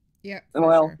 Yeah.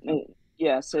 Well,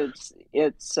 yes,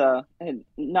 it's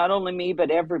not only me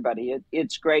but everybody.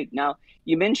 It's great. Now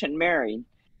you mentioned Mary.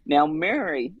 Now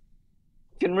Mary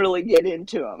can really get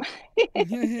into them,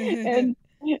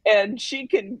 and she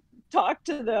can talk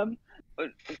to them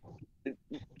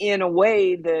in a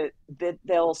way that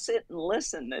they'll sit and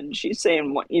listen. And she's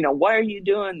saying, why are you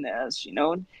doing this?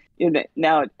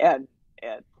 Now at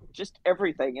just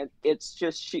everything. It's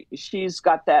just she's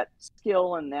got that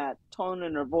skill and that tone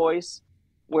in her voice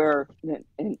where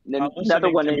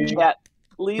another one in chat,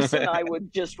 Lisa and I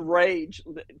would just rage.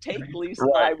 Take Lisa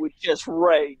and I would just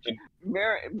rage.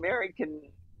 Mary can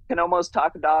almost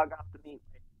talk a dog off the meat.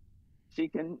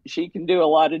 She can do a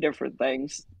lot of different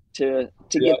things to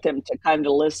get them to kind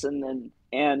of listen,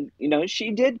 and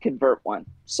she did convert one.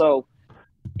 So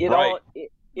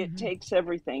it takes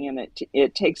everything, and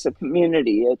it takes a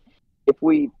community. If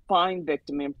we find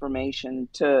victim information,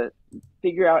 to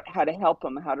figure out how to help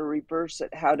them, how to reverse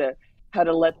it, how to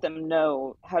let them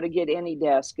know, how to get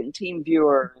AnyDesk and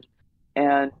TeamViewer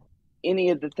and any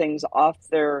of the things off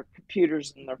their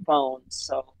computers and their phones.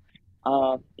 So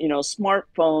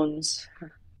smartphones.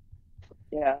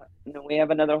 Yeah, we have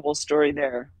another whole story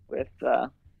there with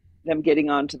them getting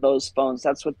onto those phones.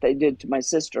 That's what they did to my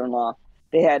sister-in-law.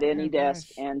 They had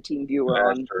AnyDesk and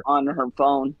TeamViewer on her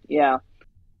phone. Yeah.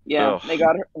 Ugh. They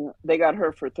got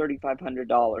her for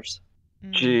 $3,500.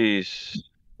 Jeez.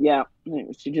 Yeah,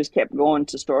 she just kept going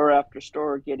to store after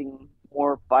store, getting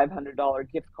more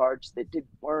 $500 gift cards that didn't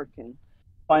work, and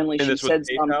finally she said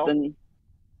something.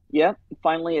 Yeah,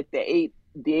 finally at the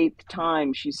eighth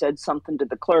time, she said something to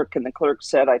the clerk, and the clerk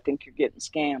said, "I think you're getting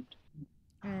scammed."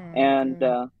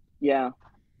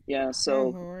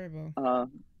 So horrible.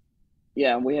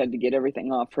 We had to get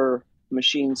everything off her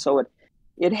machine. So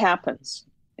it happens,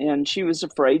 and she was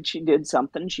afraid. She did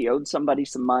something. She owed somebody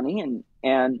some money,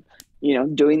 and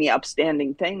doing the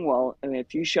upstanding thing. Well,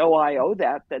 if you show I owe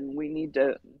that, then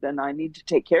I need to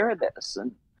take care of this,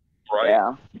 and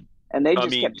and they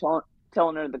just kept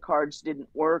telling her the cards didn't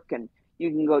work, and you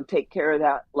can go take care of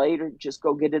that later. Just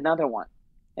go get another one.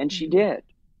 And she did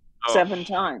 7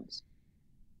 times.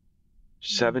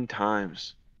 7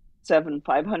 times. seven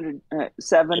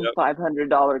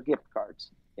 $500 gift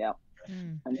cards. Yeah.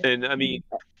 And I mean,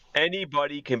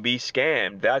 anybody can be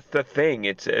scammed. That's the thing.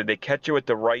 It's they catch you at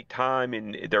the right time,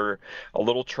 and they're a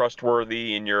little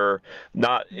trustworthy, and you're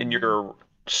not in your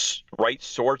right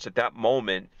sorts at that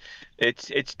moment.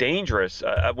 It's dangerous.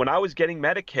 When I was getting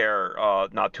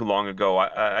Medicare not too long ago,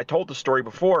 I told the story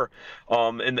before,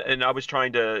 and I was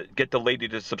trying to get the lady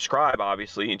to subscribe,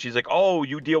 obviously, and she's like, "Oh,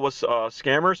 you deal with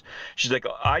scammers?" She's like,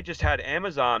 "I just had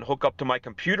Amazon hook up to my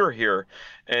computer here,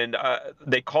 and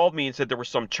they called me and said there was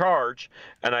some charge,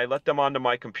 and I let them onto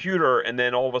my computer, and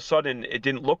then all of a sudden it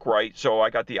didn't look right, so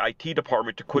I got the IT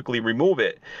department to quickly remove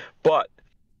it." But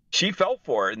she fell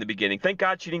for it in the beginning. Thank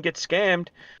God she didn't get scammed.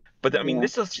 But I mean,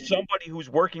 this is somebody who's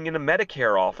working in a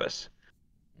Medicare office.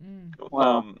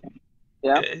 Wow.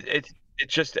 Yeah. It's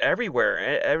just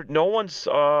everywhere. No one's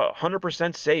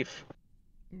 100% safe.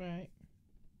 Right.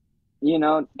 You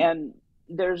know, and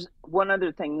there's one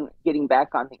other thing. Getting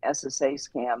back on the SSA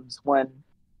scams, when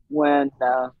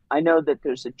I know that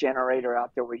there's a generator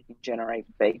out there where you can generate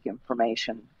fake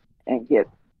information and get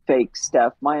fake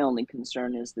stuff. My only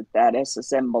concern is that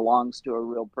SSM belongs to a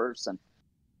real person.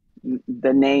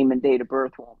 The name and date of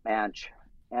birth won't match,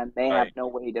 and they have no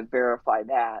way to verify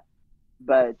that.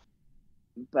 But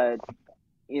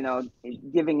you know,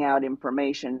 giving out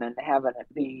information and having it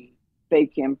be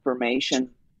fake information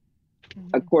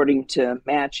according to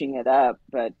matching it up.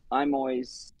 But I'm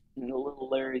always a little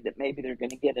leery that maybe they're going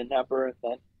to get a number and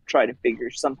then try to figure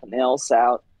something else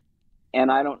out.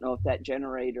 And I don't know if that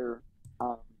generator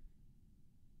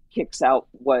kicks out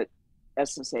what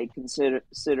SSA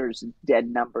considers dead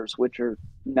numbers, which are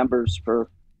numbers for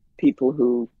people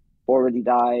who already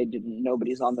died and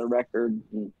nobody's on the record,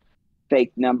 and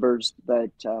fake numbers.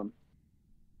 But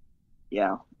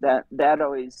yeah, I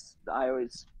always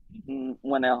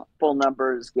when a full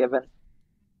number is given,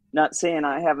 not saying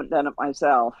I haven't done it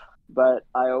myself, but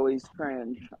I always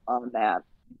cringe on that.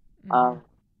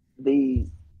 The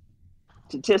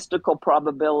statistical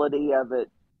probability of it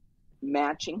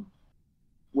matching,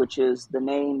 which is the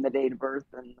name, the date of birth,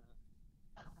 and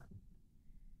the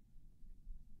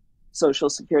social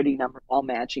security number all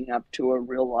matching up to a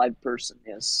real live person,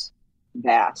 is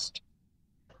vast.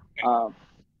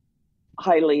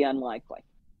 Highly unlikely.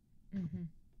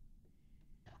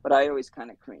 But I always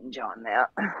kind of cringe on that.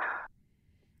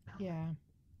 Yeah,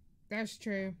 that's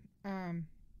true.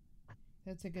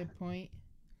 That's a good point.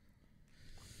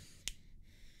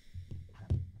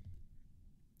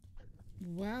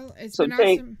 Well, it's been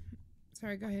awesome.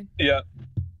 Sorry, go ahead. Yeah.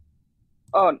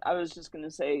 Oh, I was just going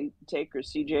to say, Take or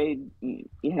CJ,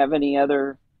 you have any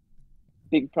other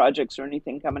big projects or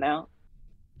anything coming out?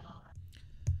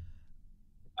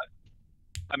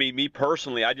 I mean, me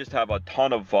personally, I just have a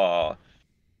ton of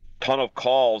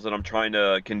calls that I'm trying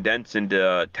to condense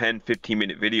into 10,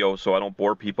 15-minute videos so I don't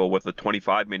bore people with a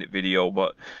 25-minute video,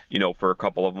 but, you know, for a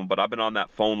couple of them. But I've been on that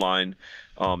phone line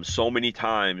so many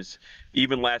times.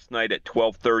 Even last night at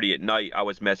 12:30 at night, I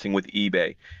was messing with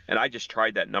eBay, and I just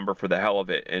tried that number for the hell of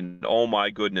it. And oh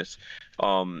my goodness,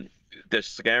 the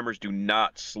scammers do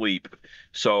not sleep.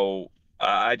 So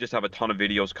I just have a ton of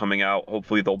videos coming out.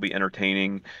 Hopefully they'll be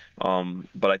entertaining.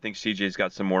 But I think CJ's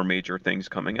got some more major things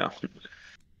coming out.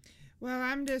 Well,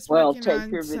 I'm just Take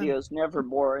your videos never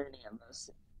bore any of us.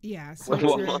 Yeah, so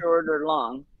whether short or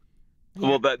long.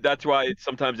 Yeah. Well, that's why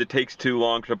sometimes it takes too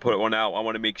long to put one out. I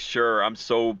want to make sure. I'm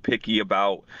so picky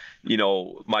about, you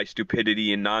know, my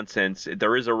stupidity and nonsense.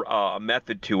 There is a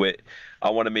method to it.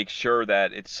 I want to make sure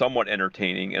that it's somewhat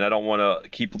entertaining, and I don't want to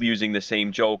keep using the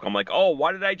same joke. I'm like, oh,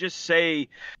 why did I just say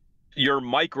you're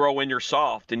micro and you're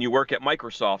soft and you work at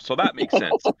Microsoft? So that makes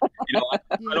sense. You know, I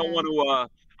don't want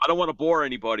to bore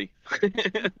anybody.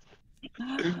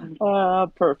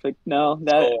 Perfect. No,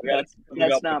 that's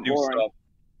not boring. Stuff.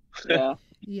 Yeah.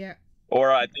 Yeah.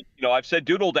 Or I think, you know, I've said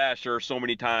Doodle Dasher so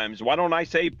many times. Why don't I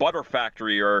say Butter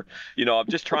Factory? Or, you know, I'm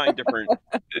just trying different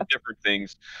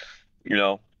things. You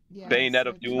know, Bayonet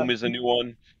of Doom is a new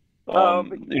one.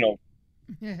 You know,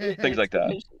 things like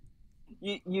that.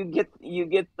 You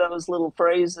get those little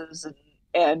phrases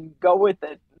and go with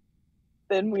it.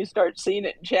 Then we start seeing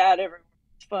it in chat everywhere.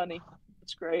 It's funny.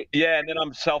 It's great. Yeah, and then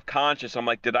I'm self-conscious. I'm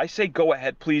like, did I say go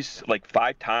ahead, please, like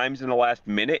 5 times in the last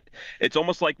minute? It's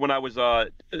almost like when I was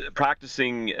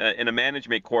practicing in a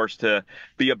management course to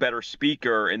be a better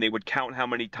speaker, and they would count how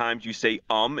many times you say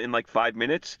in like 5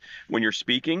 minutes when you're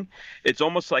speaking. It's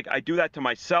almost like I do that to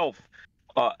myself,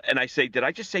 and I say, did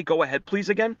I just say go ahead, please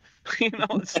again? You know,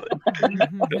 it's like,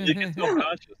 you get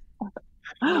self-conscious.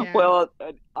 Yeah. Well,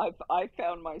 I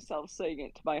found myself saying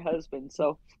it to my husband,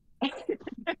 so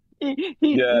he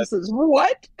says,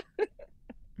 what?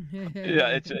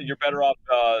 Yeah, you're better off.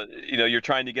 You're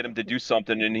trying to get him to do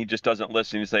something, and he just doesn't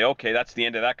listen. You say, "Okay, that's the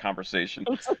end of that conversation."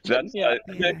 That's Yeah.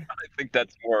 I think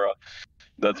that's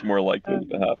more likely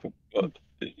to happen. But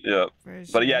yeah,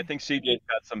 but yeah, I think CJ's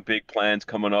got some big plans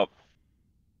coming up.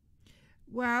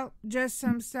 Well, just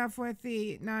some stuff with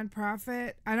the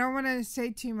nonprofit. I don't want to say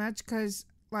too much because,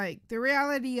 like, the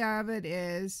reality of it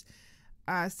is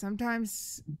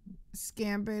sometimes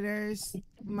scam baiters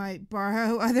might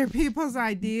borrow other people's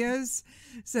ideas.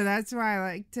 So that's why I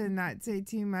like to not say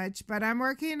too much. But I'm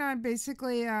working on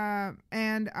basically, and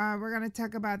we're going to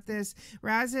talk about this.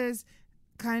 Raz is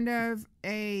kind of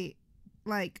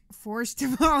forced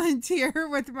to volunteer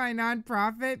with my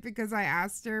nonprofit because I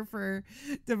asked her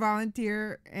to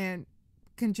volunteer and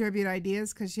contribute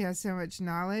ideas because she has so much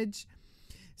knowledge.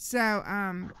 So,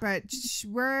 but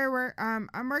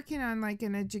I'm working on like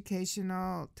an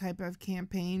educational type of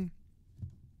campaign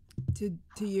to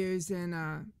use in,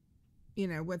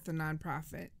 with the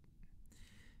nonprofit.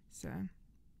 So,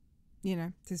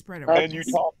 to spread awareness. And you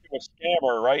talked to a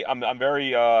scammer, right? I'm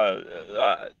very.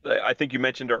 I think you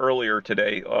mentioned her earlier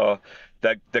today.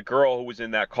 That the girl who was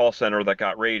in that call center that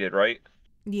got raided, right?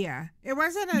 Yeah, it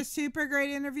wasn't a super great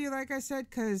interview, like I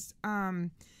said, because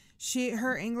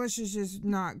her English is just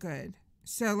not good.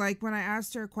 So like when I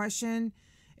asked her a question,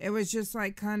 it was just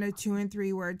like kind of 2 and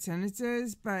 3 word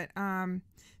sentences. But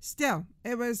still,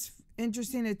 it was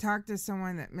interesting to talk to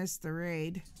someone that missed the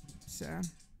raid. So.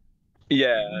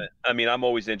 Yeah, I mean, I'm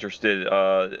always interested.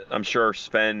 I'm sure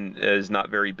Sven is not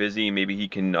very busy. Maybe he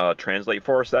can translate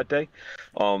for us that day.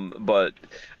 But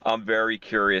I'm very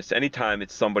curious. Anytime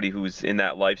it's somebody who's in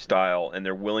that lifestyle and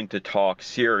they're willing to talk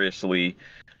seriously,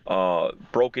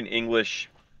 broken English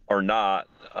or not,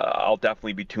 I'll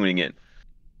definitely be tuning in.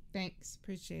 Thanks.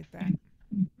 Appreciate that.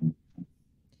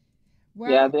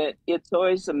 Well, it's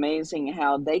always amazing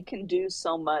how they can do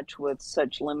so much with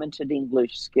such limited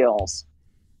English skills.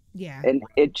 Yeah. And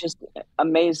it just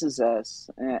amazes us.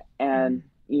 And,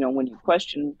 when you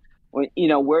question,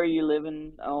 where are you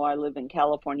living? Oh, I live in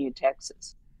California,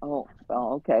 Texas. Oh,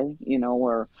 well, okay.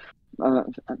 Or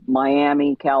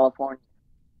Miami, California.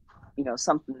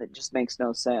 Something that just makes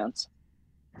no sense.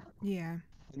 Yeah.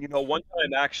 One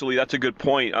time, actually, that's a good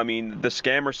point. I mean, the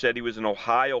scammer said he was in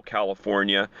Ohio,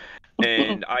 California,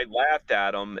 and I laughed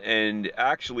at him. And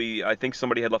actually, I think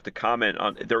somebody had left a comment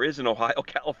on there is an Ohio,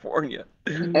 California,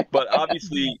 but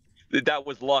obviously that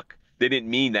was luck. They didn't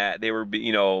mean that. They were,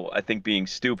 I think being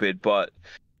stupid. But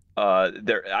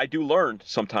I do learn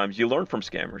sometimes. You learn from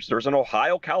scammers. There's an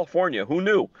Ohio, California. Who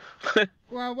knew?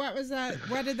 Well, what was that?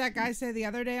 What did that guy say the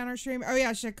other day on our stream? Oh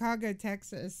yeah, Chicago,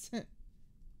 Texas.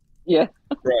 Yeah.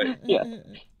 Right. Yeah,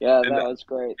 that was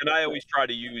great. And I always try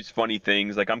to use funny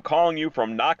things like I'm calling you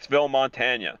from Knoxville,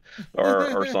 Montana,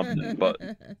 or something,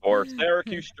 or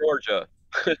Syracuse, Georgia.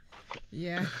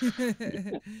 Yeah.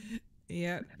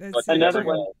 Yeah. That's another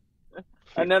one.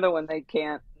 Another one they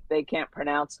can't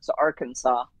pronounce is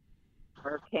Arkansas.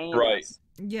 Arkansas. Right.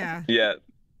 Yeah. Yeah.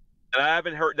 And I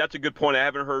haven't heard. That's a good point. I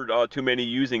haven't heard too many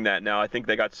using that now. I think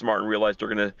they got smart and realized they're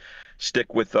gonna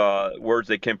stick with words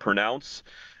they can pronounce.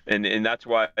 And that's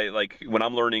why, like, when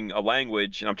I'm learning a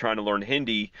language and I'm trying to learn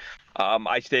Hindi,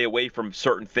 I stay away from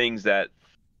certain things that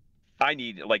I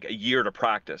need like a year to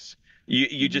practice.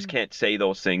 You just can't say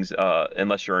those things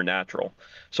unless you're a natural.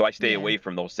 So I stay away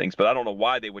from those things. But I don't know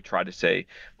why they would try to say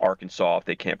Arkansas if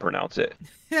they can't pronounce it.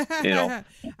 I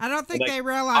don't think they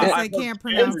realize they can't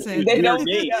pronounce it. They don't.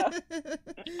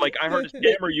 Like I heard a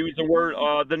scammer use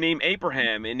the name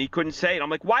Abraham, and he couldn't say it. I'm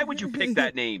like, why would you pick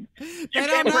that name? They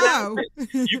don't know.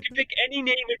 You can pick any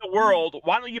name in the world.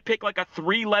 Why don't you pick like a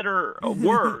 3-letter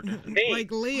word name?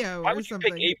 Like Leo why or would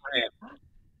something. You pick Abraham?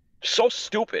 So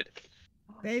stupid.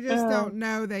 They just don't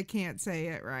know they can't say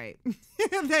it right.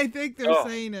 They think they're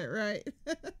saying it right.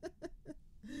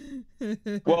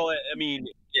 Well, I mean,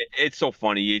 it's so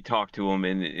funny. You talk to them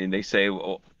and they say,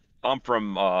 well, I'm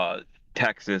from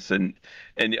Texas, and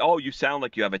oh, you sound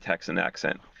like you have a Texan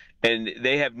accent. And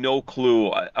they have no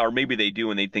clue, or maybe they do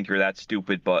and they think you're that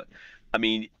stupid. But, I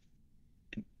mean,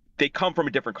 they come from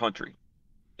a different country.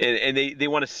 And they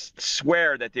want to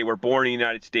swear that they were born in the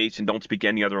United States and don't speak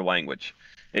any other language.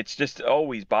 It's just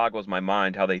always boggles my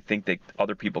mind how they think that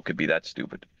other people could be that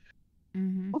stupid.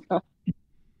 Mm-hmm.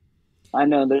 I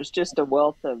know there's just a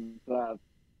wealth of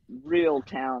real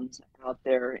towns out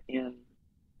there in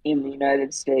the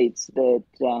United States that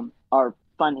are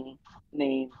funny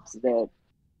names that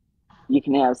you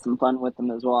can have some fun with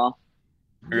them as well.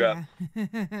 Yeah.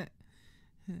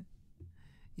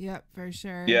 Yep, for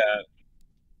sure. Yeah.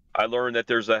 I learned that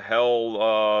there's a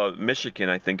Hell, Michigan,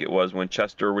 I think it was, when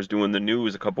Chester was doing the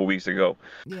news a couple weeks ago.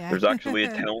 Yeah. There's actually a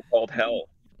town called Hell.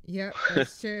 Yep,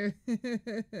 that's true.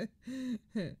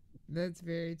 That's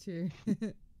very true.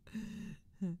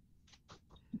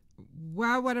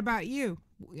 Well, what about you?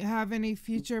 Have any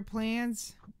future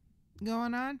plans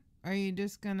going on? Are you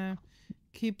just gonna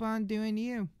keep on doing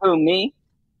you? Who, me?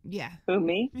 Yeah. Who,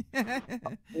 me?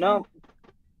 No,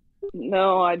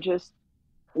 no, I just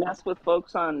mess with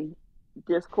folks on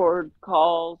Discord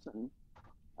calls and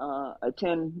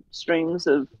attend streams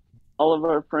of all of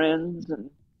our friends, and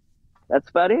that's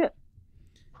about it.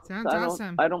 Sounds So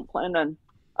awesome. I don't plan on.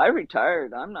 I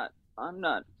retired. I'm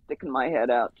not sticking my head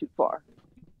out too far.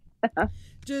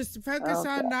 Just focus Okay.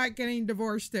 on not getting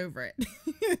divorced over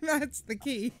it. That's the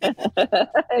key.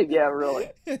 Yeah, really.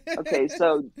 Okay,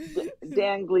 so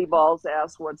Dan Gleeballs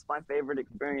asked, "What's my favorite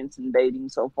experience in dating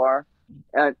so far?"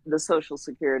 The Social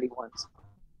Security ones.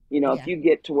 You know, Yeah. if you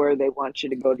get to where they want you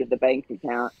to go to the bank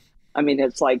account, I mean,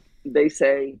 it's like they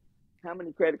say, "How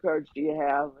many credit cards do you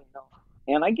have?" You know,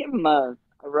 and I give them a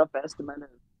rough estimate of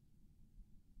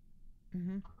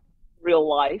Mm-hmm. real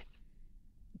life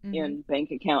Mm-hmm. in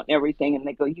bank account and everything, and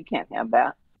they go, "You can't have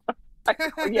that." I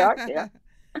go, "Yeah, I can.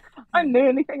 I can do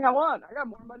anything I want. I got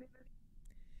more money than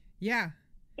Yeah.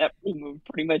 that."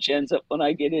 Pretty much ends up when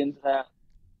I get into that.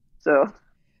 So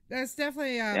That's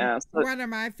definitely yeah, so, one of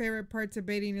my favorite parts of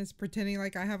dating is pretending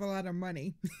like I have a lot of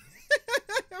money,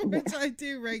 which I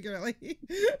do regularly.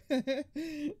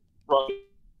 We're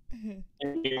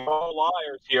all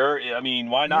liars here. I mean,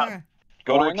 why not Yeah.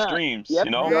 go why to not? extremes? Yep,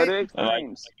 You know. go to Right.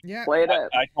 extremes. Yeah. Play it up.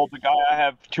 I told the guy I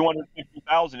have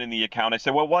 250,000 in the account. I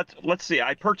said, "Well, what? Let's see.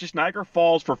 I purchased Niagara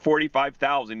Falls for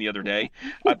 45,000 the other day.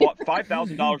 I bought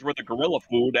 $5,000 worth of gorilla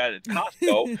food at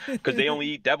Costco because they only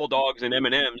eat devil dogs and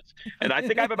M&Ms, and I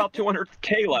think I have about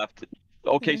 200K left."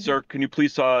 Okay, sir, can you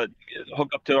please hook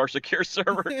up to our secure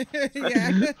server?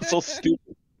 Yeah. So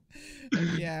stupid.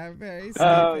 Yeah, very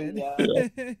Oh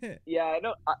stupid. yeah.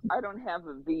 I don't have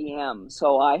a VM,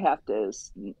 so I have to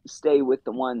stay with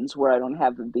the ones where I don't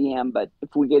have a VM. But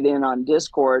if we get in on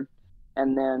Discord,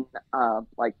 and then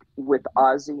like with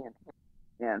Ozzy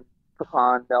and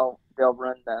Pecan, they'll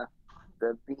run the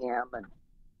VM and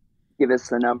give us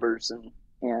the numbers,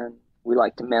 and we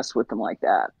like to mess with them like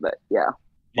that. But yeah,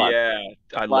 Yeah,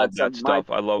 I love lots that of stuff.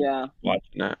 I love yeah.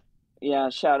 watching that. Yeah,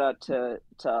 shout out to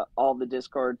all the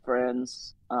Discord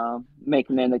friends,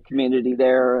 making it a community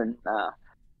there, and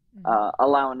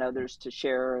allowing others to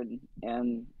share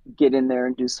and get in there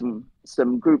and do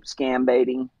some group scam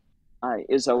baiting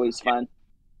is always fun.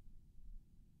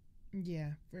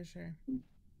 Yeah, for sure.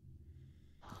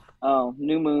 Oh,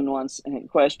 New Moon wants a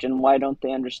question: why don't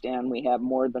they understand we have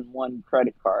more than one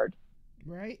credit card?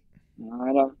 Right.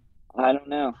 I don't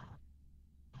know.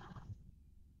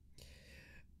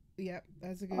 Yep,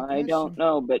 that's a good I question. don't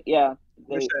know, but yeah,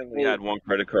 Wish I only had one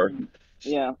credit card.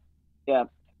 Yeah, yeah.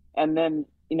 And then,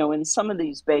 you know, in some of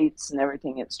these baits and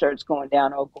everything, it starts going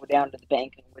down. Oh, go down to the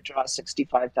bank and withdraw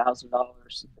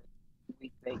 $65,000.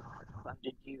 We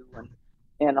funded you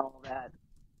and all that.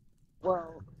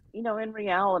 Well, you know, in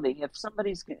reality, if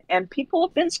somebody's and people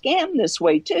have been scammed this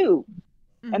way too,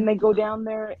 and they go down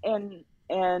there and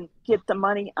get the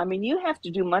money. I mean, you have to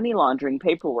do money laundering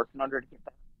paperwork in order to get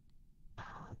that.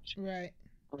 Right.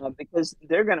 Because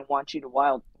they're going to want you to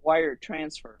wire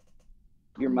transfer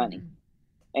your money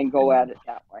and go at it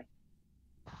that way.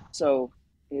 So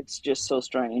it's just so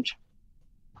strange.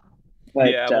 But,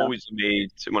 yeah, I'm always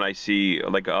amazed when I see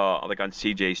like on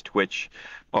CJ's Twitch,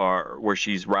 where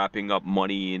she's wrapping up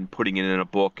money and putting it in a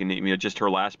book, and you know, just her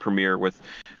last premiere with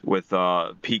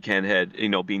Pecan Head, you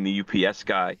know, being the UPS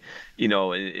guy, you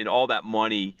know, and all that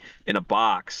money in a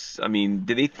box. I mean,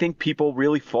 do they think people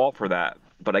really fall for that?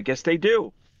 But I guess they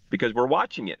do, because we're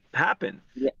watching it happen.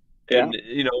 Yeah. And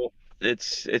you know, it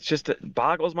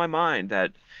boggles my mind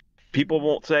that people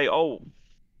won't say, "Oh,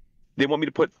 they want me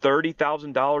to put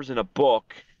 $30,000 in a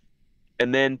book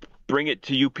and then bring it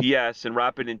to UPS and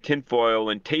wrap it in tinfoil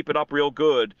and tape it up real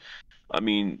good." I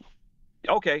mean,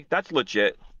 okay, that's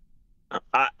legit.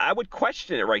 I would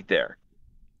question it right there.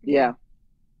 Yeah.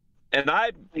 And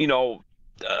I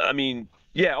mean,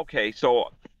 yeah, okay,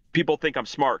 so people think I'm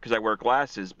smart because I wear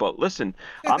glasses, but listen,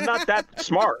 I'm not that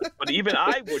smart. But even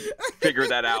I would figure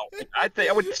that out. I think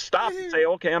I would stop and say,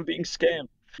 okay, I'm being scammed.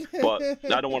 But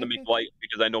I don't want to make light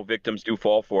because I know victims do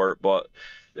fall for it, but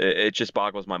it just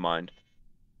boggles my mind.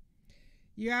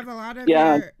 You have a lot of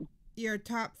your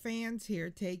top fans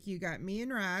here. You got me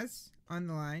and Raz on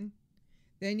the line.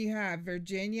 Then you have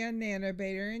Virginia,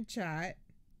 Nanobator, and Chat.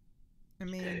 I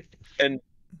mean, and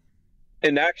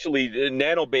And actually,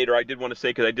 Nanobaiter, I did want to say,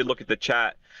 because I did look at the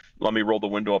chat. Let me roll the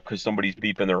window up because somebody's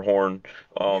beeping their horn.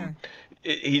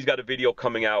 He's got a video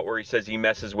coming out where he says he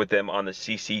messes with them on the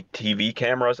CCTV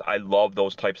cameras. I love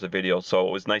those types of videos, so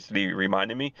it was nice to be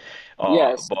reminding me.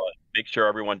 Yes. But make sure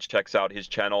everyone checks out his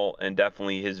channel and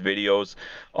definitely his videos.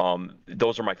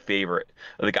 Those are my favorite.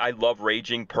 Like, I love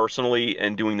raging personally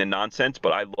and doing the nonsense,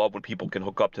 but I love when people can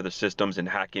hook up to the systems and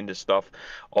hack into stuff.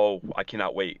 Oh, I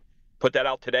cannot wait. Put that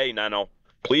out today, Nano.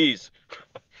 Please.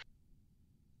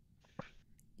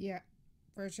 Yeah,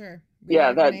 for sure.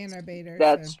 Yeah,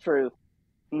 that's so. true.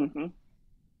 Mm-hmm.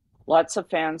 Lots of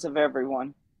fans of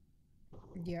everyone.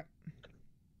 Yep.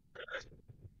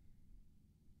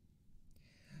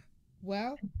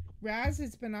 Well, Raz,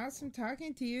 it's been awesome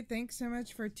talking to you. Thanks so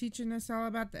much for teaching us all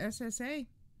about the SSA.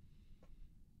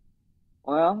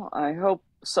 Well, I hope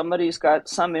somebody's got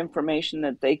some information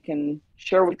that they can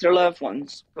share with their loved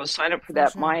ones. Go sign up for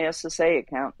that sure. My SSA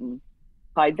account and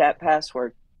hide that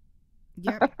password.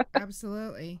 Yep,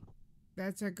 absolutely.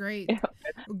 That's a great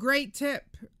tip.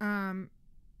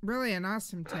 Really an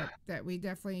awesome tip that we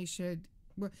definitely should,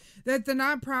 that the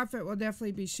nonprofit will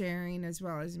definitely be sharing as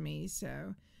well as me.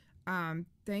 So,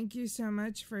 thank you so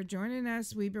much for joining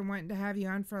us. We've been wanting to have you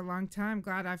on for a long time.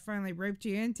 Glad I finally roped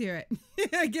you into it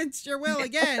against your will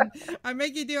again. I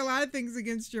make you do a lot of things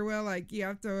against your will, like you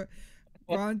have to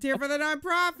volunteer for the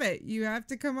nonprofit. You have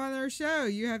to come on our show.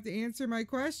 You have to answer my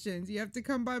questions. You have to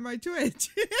come by my Twitch.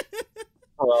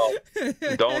 Well,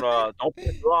 don't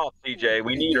piss her off, CJ.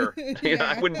 We need her.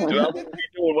 I wouldn't be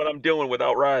doing what I'm doing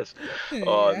without Raz.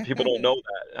 People don't know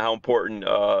that, how important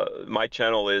my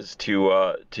channel is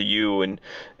to you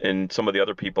and some of the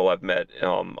other people I've met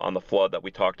on the flood that we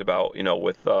talked about.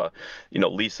 With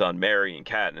Lisa and Mary and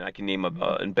Kat, and I can name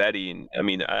and Betty, and I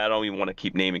mean I don't even want to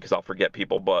keep naming because I'll forget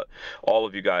people, but all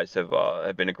of you guys have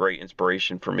been a great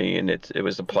inspiration for me, and it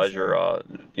was a pleasure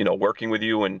working with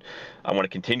you, and I want to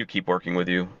continue to keep working with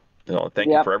you. Thank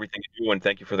you for everything you do, and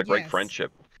thank you for the great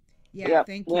friendship. Yeah,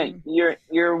 thank you.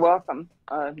 You're welcome.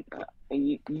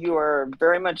 You are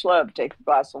very much loved. Take a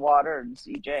glass of water, and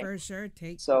CJ. For sure,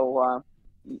 So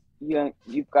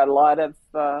you've got a lot of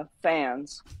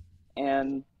fans,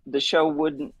 and the show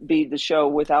wouldn't be the show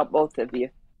without both of you.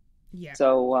 Yeah.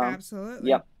 So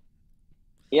absolutely.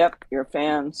 Yep. Your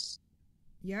fans.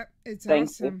 Yep. It's Thank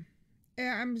awesome.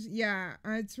 Yeah,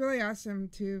 it's really awesome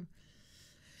to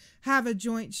have a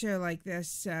joint show like this,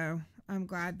 so I'm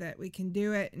glad that we can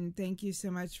do it, and thank you so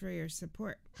much for your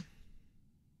support.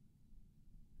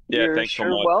 Yeah, thanks so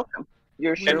much. Welcome.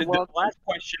 You're sure welcome. The last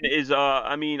question is,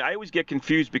 I always get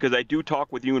confused because I do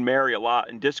talk with you and Mary a lot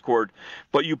in Discord,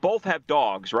 but you both have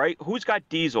dogs, right? Who's got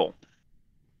Diesel?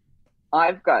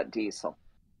 I've got Diesel.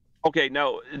 Okay,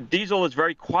 now Diesel is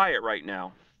very quiet right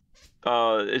now.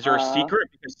 Is there a secret?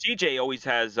 Because CJ always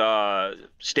has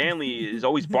Stanley is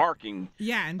always barking.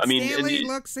 Yeah, and Stanley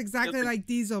looks exactly like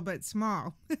Diesel but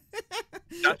small.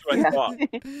 That's what I thought.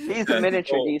 He's a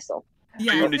miniature Diesel.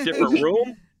 Yeah. Are you in a different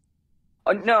room?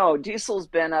 No, Diesel's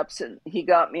been up since he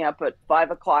got me up at 5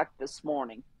 o'clock this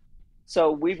morning. So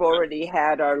we've already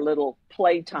had our little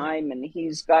playtime, and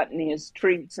he's gotten his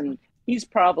treats, and he's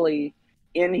probably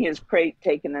in his crate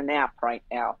taking a nap right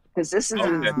now because this is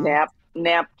his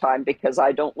nap time, because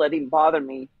I don't let him bother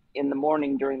me in the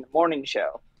morning during the morning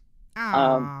show.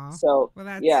 So well,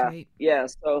 that's sweet.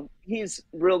 So he's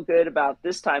real good about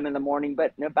this time in the morning,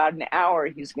 but in about an hour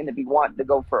he's going to be wanting to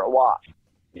go for a walk,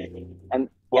 and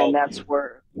that's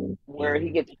where he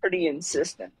gets pretty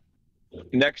insistent.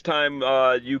 Next time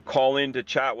you call in to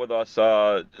chat with us,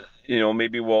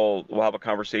 maybe we'll have a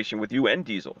conversation with you and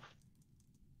Diesel.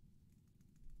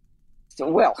 So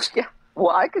well,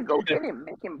 I could go get him,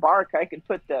 make him bark. I could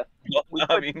put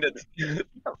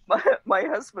my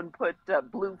husband put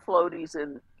blue floaties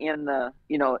in the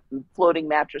floating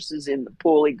mattresses in the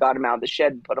pool. He got them out of the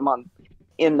shed and put them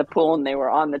in the pool, and they were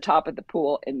on the top of the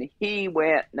pool, and he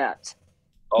went nuts.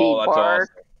 Oh, that's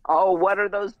barked. Awesome. Oh, what are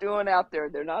those doing out there?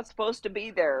 They're not supposed to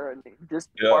be there. And they just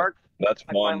barked. That's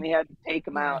I fun. finally had to take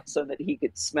them out so that he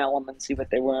could smell them and see what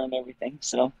they were and everything.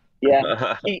 So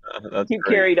yeah, he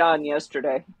carried on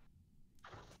yesterday.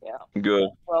 Yeah. Good.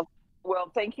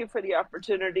 Well, thank you for the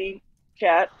opportunity,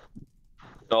 chat.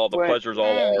 Oh, the pleasure's all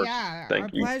ours. Yeah,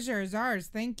 Thank you. Pleasure is ours.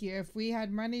 Thank you. If we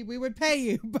had money, we would pay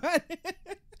you, but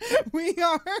we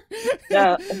are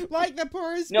like the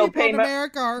poorest people in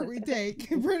America, aren't we?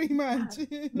 Pretty much.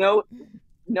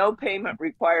 No payment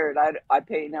required. I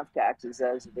pay enough taxes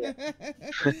as it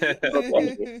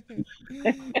is.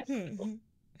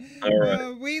 All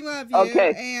right. We love you,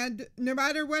 and no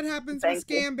matter what happens with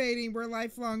scam baiting, we're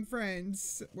lifelong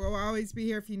friends. We'll always be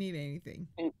here if you need anything.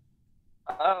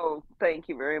 Oh, thank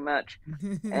you very much.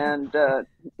 And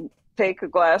take a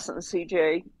glass and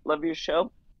CJ, love your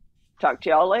show. Talk to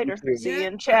y'all later. too. See you Yeah,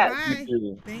 in chat. bye. You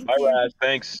too. Thank Bye, you. Raz.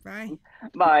 Thanks. Bye.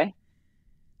 Bye.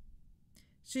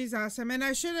 She's awesome. And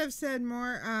I should have said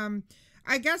more.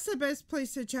 I guess the best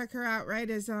place to check her out, right,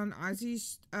 is on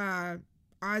Ozzy's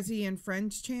Ozzy and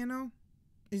Friends channel.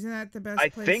 Isn't that the best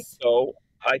place? I think so.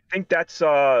 I think that's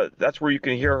where you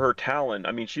can hear her talent.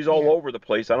 I mean, she's all over the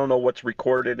place. I don't know what's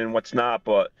recorded and what's not,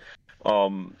 but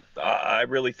I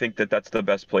really think that's the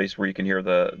best place where you can hear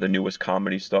the newest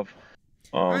comedy stuff.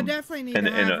 I definitely need to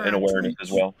have her and on awareness Twitch.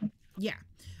 as well. Yeah,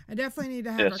 I definitely need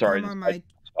to have Yeah, her sorry. come on my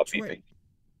Stop Twitch.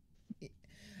 beeping.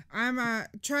 I'm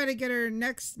try to get her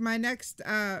my next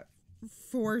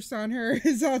force on her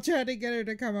is I'll try to get her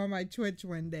to come on my Twitch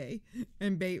one day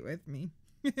and bait with me.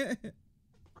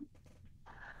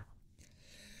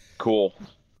 Cool.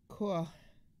 Cool.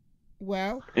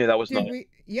 Well, Yeah, that was nice.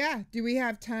 Do we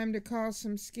have time to call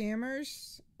some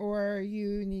scammers, or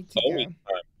you need to Always go?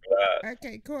 time for that.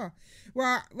 Okay, cool.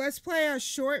 Well, let's play a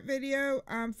short video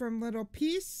from Little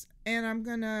Peace, and I'm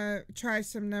gonna try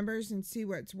some numbers and see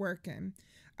what's working.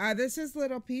 This is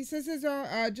Little Peace. This is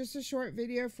just a short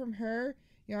video from her.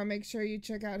 You know, make sure you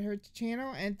check out her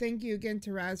channel, and thank you again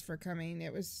to Raz for coming.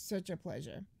 It was such a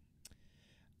pleasure.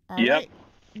 All right.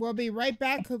 We'll be right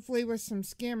back, hopefully with some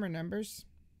scammer numbers.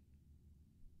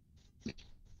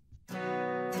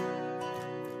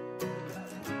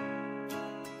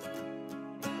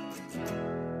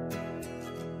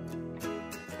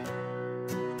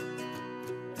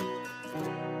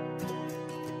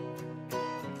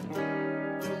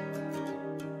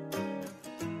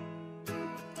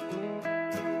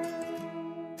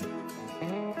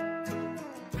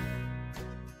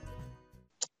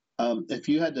 If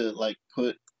you had to like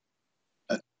put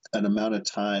an amount of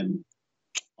time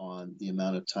on the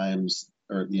amount of times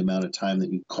or the amount of time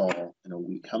that you call in a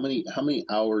week, how many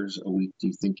hours a week do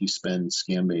you think you spend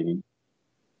scam baiting?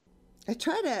 I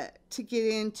try to get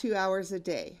in 2 hours a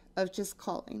day of just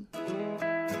calling.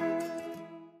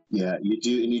 Yeah, you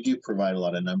do, and you do provide a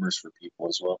lot of numbers for people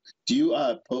as well. Do you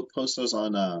post those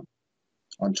on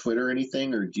Twitter or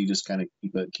anything, or do you just kind of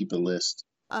keep a list?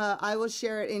 I will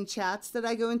share it in chats that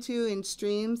I go into, in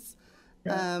streams.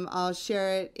 Yeah. I'll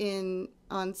share it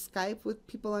on Skype with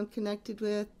people I'm connected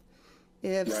with.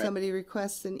 If somebody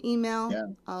requests an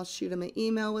email, I'll shoot them an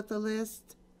email with a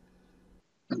list.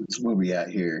 Where are we at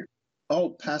here?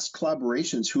 Oh, past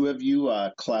collaborations. Who have you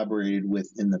collaborated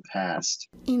with in the past?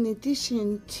 In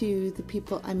addition to the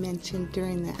people I mentioned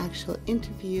during the actual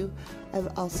interview,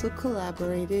 I've also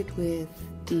collaborated with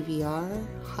DVR,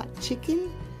 Hot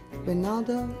Chicken,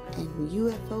 Ronaldo, and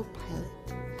UFO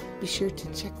Pilot. Be sure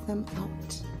to check them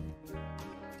out.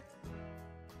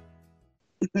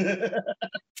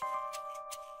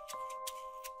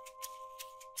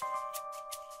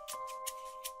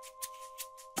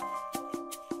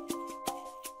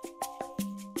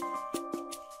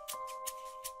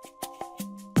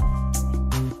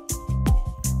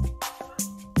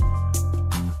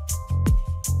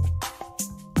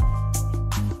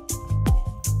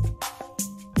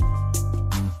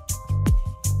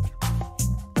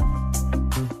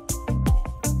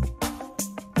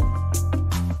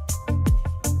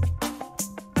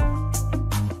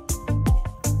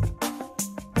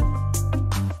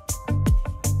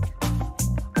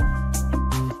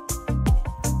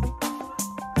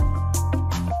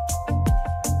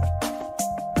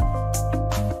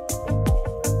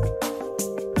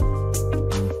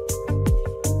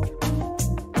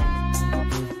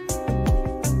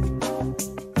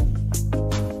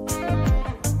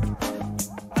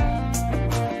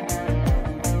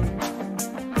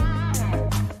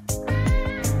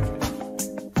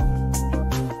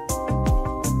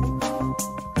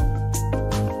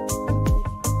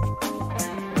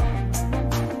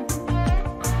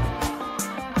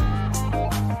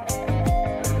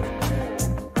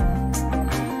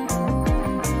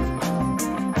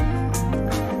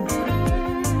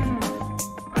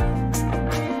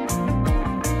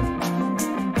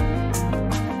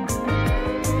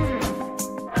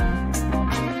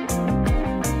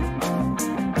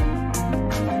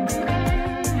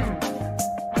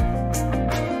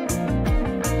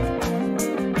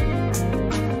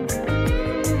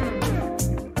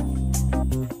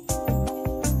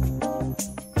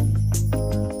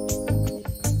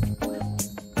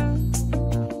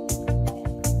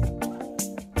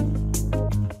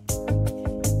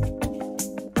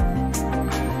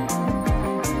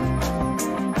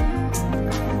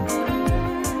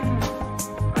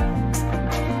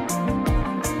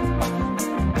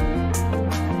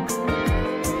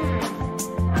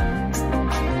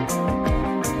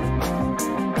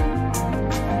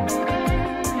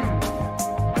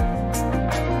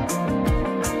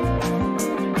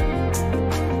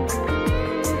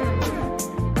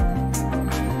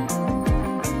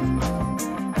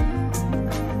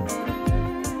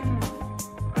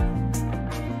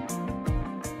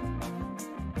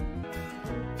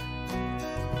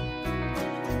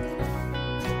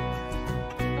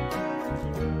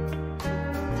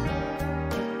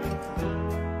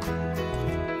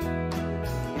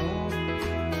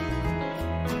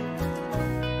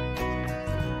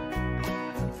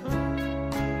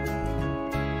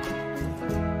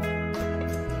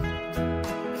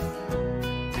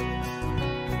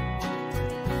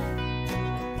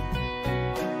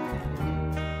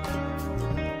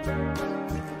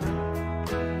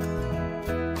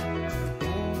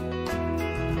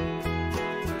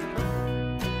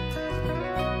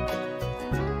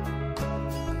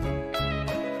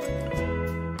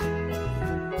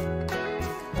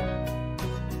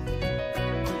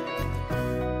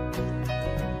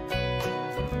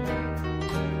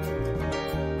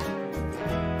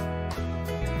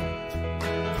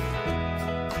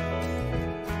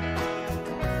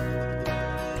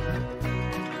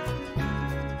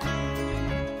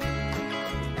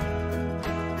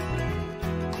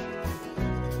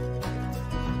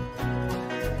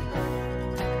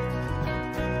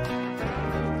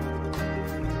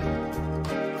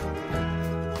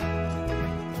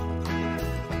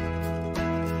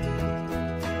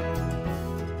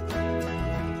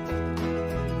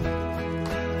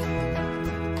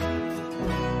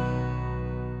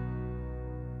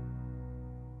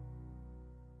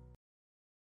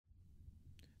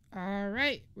 All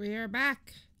right, we are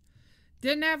back.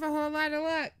 Didn't have a whole lot of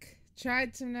luck.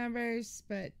 Tried some numbers,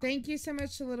 but thank you so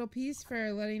much to Little Peace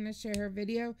for letting us share her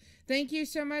video. Thank you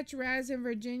so much, Raz in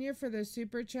Virginia, for the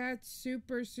super chat.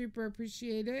 Super, super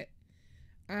appreciate it.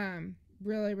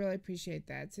 Really, really appreciate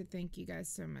that. So thank you guys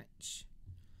so much.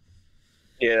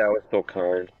 Yeah, that was so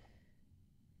kind.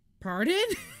 Pardon?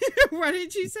 What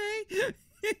did you say?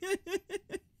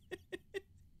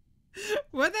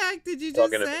 What the heck did you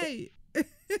just say?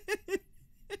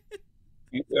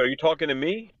 Are you talking to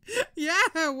me?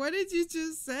 Yeah, what did you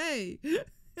just say?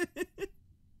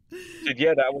 Said,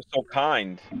 yeah, that was so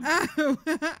kind. Oh,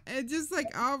 it just like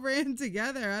all ran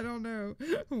together. I don't know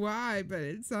why, but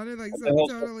it sounded like What the something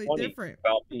hell's so totally funny different.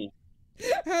 about me?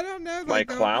 I don't know. Am I a Like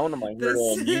clown? Am I here to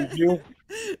amuse you?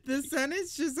 the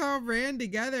sentence just all ran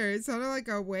together. It sounded like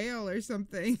a whale or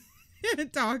something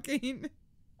talking.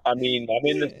 I mean, I'm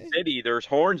in the city. There's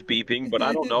horns beeping, but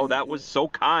I don't know. That was so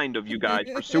kind of you guys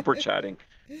for super chatting.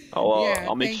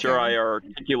 I'll make thank sure I y'all.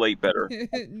 articulate better.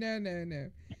 No.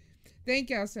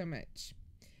 Thank y'all so much.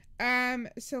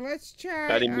 So let's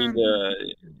try. I didn't mean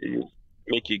to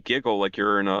make you giggle like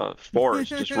you're in a forest,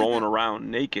 just rolling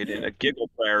around naked in a giggle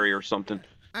prairie or something.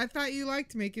 I thought you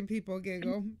liked making people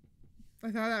giggle. I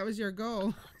thought that was your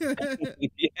goal. Yeah,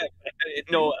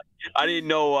 I didn't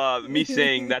know me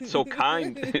saying that's so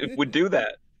kind would do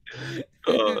that.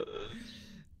 All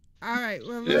right,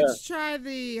 well, Yeah. let's try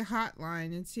the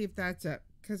hotline and see if that's up,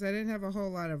 because I didn't have a whole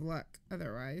lot of luck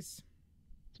otherwise.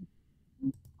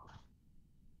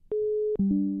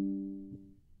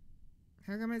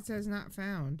 How come it says not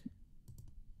found?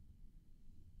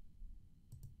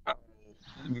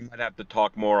 We might have to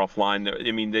talk more offline.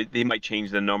 I mean, they might change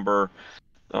the number.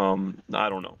 I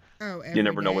don't know. Oh, you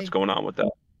never know what's going on with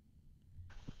that.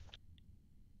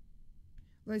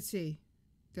 Let's see.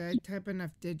 Did I type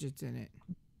enough digits in it?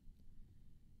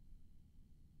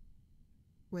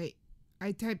 Wait,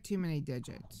 I typed too many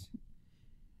digits.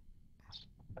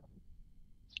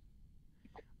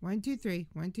 1 2 3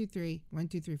 1 2 3 1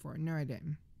 2 3 4. No, I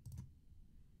didn't.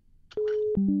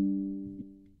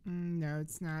 No,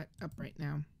 it's not up right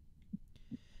now.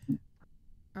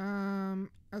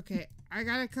 Okay, I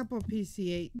got a couple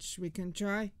PCH we can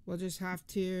try. We'll just have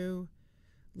to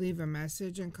leave a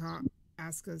message and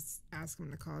ask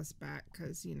them to call us back,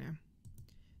 because you know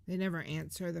they never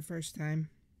answer the first time.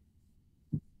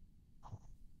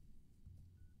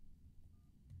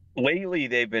 Lately,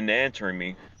 they've been answering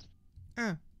me,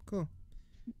 Oh, cool.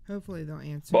 Hopefully they'll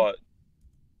answer. but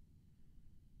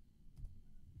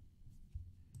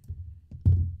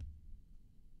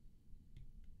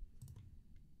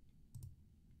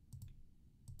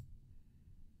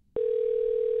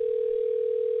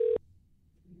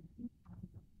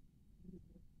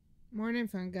Morning,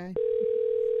 fun guy.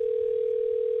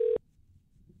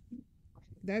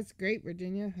 That's great,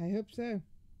 Virginia. I hope so.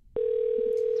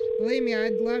 Believe me,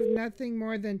 I'd love nothing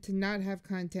more than to not have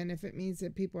content if it means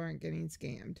that people aren't getting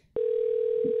scammed.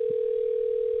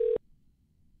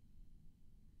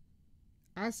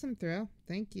 Awesome thrill.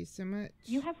 Thank you so much.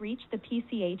 You have reached the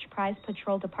PCH Prize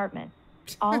Patrol Department.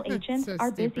 All agents So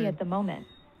are busy stupid. at the moment.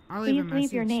 I'll leave a Please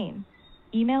leave your message. name,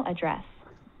 email address,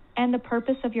 and the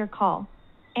purpose of your call,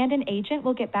 and an agent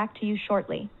will get back to you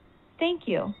shortly. Thank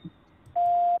you.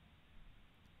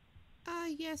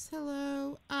 Yes,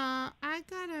 hello. I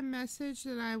got a message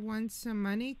that I won some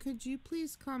money. Could you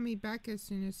please call me back as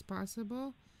soon as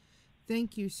possible?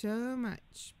 Thank you so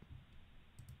much.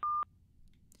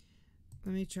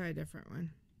 Let me try a different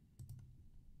one.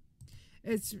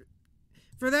 It's,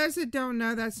 for those that don't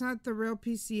know, that's not the real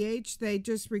PCH. They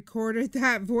just recorded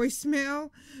that voicemail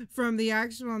from the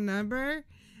actual number,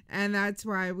 and that's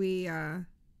why we,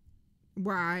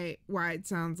 why it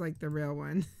sounds like the real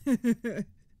one.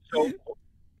 so,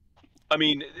 I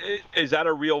mean, is that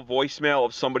a real voicemail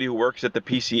of somebody who works at the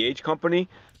PCH company?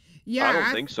 Yeah, I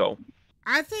don't think so.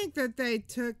 I think that they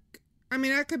took, I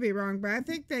mean, I could be wrong, but I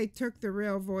think they took the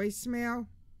real voicemail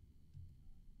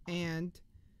and,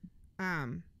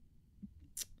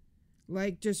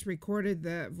 like, just recorded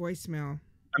the voicemail.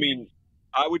 I mean,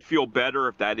 I would feel better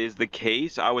if that is the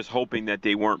case. I was hoping that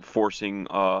they weren't forcing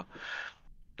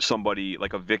somebody,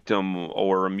 like a victim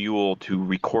or a mule, to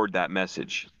record that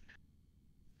message.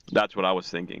 That's what I was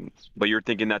thinking. But you're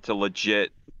thinking that's a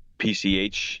legit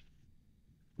PCH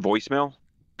voicemail?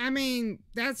 I mean,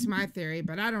 that's my theory,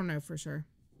 but I don't know for sure.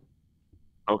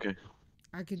 Okay.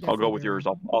 I could I'll go definitely with be yours.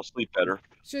 wrong. I'll sleep better.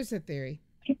 It's just a theory.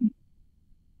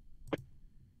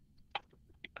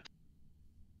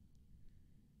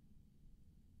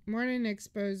 Morning,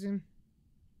 exposing.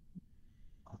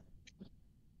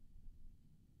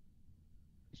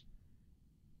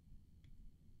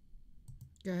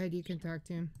 Go ahead, you can talk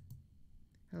to him.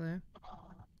 Hello?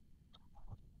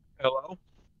 Hello?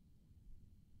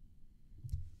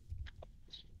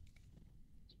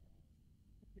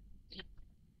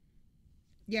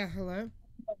 Yeah, hello?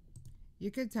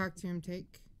 You could talk to him,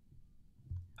 Take.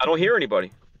 I don't hear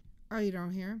anybody. Oh, you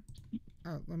don't hear him?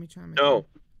 Oh, let me try him No. again.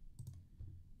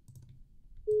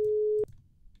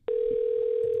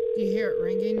 Do you hear it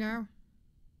ringing now?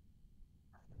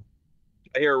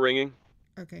 I hear it ringing.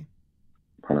 Okay.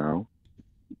 Hello?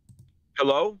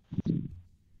 Hello?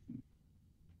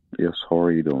 Yes, how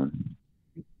are you doing?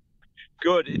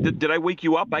 Good. Did I wake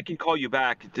you up? I can call you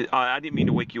back. I didn't mean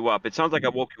to wake you up. It sounds like I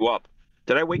woke you up.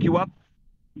 Did I wake you up?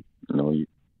 No,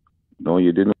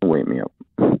 you didn't wake me up.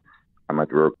 I'm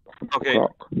at work. Okay.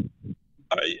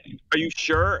 Are you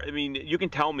sure? I mean, you can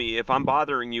tell me if I'm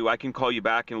bothering you. I can call you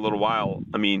back in a little while.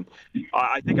 I mean,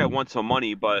 I think I want some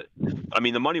money, but I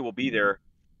mean, the money will be there.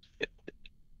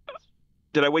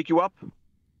 Did I wake you up?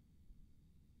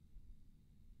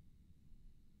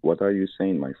 What are you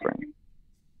saying, my friend?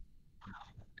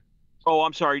 Oh,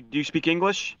 I'm sorry. Do you speak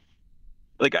English?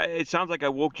 Like, it sounds like I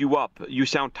woke you up. You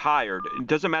sound tired. It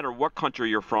doesn't matter what country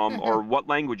you're from or what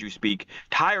language you speak.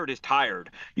 Tired is tired.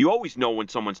 You always know when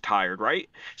someone's tired, right?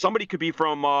 Somebody could be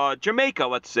from Jamaica,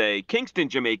 let's say, Kingston,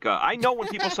 Jamaica. I know when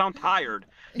people sound tired.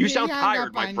 You He sound hung tired,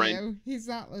 up my on friend. you. He's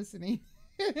not listening.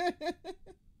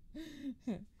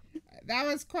 That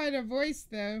was quite a voice,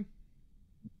 though.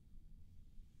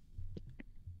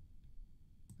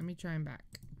 Let me try him back.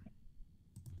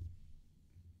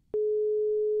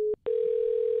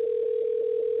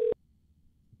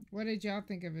 What did y'all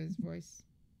think of his voice?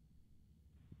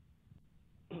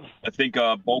 I think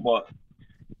Boba.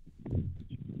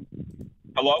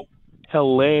 Hello?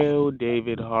 Hello,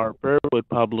 David Harper with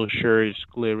Publishers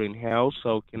Clearinghouse.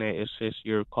 How can I assist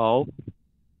your call?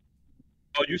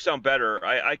 Oh, you sound better.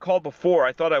 I called before.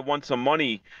 I thought I won some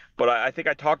money, but I think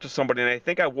I talked to somebody and I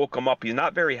think I woke him up. He's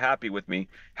not very happy with me.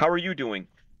 How are you doing?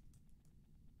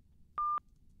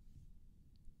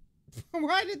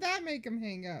 Why did that make him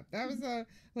hang up? That was a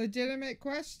legitimate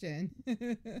question.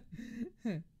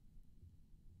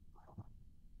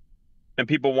 And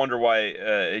people wonder why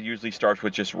it usually starts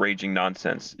with just raging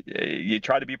nonsense. You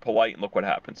try to be polite and look what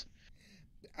happens.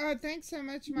 Oh, thanks so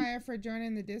much, Maya, for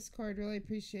joining the Discord. Really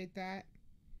appreciate that.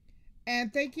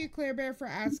 And thank you, Claire Bear, for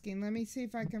asking. Let me see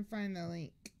if I can find the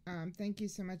link. Thank you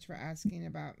so much for asking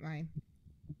about my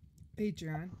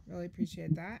Patreon. Really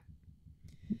appreciate that.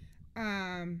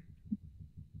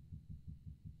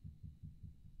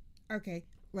 Okay,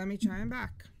 let me try him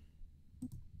back.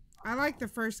 I like the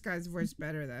first guy's voice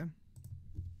better, though.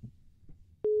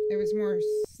 It was more,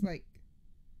 like,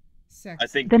 sexy. I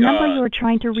think The number you are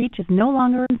trying to reach is no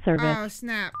longer in service. Oh,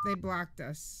 snap. They blocked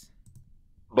us.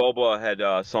 Boba had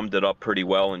summed it up pretty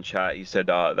well in chat. He said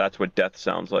that's what death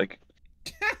sounds like.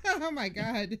 Oh, my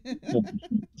God.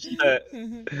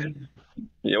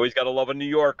 You always got to love a New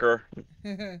Yorker.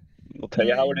 I'll tell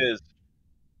you how it is.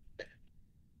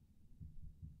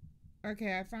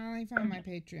 Okay, I finally found my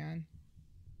Patreon.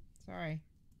 Sorry.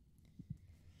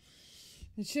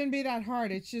 It shouldn't be that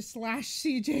hard. It's just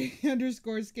 /CJ_scams.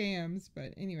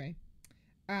 But anyway.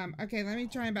 Okay, let me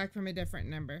try him back from a different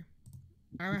number.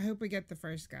 I hope we get the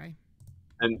first guy.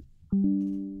 And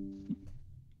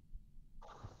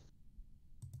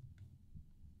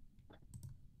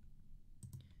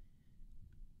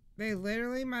they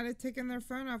literally might have taken their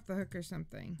phone off the hook or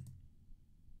something.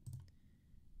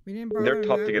 We didn't bother. they're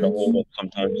tough to get a hold of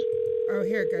sometimes. Oh,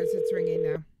 here it goes. It's ringing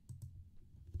now.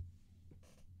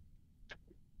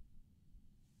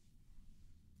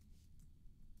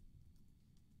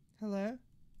 Hello?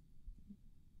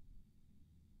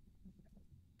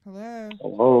 Hello?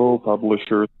 Hello,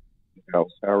 Publishers. How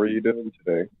are you doing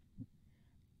today?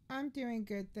 I'm doing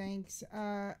good, thanks.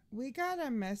 We got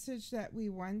a message that we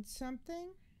won something.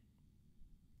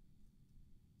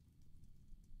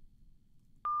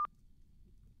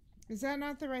 Is that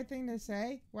not the right thing to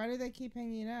say? Why do they keep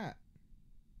hanging up?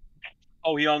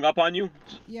 Oh, he hung up on you?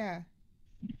 Yeah.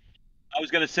 I was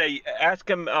going to say, ask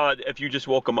him if you just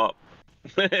woke him up.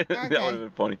 That would have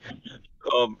been funny.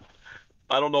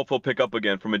 I don't know if he'll pick up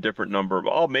again from a different number.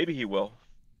 Oh, maybe he will.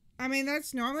 I mean,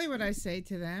 that's normally what I say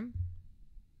to them.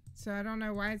 So I don't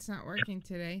know why it's not working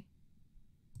today.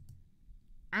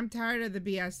 I'm tired of the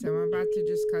BS, though. I'm about to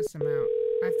just cuss him out.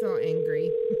 I feel angry.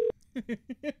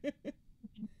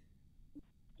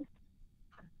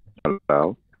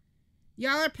 Hello?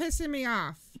 Y'all are pissing me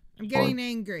off. I'm getting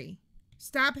angry.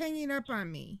 Stop hanging up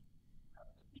on me.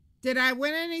 Did I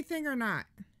win anything or not?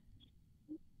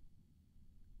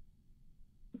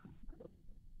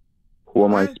 Who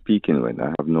am I speaking with?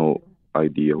 I have no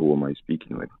idea who am I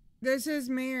speaking with. This is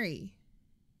Mary.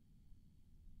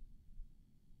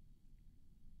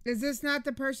 Is this not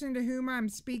the person to whom I'm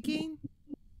speaking?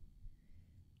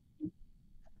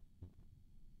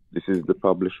 This is the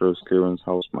publisher's clearance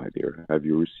house, my dear. Have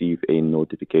you received a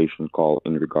notification call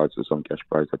in regards to some cash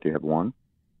prize that you have won?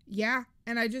 Yeah,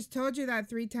 and I just told you that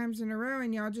 3 times in a row,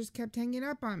 and y'all just kept hanging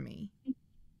up on me.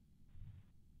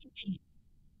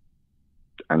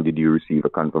 And did you receive a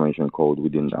confirmation code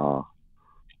within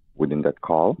that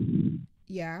call?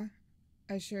 Yeah,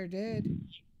 I sure did.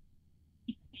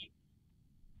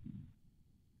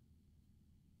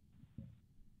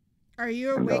 Are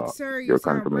you And, awake, sir? You your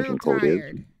sound confirmation real code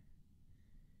tired. is?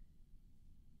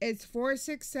 It's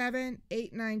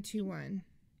 467-8921.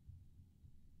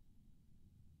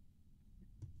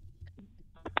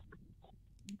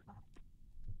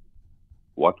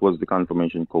 What was the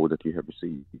confirmation code that you have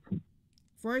received?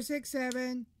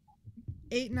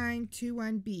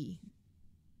 467-8921B.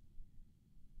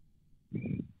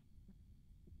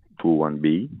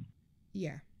 21B?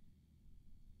 Yeah.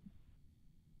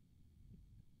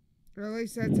 Or at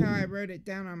least that's how I wrote it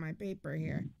down on my paper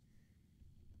here.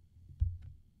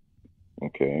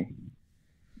 Okay.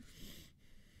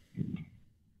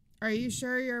 Are you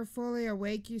sure you're fully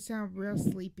awake? You sound real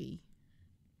sleepy.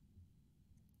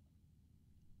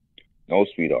 No,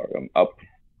 sweetheart. I'm up.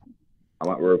 I'm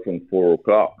at work from 4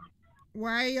 o'clock.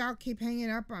 Why y'all keep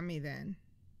hanging up on me then?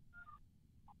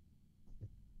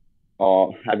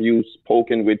 Have you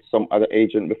spoken with some other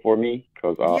agent before me?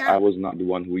 Because Yeah. I was not the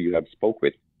one who you have spoke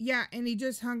with. Yeah, and he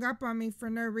just hung up on me for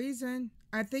no reason.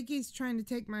 I think he's trying to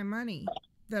take my money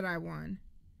that I won.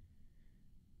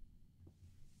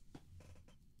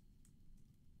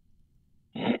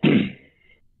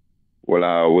 Well,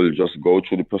 I will just go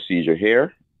through the procedure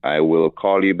here. I will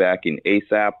call you back in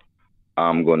ASAP.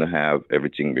 I'm going to have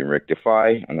everything been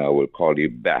rectified, and I will call you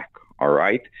back, all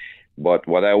right? But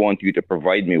what I want you to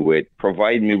provide me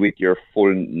with your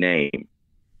full name.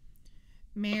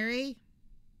 Mary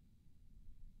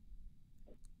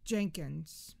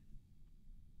Jenkins.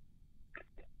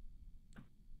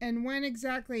 And when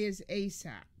exactly is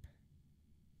ASAP?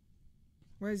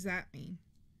 What does that mean?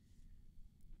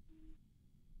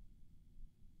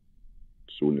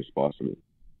 As soon as possible.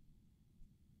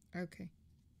 Okay.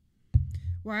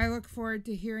 Well, I look forward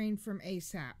to hearing from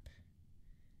ASAP.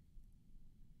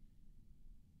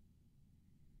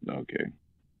 Okay.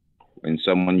 When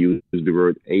someone uses the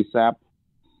word ASAP,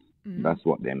 Mhm. that's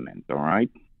what they meant, all right?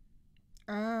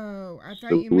 Oh, I thought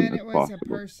Soon you meant as it was a possible.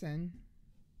 person.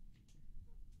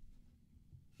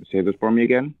 Say this for me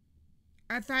again?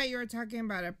 I thought you were talking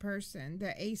about a person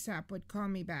that ASAP would call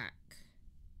me back.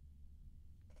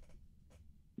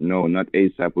 No, not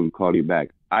ASAP will call you back.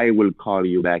 I will call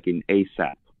you back in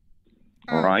ASAP.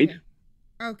 All right?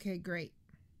 Okay, great.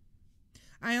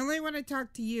 I only want to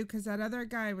talk to you because that other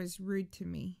guy was rude to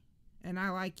me. And I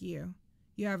like you.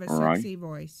 You have a All right. sexy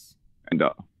voice. And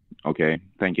okay,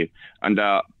 thank you. And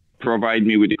provide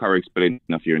me with the correct spelling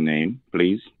of your name,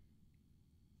 please.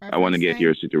 I want to first get name-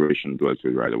 your situation dealt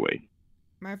with right away.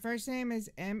 My first name is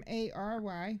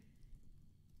Mary.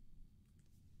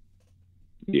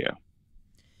 Yeah,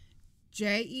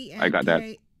 Jenkins. I got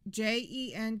that.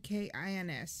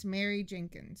 Jenkins. Mary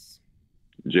Jenkins.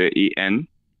 JEN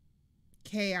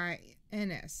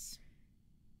Kins.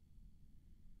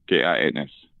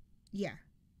 KINS. Yeah.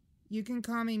 You can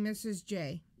call me Mrs.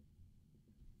 J.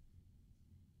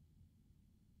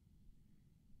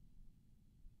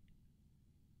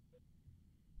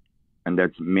 And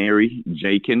that's Mary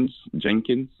Jenkins.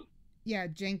 Yeah,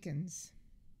 Jenkins.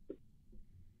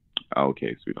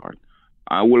 Okay, sweetheart.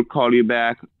 I will call you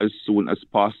back as soon as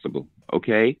possible.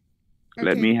 Okay?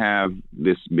 Let Okay. me have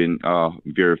this been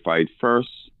verified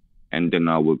first, and then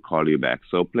I will call you back.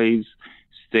 So please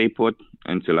stay put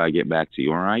until I get back to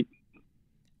you. All right?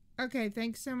 Okay,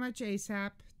 thanks so much,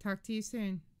 ASAP. Talk to you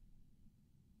soon.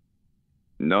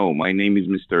 No, my name is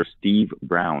Mr. Steve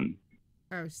Brown.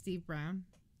 Oh, Steve Brown.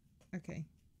 Okay.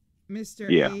 Mr.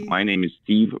 Yeah, A. my name is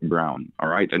Steve Brown. All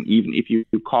right, and even if you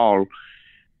call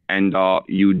and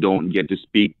you don't get to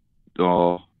speak,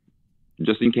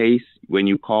 just in case when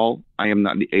you call, I am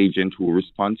not the agent who will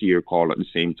respond to your call at the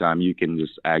same time. You can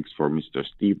just ask for Mr.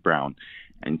 Steve Brown,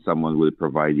 and someone will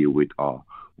provide you with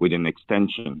an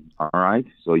extension. All right,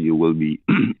 so you will be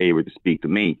able to speak to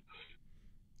me.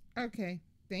 Okay,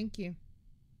 thank you.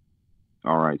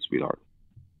 All right, sweetheart.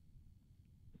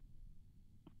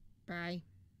 Bye.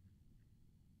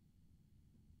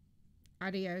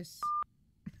 Adios.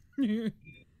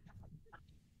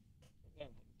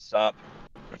 Stop.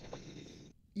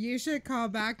 You should call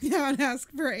back now and ask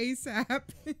for ASAP.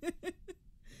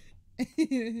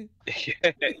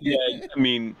 Yeah, I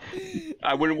mean,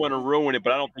 I wouldn't want to ruin it,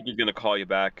 but I don't think he's going to call you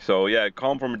back. So, yeah,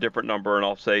 call him from a different number, and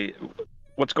I'll say,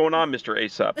 what's going on, Mr.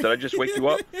 Aesop? Did I just wake you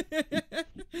up?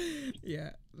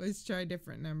 Yeah, let's try a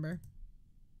different number.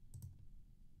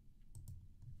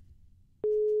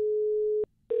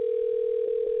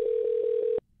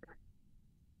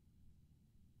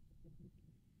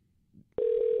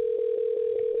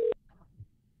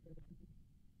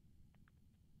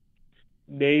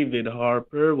 David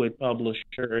Harper with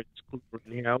Publishers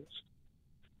Clearinghouse.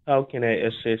 How can I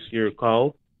assist your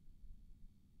call?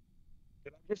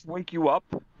 Did I just wake you up?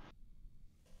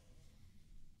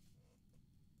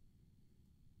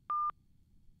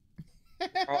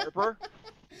 Harper?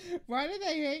 Why do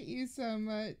they hate you so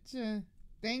much?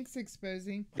 Thanks,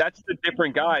 exposing. That's a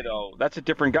different guy, though. That's a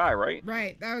different guy, right?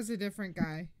 Right, that was a different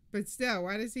guy. But still,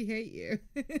 why does he hate you?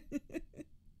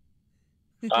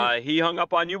 He hung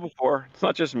up on you before. It's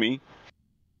not just me.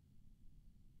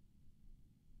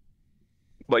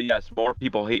 But yes, more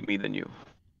people hate me than you.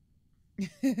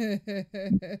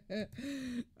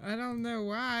 I don't know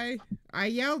why. I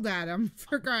yelled at him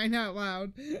for crying out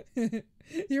loud.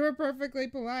 You were perfectly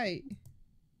polite.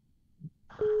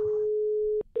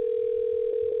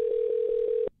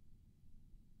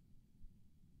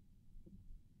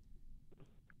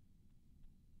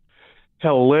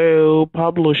 Hello,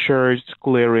 Publishers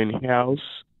Clearinghouse.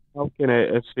 How can I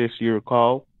assist your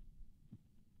call?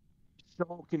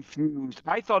 So confused.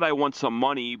 I thought I won some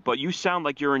money, but you sound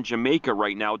like you're in Jamaica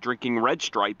right now drinking Red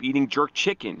Stripe, eating jerk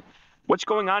chicken. What's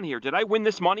going on here? Did I win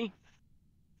this money?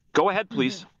 Go ahead,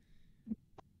 please.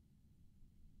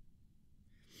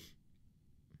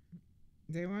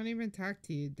 They won't even talk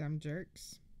to you, dumb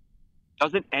jerks.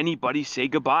 Doesn't anybody say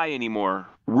goodbye anymore?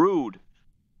 Rude.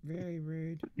 Very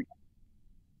rude.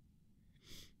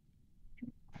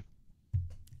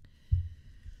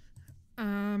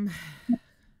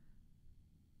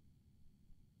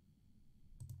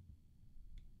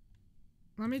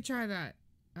 Let me try that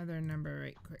other number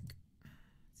right quick.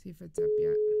 See if it's up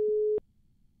yet.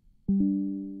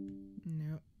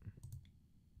 Nope.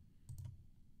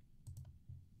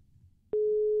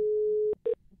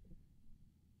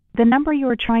 The number you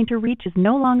are trying to reach is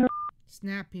no longer...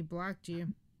 Snap, he blocked you.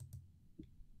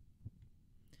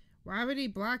 Why would he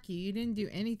block you? You didn't do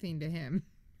anything to him.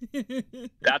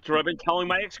 That's what I've been telling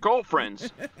my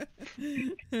ex-girlfriends.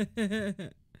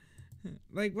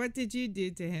 Like, what did you do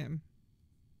to him?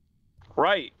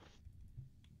 Right.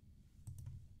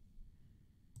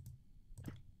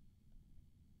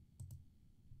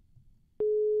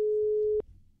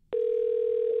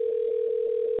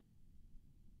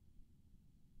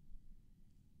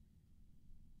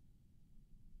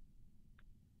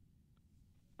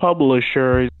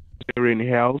 Publishers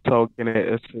Clearinghouse. How can I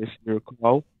assist your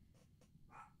call?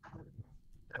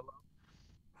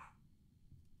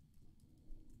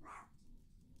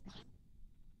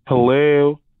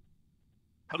 Hello.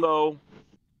 Hello.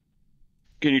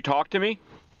 Can you talk to me?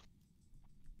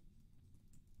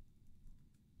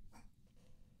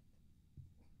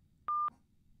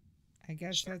 I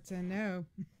guess that's a no.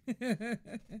 I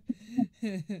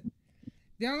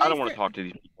don't want to talk to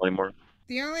these people anymore.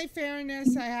 The only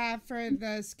fairness I have for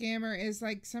the scammer is,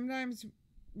 like, sometimes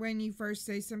when you first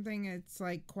say something, it's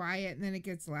like quiet and then it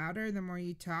gets louder the more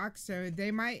you talk. So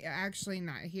they might actually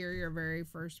not hear your very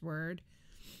first word.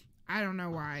 I don't know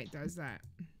why it does that.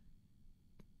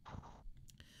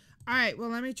 All right, well,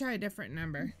 let me try a different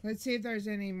number. Let's see if there's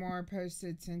any more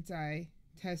posted since I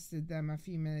tested them a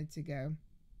few minutes ago.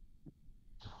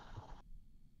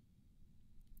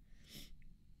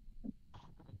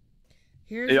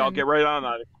 I'll get right on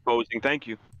that exposing. Thank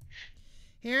you.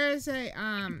 Here's a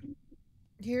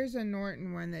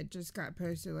Norton one that just got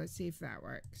posted. Let's see if that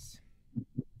works.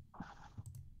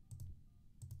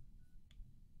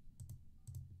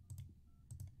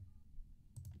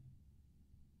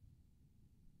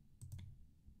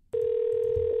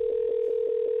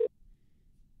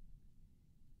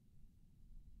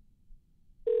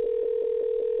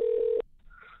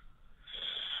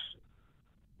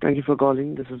 Thank you for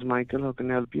calling. This is Michael. How can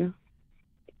I help you?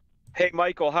 Hey,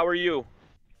 Michael, how are you?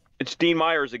 It's Dean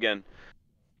Myers again.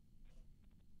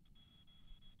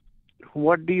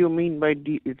 What do you mean by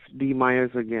it's D Myers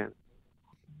again?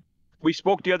 We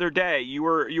spoke the other day. You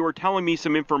were telling me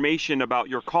some information about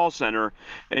your call center,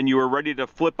 and you were ready to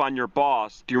flip on your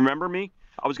boss. Do you remember me?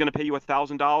 I was going to pay you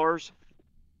 $1,000.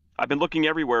 I've been looking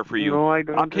everywhere for you. No, I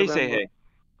don't remember. Hey.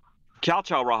 Ciao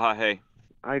ciao raha hey.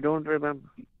 I don't remember.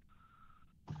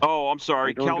 Oh, I'm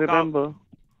sorry. I don't remember.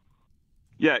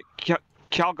 Yeah,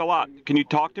 Cal Galat. Can you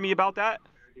talk to me about that?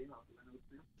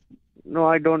 No,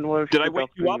 I don't want Did to I wake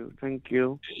talk you to up? you. Thank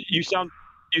you. You sound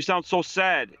so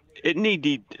sad. It need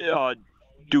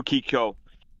Dukiko.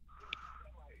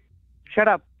 Shut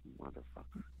up.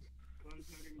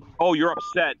 Oh, you're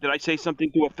upset. Did I say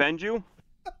something to offend you?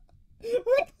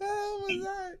 What the hell was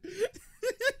that?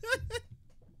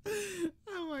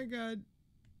 Oh my god.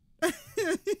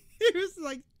 He was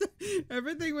like,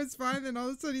 everything was fine, and all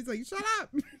of a sudden he's like, shut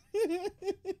up.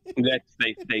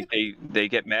 They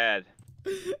get mad.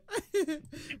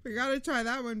 We gotta try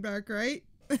that one back, right?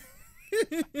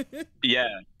 Yeah.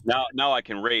 Now I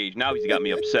can rage. Now he's got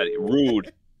me upset.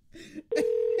 Rude.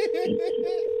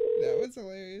 That was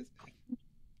hilarious.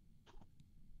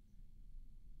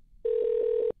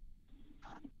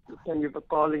 Thank you for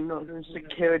calling Northern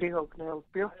Security. How can I help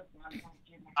you?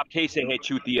 आपके से है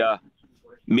चूतिया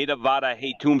मेरा वादा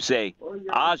है तुमसे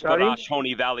आज बराश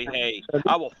होने वाली है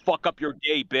I will fuck up your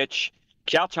day, bitch.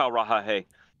 क्या चल रहा है?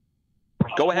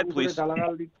 Go ahead, please.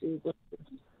 जनाब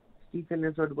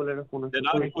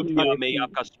कुतिया में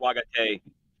आपका स्वागत है.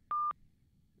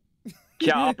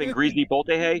 क्या आप अंग्रेजी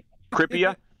बोलते हैं?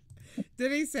 कृपया.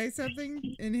 Did he say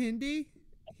something in Hindi?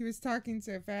 He was talking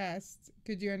so fast.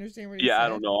 Could you understand what he said? Yeah, I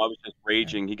don't know. I was just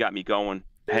raging. He got me going.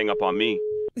 Hang up on me.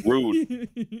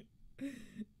 Rude.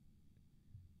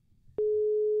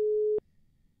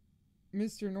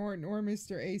 Mr. Norton or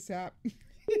Mr. ASAP.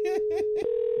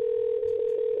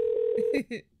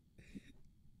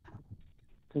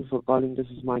 Thanks for calling. This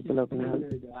is Michael. How can I help?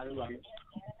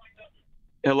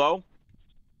 Hello?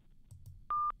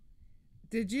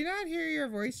 Did you not hear your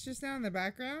voice just now in the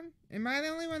background? Am I the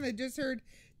only one that just heard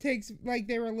Take's, like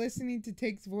they were listening to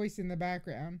Take's voice in the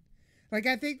background? Like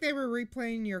I think they were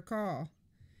replaying your call.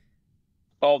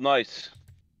 Oh, nice.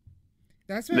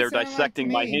 That's what they're it sounded dissecting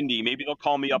like my to me. Hindi. Maybe they'll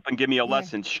call me up and give me a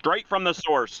lesson straight from the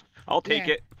source. I'll take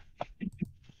Yeah. it.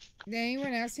 Did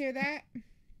anyone else hear that?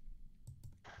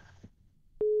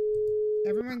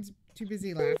 Everyone's too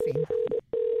busy laughing.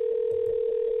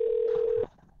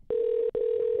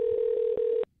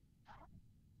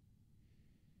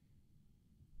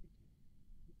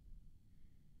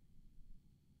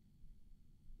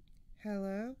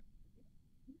 Hello?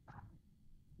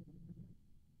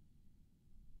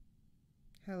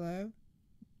 Hello?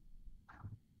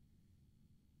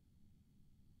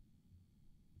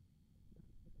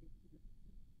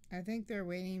 I think they're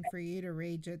waiting for you to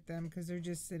rage at them because they're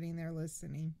just sitting there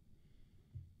listening.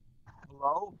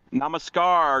 Hello?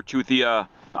 Namaskar, Chuthia.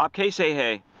 Aap kaise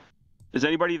hai? Is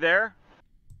anybody there?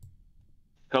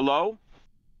 Hello?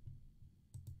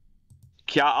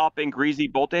 Kya aap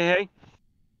Angrezi bolte hai?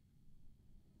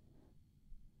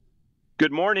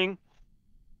 Good morning.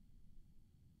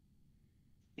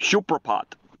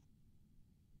 Shuprapat.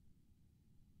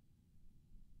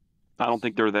 I don't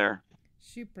think they're there.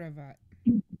 Shupravat.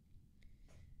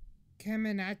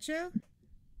 Kaminacho?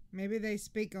 Maybe they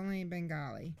speak only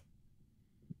Bengali.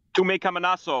 Tume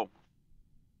kamanaso.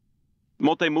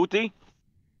 Mote muti?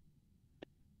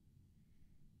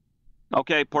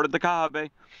 Okay, ported the kahabe.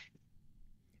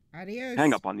 Adios.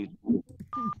 Hang up on these.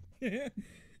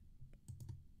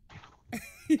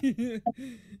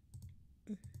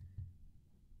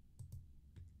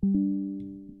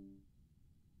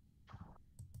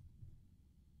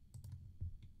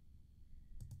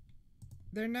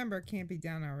 Their number can't be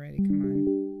down already. Come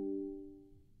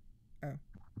on.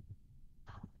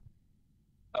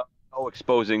 Oh,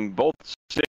 exposing both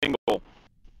single.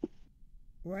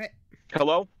 What?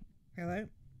 Hello? Hello?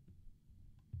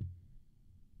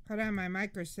 Hold on, my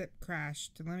microchip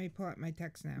crashed. Let me pull up my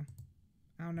text now.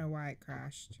 I don't know why it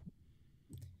crashed.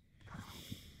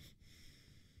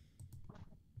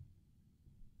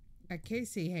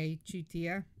 Casey, hey,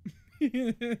 Chutia.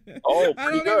 Oh,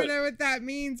 I don't pretty good. even know what that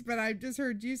means, but I've just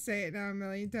heard you say it now a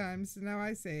million times, so now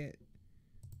I say it.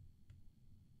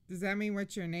 Does that mean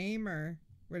what's your name, or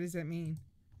what does that mean?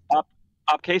 Aap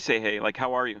kaise hai? Like,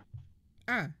 how are you?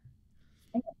 Ah.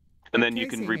 And then you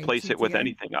can kaise hai, replace it with Chutia?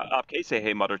 anything. Aap kaise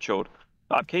hai, mother chode?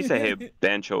 Aap kaise hai,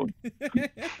 ban chode?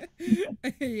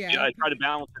 Yeah. I try to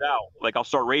balance it out. Like, I'll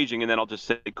start raging, and then I'll just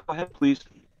say, go ahead, please.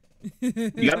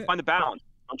 You gotta find the balance.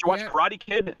 Don't you watch Yep. Karate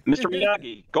Kid? Mr.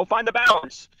 Miyagi, go find the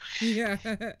balance. Yeah.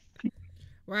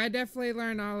 Well, I definitely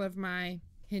learned all of my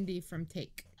Hindi from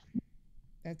Take.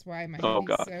 That's why my Oh,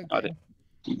 Hindi's God. so Got good.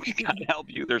 it. Gotta help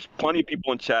you. There's plenty of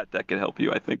people in chat that can help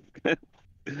you, I think. I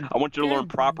want you to learn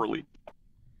Good. properly.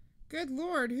 Good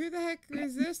Lord, who the heck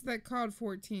is this that called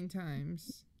 14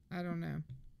 times? I don't know.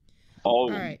 Oh, All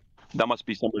right. that must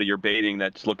be somebody you're baiting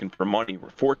that's looking for money.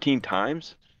 14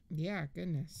 times? Yeah,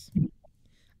 goodness.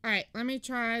 All right, let me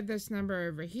try this number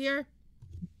over here.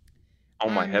 Oh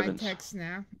my heavens. My text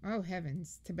now. Oh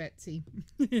heavens to Betsy.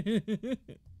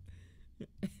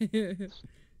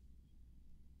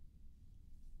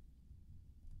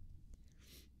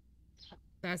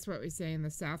 That's what we say in the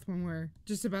South when we're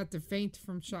just about to faint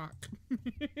from shock.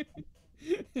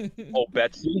 Oh,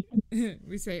 Betsy?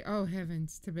 We say, oh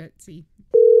heavens to Betsy.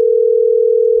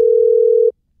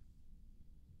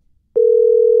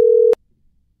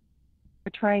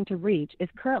 You're trying to reach is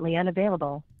currently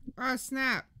unavailable. Oh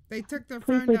snap. They took their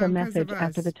Please phone leave a down because of message us.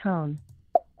 after the tone.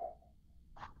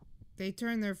 They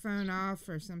turned their phone off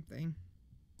or something.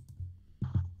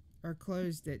 Or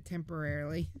closed it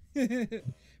temporarily.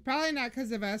 Probably not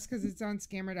because of us, because it's on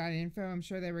scammer.info. I'm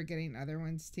sure they were getting other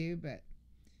ones too, but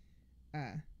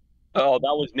Oh, that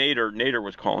was Nader. Nader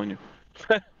was calling you.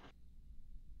 oh,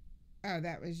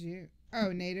 that was you. Oh,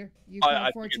 Nader, you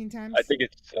called 14 times? I think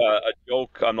it's a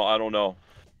joke. I don't know.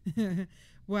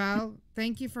 Well,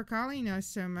 thank you for calling us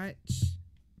so much.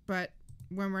 But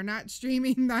when we're not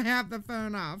streaming, I have the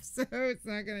phone off, so it's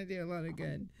not going to do a lot of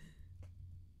good.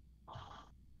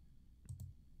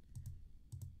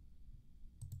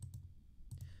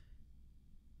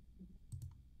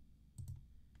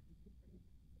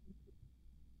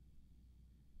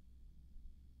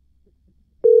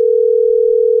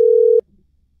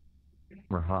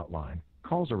 Hotline.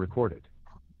 Calls are recorded.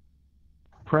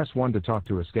 Press 1 to talk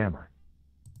to a scammer.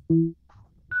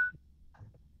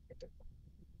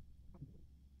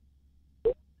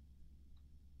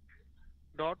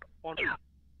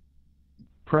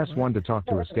 Press 1 to talk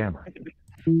to a scammer.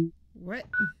 What?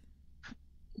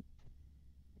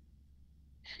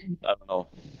 I don't know.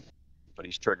 But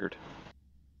he's triggered.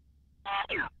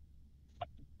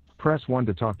 Press 1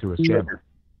 to talk to a scammer.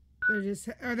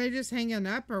 Are they just hanging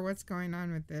up, or what's going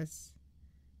on with this?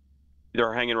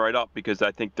 They're hanging right up because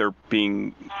I think they're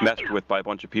being messed with by a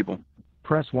bunch of people.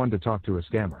 Press 1 to talk to a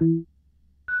scammer.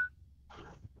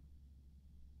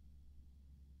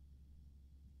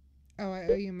 Oh, I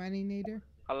owe you money, Nader?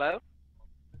 Hello?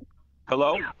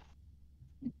 Hello?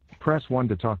 Press 1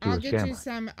 to talk to I'll a get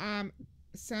scammer. you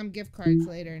some gift cards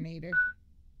later, Nader.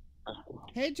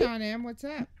 Hey, John M., what's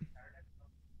up?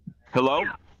 Hello?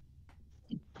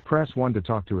 Press 1 to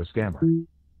talk to a scammer.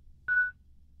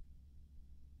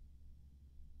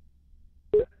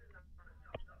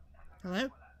 Hello?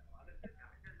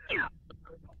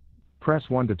 Press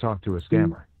 1 to talk to a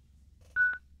scammer.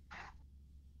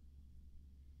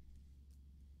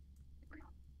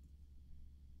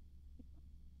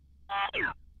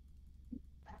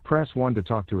 Press 1 to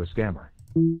talk to a scammer.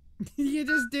 You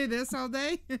just do this all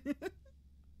day?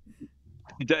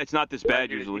 It's not this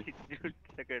bad usually.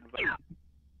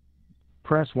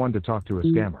 Press 1 to talk to a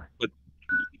scammer.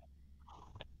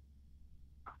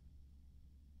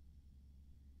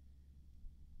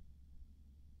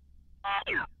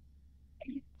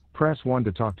 Press 1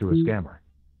 to talk to a scammer.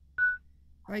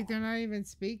 Like they're not even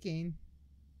speaking.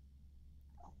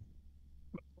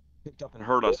 Picked up and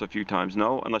heard us a few times.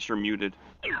 No, unless you're muted.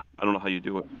 I don't know how you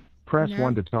do it. Press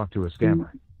 1 to talk to a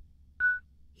scammer.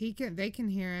 They can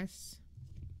hear us.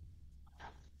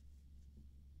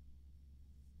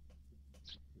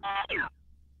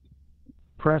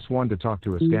 Press 1 to talk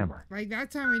to a scammer. Like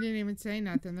that time we didn't even say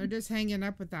nothing. They're just hanging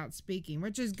up without speaking,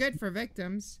 which is good for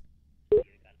victims.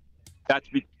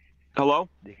 Hello?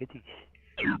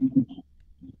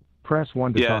 Press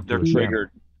 1 to talk to a scammer. Yeah, they're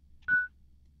triggered.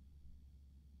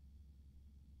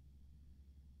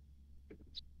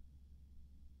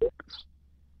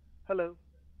 Hello.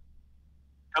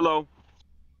 Hello.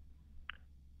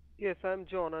 Yes, I'm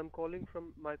John. I'm calling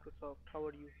from Microsoft. How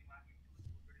are you?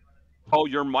 Oh,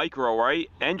 you're micro, right?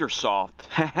 And you're soft.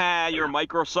 Haha, you're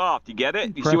Microsoft. You get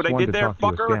it? You Press see what I 1 did to there, talk to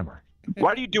a fucker? scammer.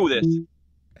 Why do you do this?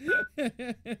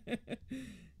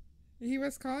 He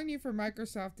was calling you for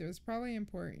Microsoft. It was probably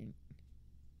important.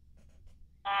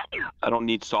 I don't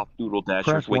need soft doodle dashers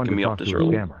Press 1 waking to me talk up this to a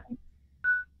early. scammer.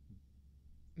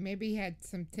 Maybe he had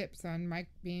some tips on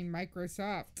being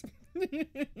Microsoft.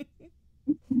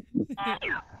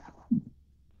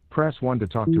 Press 1 to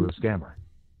talk to a scammer.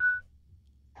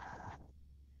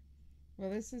 Well,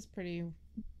 this is pretty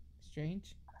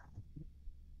strange.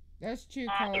 That's True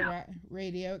Caller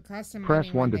Radio. It costs some money.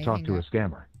 Press 1 to talk to a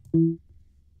scammer.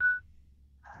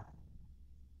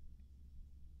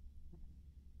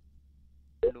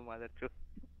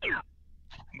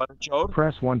 Mother chode?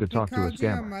 Press 1 to talk to a Called you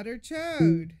a scammer. mother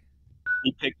chode.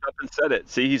 He picked up and said it.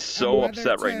 See, he's so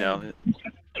upset right now.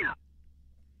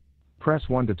 Press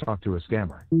 1 to talk to a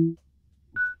scammer.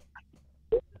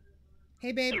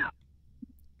 Hey, babe.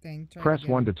 Dang, try Press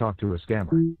again. 1 to talk to a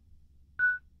scammer.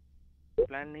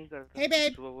 Hey,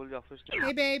 babe.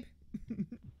 Hey, babe.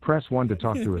 Press 1 to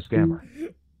talk to a scammer.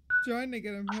 Trying to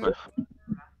get him hooked.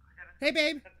 Hey,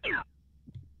 babe.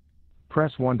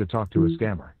 Press 1 to talk to a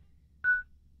scammer.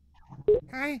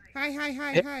 Hi.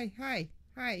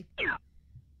 Hi.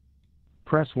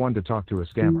 Press 1 to talk to a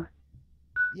scammer.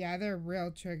 Yeah, they're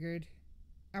real triggered.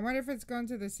 I wonder if it's going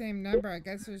to the same number. I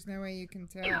guess there's no way you can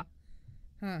tell.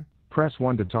 Huh. Press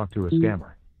 1 to talk to a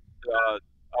scammer.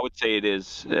 I would say it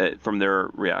is from their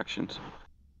reactions.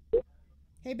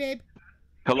 Hey, babe.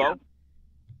 Hello?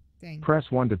 Dang.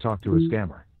 Press 1 to talk to a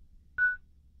scammer.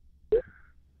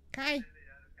 Hi.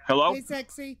 Hello? Hey,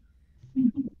 sexy.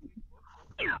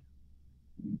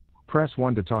 Press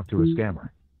 1 to talk to a scammer.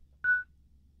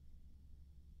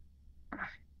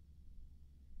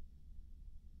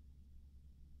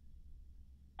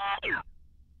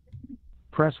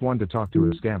 Press 1 to talk to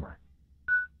a scammer.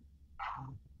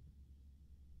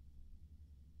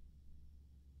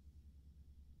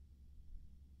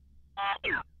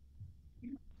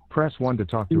 Press 1 to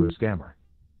talk to a scammer.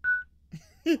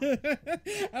 I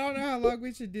don't know how long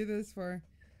we should do this for.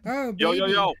 Oh,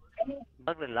 baby. Yo.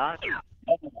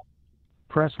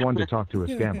 Press 1 to talk to a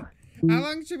scammer. How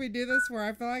long should we do this for?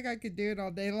 I feel like I could do it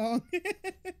all day long.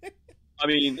 I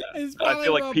mean, It's I probably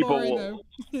feel like real people boring, will.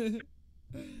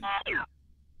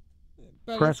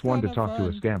 But Press it's 1 to kinda talk to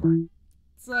a fun. scammer.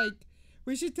 It's like,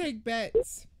 we should take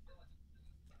bets.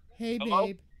 Hey,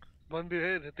 babe.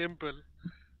 Hey, Temple.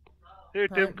 Hey,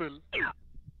 Temple.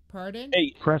 Pardon?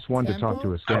 Hey. Press 1 to talk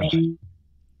to a scammer.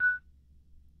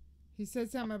 He said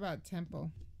something about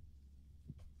Temple.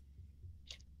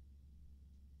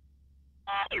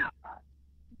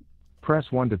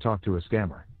 Press 1 to talk to a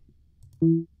scammer.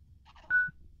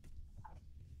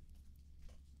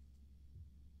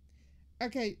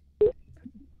 Okay.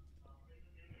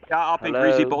 Yeah, आप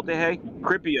अंग्रेजी बोलते हैं?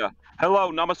 Kripya.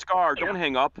 Hello, namaskar. Don't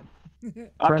hang up.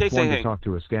 Press 1 to talk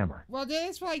to a scammer. Well, do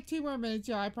this for like 2 more minutes,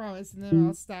 y'all, I promise, and then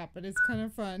I'll stop, but it's kind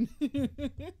of fun.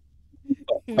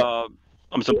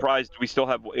 I'm surprised we still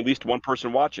have at least one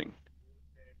person watching.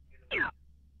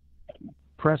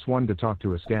 Press 1 to talk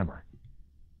to a scammer.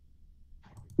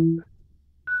 You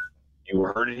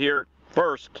heard it here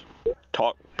first.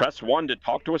 Press 1 to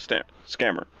talk to a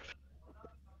scammer.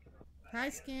 Hi,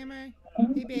 scammer.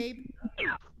 Hey, babe.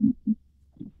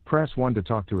 Press 1 to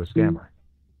talk to a scammer.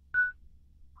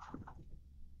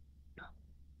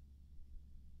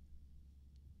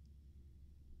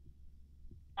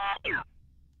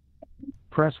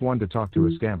 Press 1 to talk to a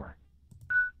scammer.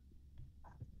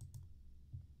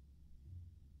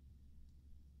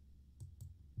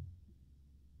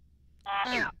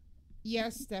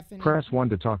 Yes, Stephanie. Press 1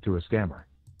 to talk to a scammer.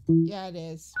 Yeah, it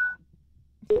is.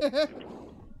 Gift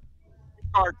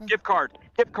card. What gift card?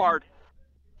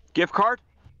 Gift card.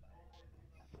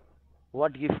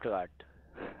 What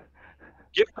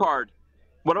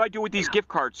do I do with these gift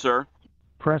cards, sir?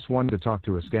 Press 1 to talk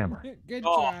to a scammer. Good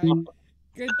Oh. try.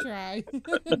 Good try.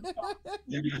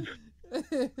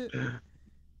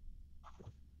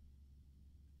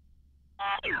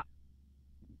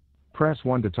 Press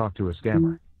 1 to talk to a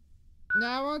scammer. No,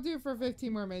 I won't do it for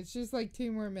 15 more minutes. Just like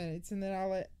 2 more minutes, and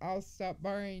then I'll stop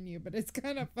borrowing you. But it's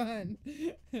kind of fun.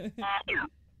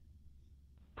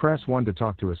 Press 1 to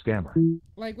talk to a scammer.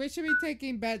 Like, we should be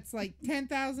taking bets like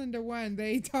 10,000 to 1.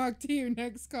 They talk to you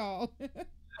next call.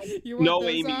 You want No, those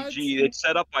Amy odds? G. It's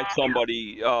set up by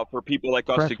somebody for people like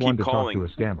us Press to 1 keep to calling.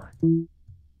 talk to a scammer.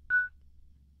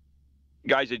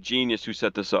 Guy's a genius who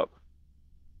set this up.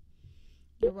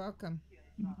 You're welcome.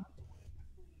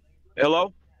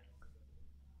 Hello?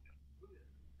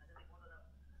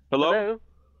 Hello?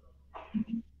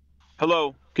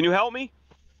 Hello? Can you help me?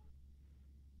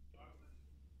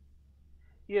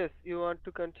 Yes, you want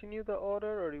to continue the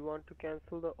order or you want to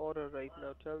cancel the order right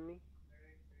now? Tell me.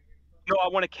 No, I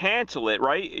want to cancel it,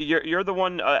 right? You're the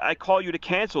one, I call you to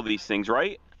cancel these things,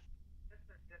 right?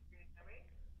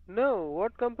 No,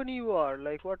 what company you are?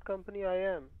 Like what company I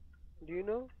am? Do you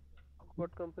know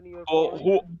what company you're Well,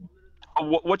 calling?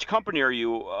 which company are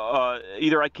you?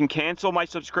 Either I can cancel my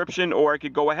subscription or I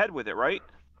could go ahead with it, right?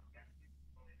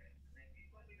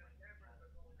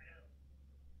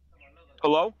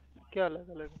 Hello? क्या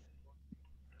लगा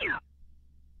लगा?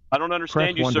 I don't Press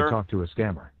understand you, 1 sir. to talk to a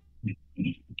scammer.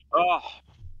 Oh,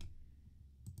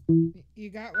 You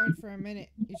got one for a minute.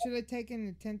 You should have taken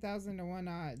the 10,000 to 1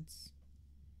 odds.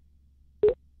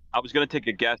 I was going to take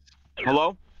a guess.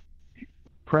 Hello?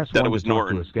 Press That 1 it was to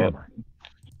talk Norton. to a scammer.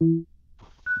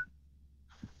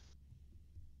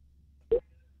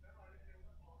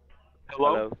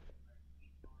 Hello?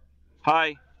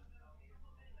 Hi.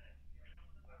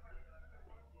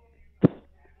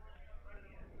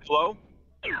 Hello?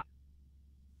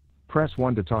 Press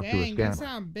 1 to talk to a Dang, you scammer.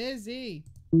 sound busy.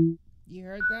 You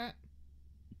heard that?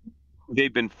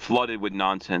 They've been flooded with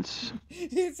nonsense.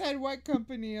 He said, "What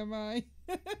company am I?"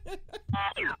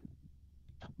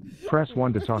 Press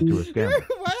 1 to talk to a scammer.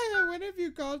 What if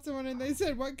you called someone and they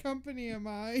said, "What company am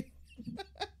I?"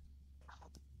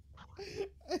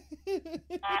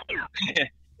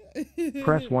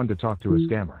 Press 1 to talk to a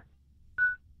scammer.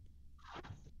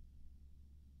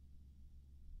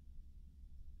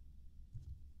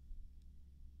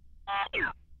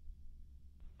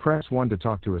 Press 1 to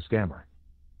talk to a scammer.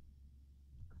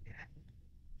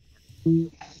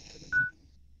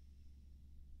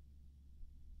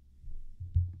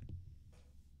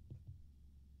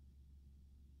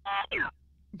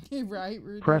 Right,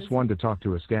 Rudy. Press 1 to talk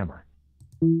to a scammer.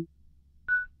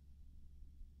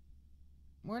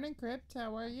 Morning, Crypt.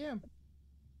 How are you?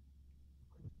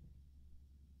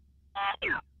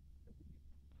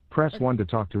 Press 1 to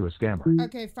talk to a scammer.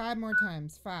 Okay, 5 more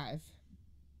times. 5.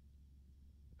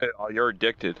 Oh, you're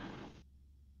addicted.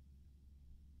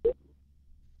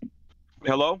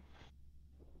 Hello?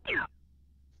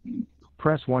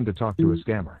 Press 1 to talk to a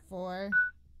scammer. 4.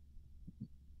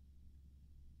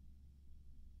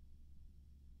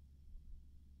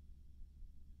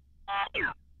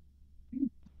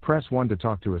 Press 1 to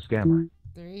talk to a scammer.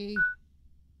 3.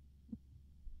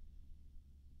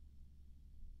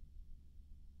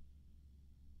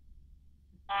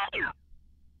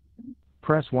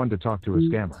 Press 1 to talk to a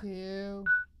scammer. 2.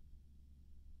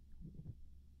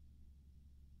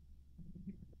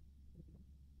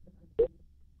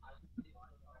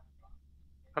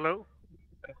 Hello?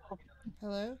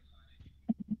 Hello?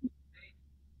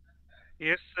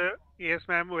 Yes, sir. Yes,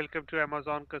 ma'am. Welcome to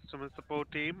Amazon customer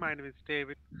support team. My name is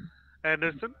David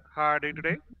Anderson. How are you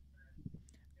today?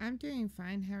 I'm doing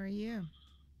fine. How are you?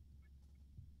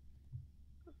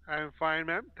 I'm fine,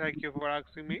 ma'am. Thank you for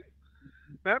asking me.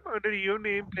 Ma'am, under your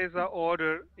name, place a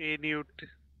order a new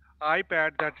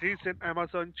iPad that recent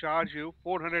Amazon charged you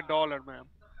 $400, ma'am.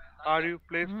 Are you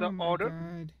placed the Oh my order?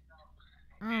 god.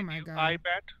 Oh my god.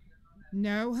 iPad?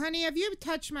 No, honey, have you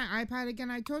touched my iPad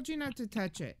again? I told you not to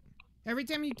touch it. Every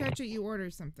time you touch it, you order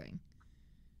something.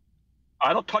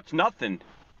 I don't touch nothing.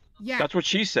 Yeah. That's what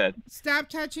she said. Stop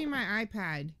touching my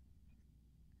iPad.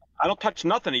 I don't touch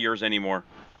nothing of yours anymore.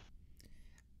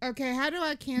 Okay, how do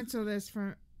I cancel this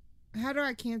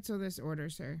order,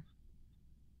 sir?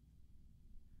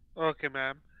 Okay,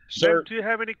 ma'am. Sir. Ma'am, do you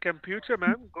have any computer,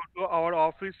 ma'am? Go to our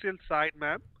official site,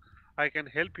 ma'am. I can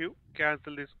help you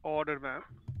cancel this order, ma'am,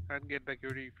 and get back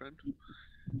your refund.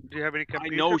 Do you have any I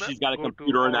computer, know ma'am? she's got a Go to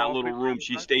computer in our that little official room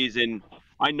she site. stays in.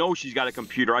 I know she's got a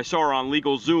computer. I saw her on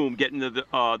Legal Zoom getting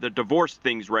the divorce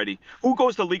things ready. Who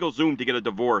goes to Legal Zoom to get a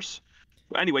divorce?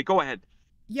 Anyway, go ahead.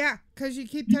 Yeah, because you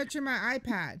keep touching my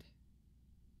iPad.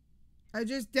 I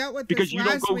just dealt with Because this you don't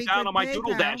last go week down with on my PayPal.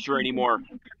 Doodle Dasher anymore.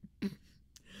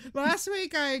 Last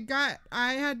week I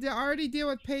had to already deal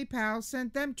with PayPal,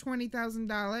 sent them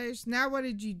 $20,000. Now what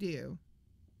did you do?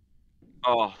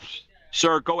 Oh,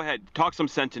 sir, go ahead. Talk some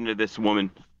sense into this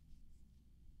woman.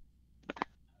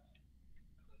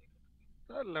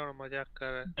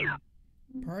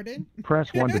 Pardon?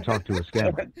 Press 1 to talk to a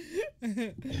scammer.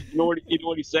 You know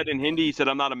what he said in Hindi? He said,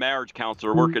 "I'm not a marriage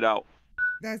counselor. Work it out."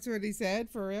 That's what he said,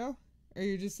 for real? Or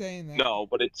you're just saying that? No,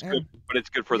 but it's good. But it's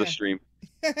good for the Yeah. stream.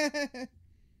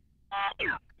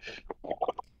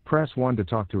 Press 1 to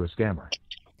talk to a scammer.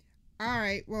 All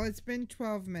right, well, it's been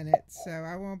 12 minutes, so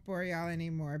I won't bore y'all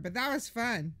anymore. But that was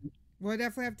fun. We'll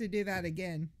definitely have to do that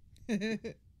again.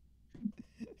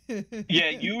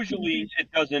 Yeah, usually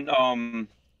it doesn't.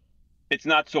 It's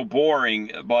not so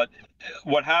boring. But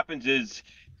what happens is,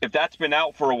 if that's been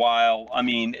out for a while, I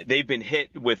mean, they've been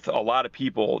hit with a lot of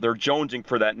people. They're jonesing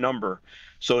for that number,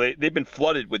 so they've been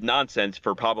flooded with nonsense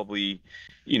for probably,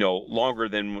 longer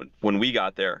than when we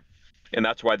got there, and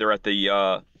that's why they're at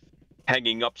the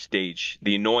hanging up stage,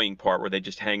 the annoying part where they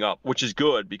just hang up, which is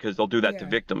good because they'll do that to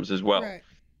victims as well. Right.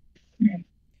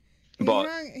 But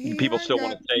he people hung still up.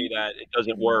 want to say that it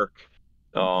doesn't work.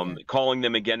 Calling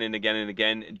them again and again and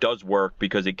again, it does work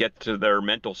because it gets to their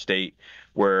mental state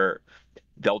where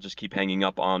they'll just keep hanging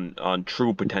up on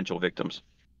true potential victims.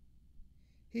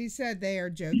 He said they are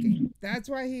joking. That's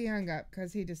why he hung up,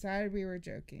 because he decided we were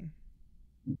joking.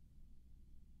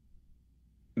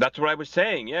 That's what I was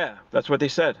saying. Yeah, that's what they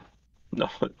said. No,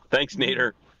 thanks,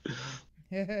 Nader.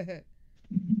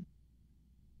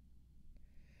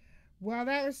 Well,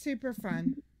 that was super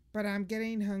fun, but I'm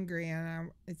getting hungry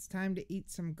and it's time to eat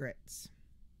some grits.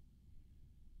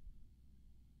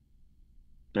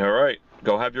 All right,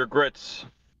 go have your grits.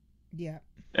 Yeah.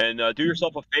 And do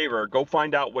yourself a favor. Go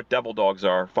find out what devil dogs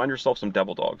are. Find yourself some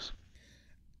devil dogs.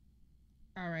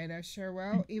 All right, I sure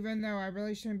will. Even though I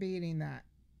really shouldn't be eating that.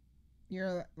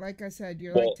 You're like I said,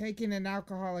 you're Well- like taking an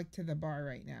alcoholic to the bar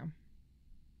right now.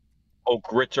 Oh,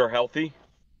 grits are healthy?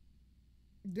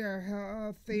 They're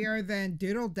healthier than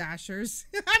doodle dashers.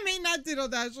 I mean, not doodle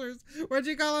dashers. What'd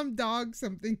you call them? Dog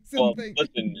something Well, something.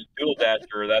 listen, Doodle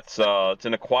Dasher, that's it's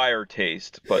an acquired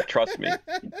taste, but trust me.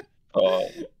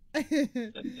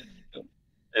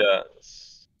 Yeah.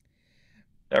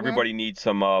 Everybody needs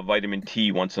some vitamin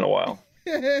T once in a while.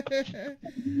 Well,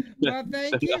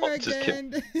 thank you No, just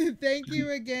again. Thank you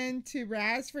again to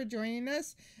Raz for joining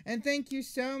us. And thank you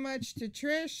so much to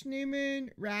Trish, New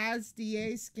Moon, Raz,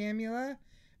 DA, Scamula,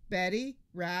 Betty,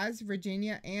 Raz,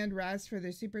 Virginia, and Raz for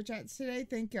their super chats today.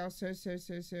 Thank y'all so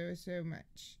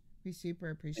much. We super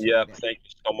appreciate Yeah, it. thank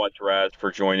you so much, Raz,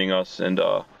 for joining us. And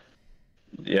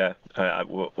yeah,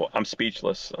 I'm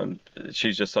speechless.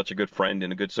 She's just such a good friend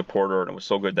and a good supporter, and it was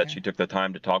so good that she took the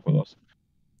time to talk with us.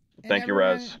 Thank you,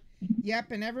 Raz.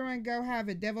 Yep, and everyone go have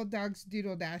a Devil Dog's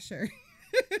Doodle Dasher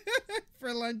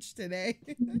for lunch today.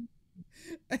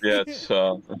 Yeah, it's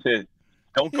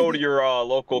don't go to your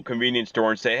local convenience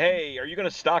store and say, "Hey, are you going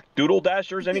to stock Doodle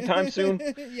Dashers anytime soon?"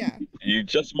 Yeah. You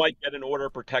just might get an order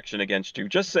of protection against you.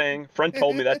 Just saying. Friend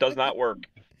told me that does not work.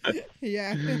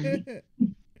 Yeah.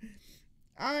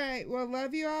 All right. Well,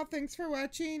 love you all. Thanks for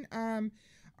watching.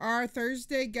 Our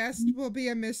Thursday guest will be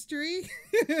a mystery.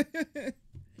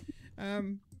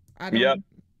 I don't, Yep.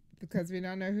 because we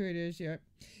don't know who it is yet.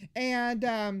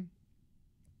 And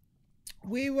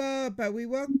we will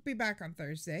be back on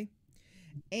Thursday.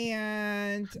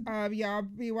 And y'all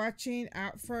be watching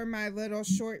out for my little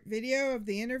short video of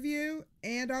the interview,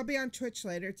 and I'll be on Twitch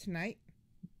later tonight.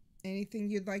 Anything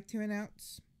you'd like to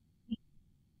announce?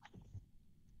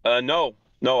 No,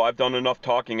 I've done enough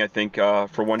talking, I think,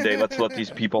 for one day. Let's let these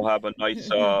people have a nice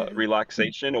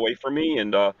relaxation away from me,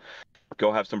 and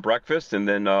go have some breakfast, and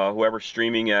then whoever's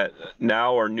streaming at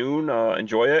now or noon,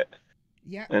 enjoy it.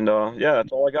 Yeah. And yeah,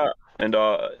 that's all I got.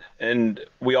 And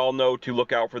we all know to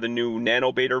look out for the new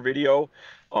Nanobator video,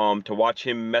 to watch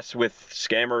him mess with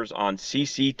scammers on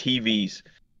CCTVs.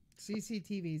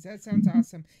 CCTVs. That sounds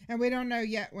awesome. And we don't know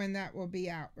yet when that will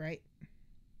be out, right?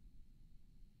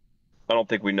 I don't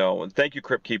think we know. And thank you,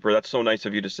 Crypt Keeper. That's so nice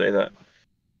of you to say that.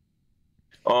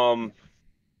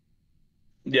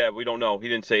 Yeah, we don't know. He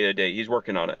didn't say a date. He's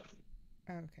working on it.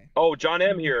 Okay. Oh, John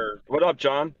M here. What up,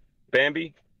 John?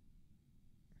 Bambi?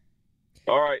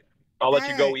 All right. I'll let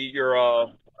you go eat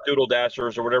your Doodle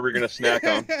Dashers or whatever you're going to snack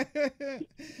on.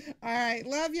 All right.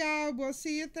 Love y'all. We'll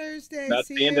see you Thursday. That's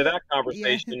see the end of that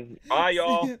conversation. Yeah. Bye,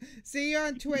 y'all. See you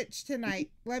on Twitch tonight.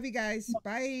 Love you guys.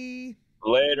 Bye.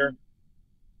 Later.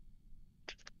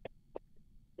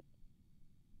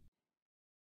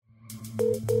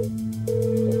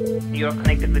 You're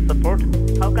connected with support.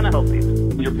 How can I help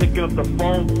you? You're picking up the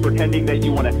phone pretending that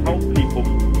you want to help people,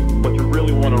 but you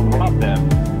really want to rob them.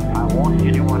 I want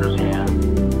you to understand,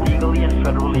 legally and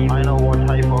federally, I know what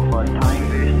type of a time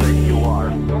waster you are.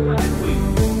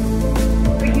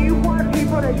 Do you want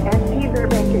people to empty their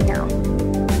bank account?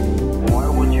 Why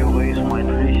would you waste my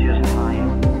precious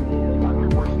time?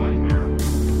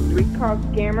 We call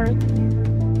scammers,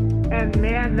 and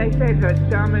man, they say the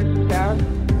dumbest stuff.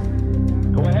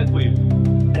 Go ahead, please.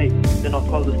 Hey, do not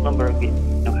call this number again,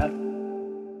 okay?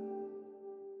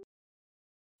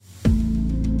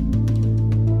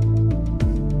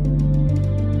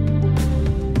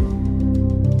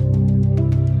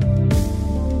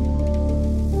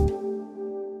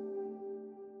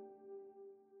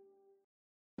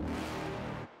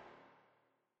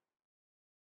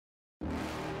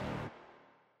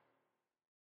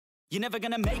 You're never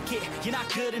gonna make it, you're not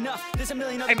good enough. There's a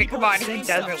million other I mean, people come on, with the who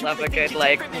same doesn't stuff. love a good,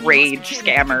 like, rage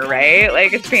scammer, right?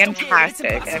 Like, it's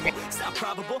fantastic. I mean, It's not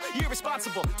probable, you're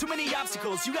irresponsible. Too many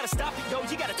obstacles, you gotta stop it, yo,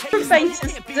 you gotta take Different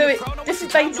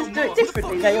baiters do it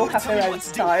differently. They all have their own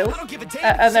style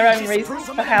and their own reasons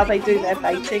for how they do their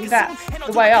baiting. That's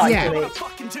the way I do it.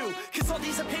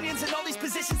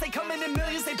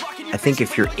 I think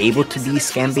if you're able to be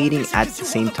scam baiting at the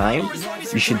same time,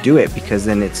 you should do it because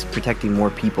then it's protecting more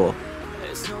people.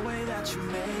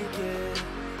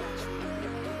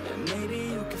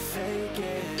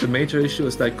 The major issue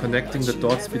is like connecting the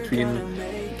dots between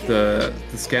the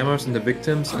scammers and the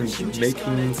victims and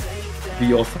making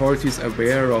the authorities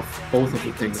aware of both of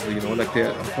the things. You know, like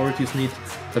the authorities need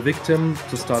a victim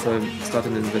to start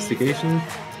an investigation,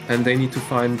 and they need to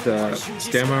find the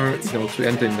scammer, you know, to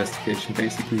end the investigation,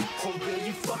 basically.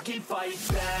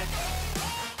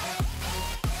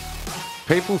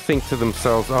 People think to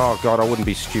themselves, oh God, I wouldn't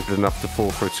be stupid enough to fall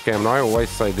for a scam. And I always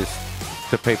say this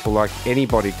to people, like,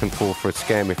 anybody can fall for a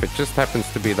scam if it just happens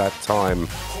to be that time.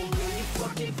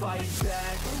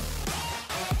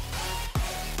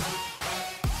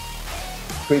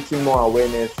 creating more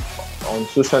awareness on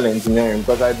social engineering,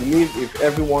 because I believe if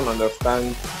everyone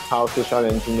understands how social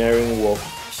engineering works,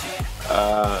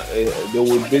 they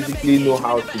would basically know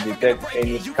how to detect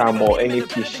any scam or any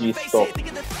fishy stuff.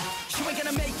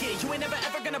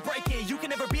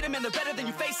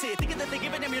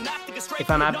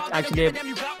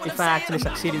 If I actually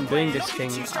succeed in doing this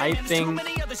thing, I think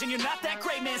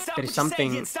there is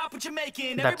something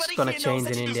that's gonna change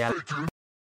in India.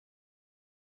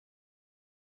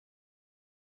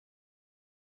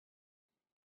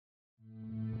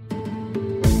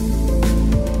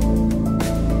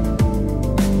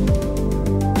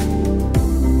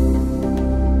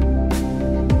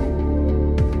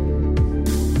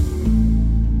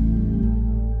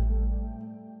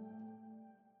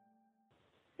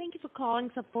 Thank you for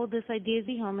calling support. This is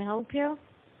Daisy. How may I help you?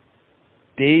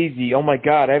 Daisy, oh my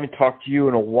God, I haven't talked to you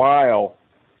in a while.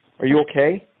 Are you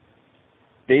okay?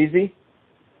 Daisy?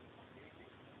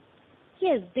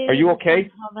 Yes, Daisy. Are you okay?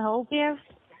 How may I help you?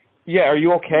 Yeah, are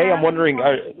you okay? Yeah, I'm wondering,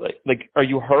 are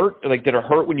you hurt? Like, did it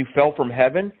hurt when you fell from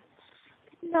heaven?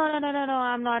 No,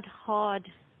 I'm not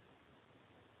hard.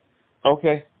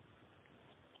 Okay.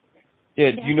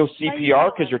 Yeah, do you know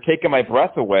CPR? Because you're taking my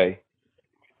breath away.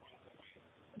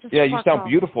 Just Yeah, you fuck sound off.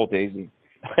 beautiful, Daisy.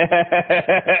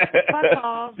 Fuck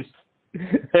off.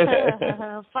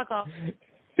 Fuck off.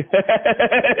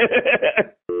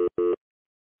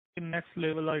 Next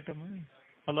level item.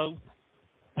 Hello.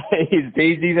 Hey, is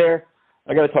Daisy there?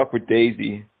 I gotta talk with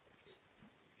Daisy.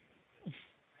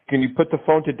 Can you put the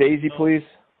phone to Daisy, please?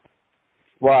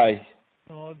 Why?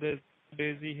 Oh, there's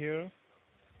Daisy here.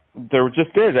 There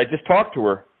just is. I just talked to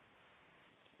her.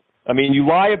 I mean, you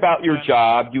lie about your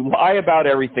job. You lie about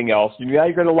everything else. And now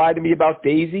you're going to lie to me about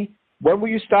Daisy? When will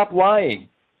you stop lying?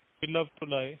 We love to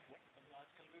lie.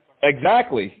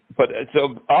 Exactly. But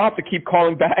so I'll have to keep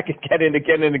calling back again and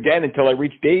again until I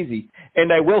reach Daisy.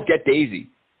 And I will get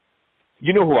Daisy.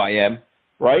 You know who I am,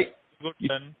 right? Good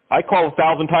then. I call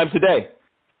 1,000 times a day.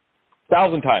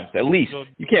 1,000 times, at least. Good.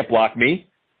 You can't block me.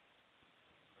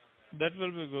 That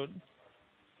will be good.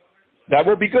 That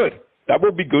will be good. That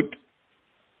will be good.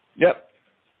 Yep.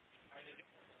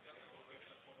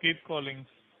 Keep calling.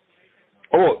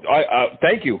 Oh,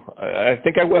 thank you. I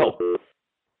think I will.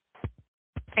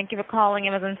 Thank you for calling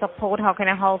Amazon Support. How can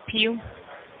I help you?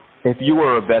 If you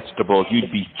were a vegetable,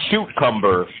 you'd be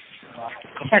cucumber.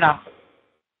 Shut up.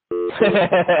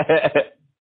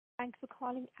 Thanks for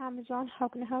calling Amazon. How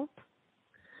can I help?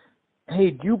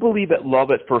 Hey, do you believe at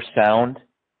love at first sound?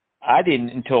 I didn't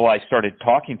until I started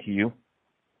talking to you.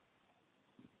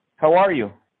 How are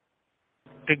you?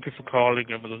 Thank you for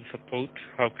calling Amazon Support.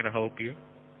 How can I help you?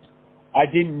 I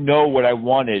didn't know what I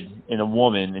wanted in a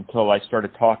woman until I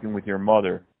started talking with your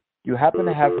mother. Do you happen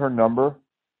to have her number?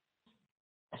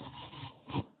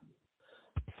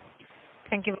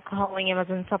 Thank you for calling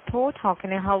Amazon Support. How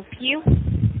can I help you?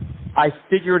 I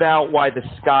figured out why the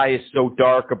sky is so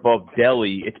dark above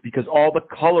Delhi. It's because all the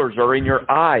colors are in your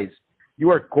eyes.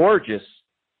 You are gorgeous.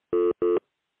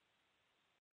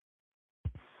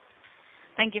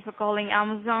 Thank you for calling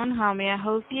Amazon. How may I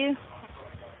help you?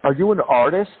 Are you an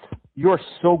artist? You are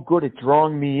so good at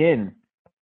drawing me in.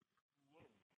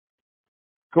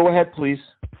 Go ahead, please.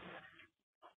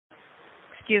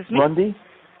 Excuse me? Lundy,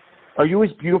 are you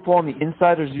as beautiful on the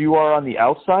inside as you are on the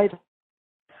outside?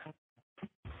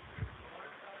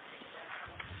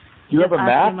 Do you have a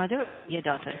map? Your mother, your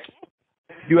daughter.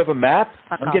 Do you have a map?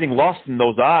 Fuck I'm off. getting lost in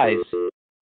those eyes.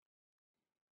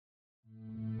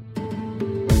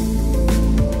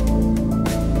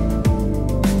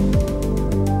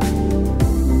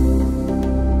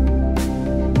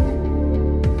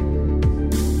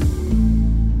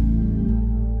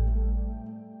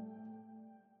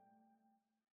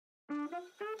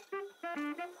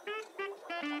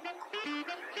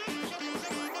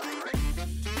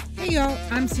 Hey y'all,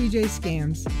 I'm CJ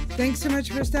Scams. Thanks so much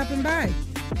for stopping by,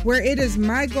 where it is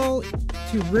my goal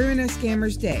to ruin a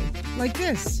scammer's day, like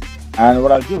this. And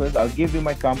what I'll do is I'll give you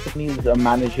my company's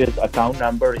manager's account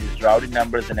number, his routing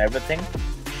numbers and everything.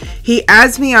 He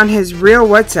adds me on his real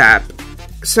WhatsApp,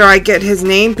 so I get his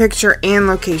name, picture, and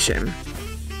location.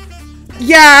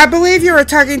 Yeah, I believe you were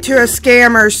talking to a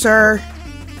scammer, sir.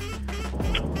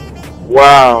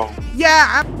 Wow.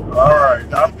 Yeah.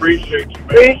 Alright, I appreciate you, man.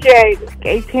 Appreciate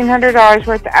 $1,800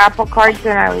 worth of Apple cards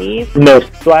and I leave. No.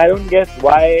 So I don't guess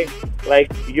why,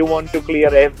 like, you want to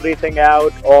clear everything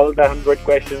out, all the 100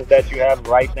 questions that you have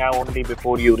right now only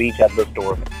before you reach at the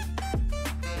store.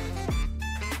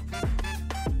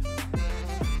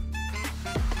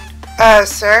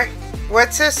 Sir,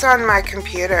 what's this on my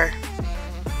computer?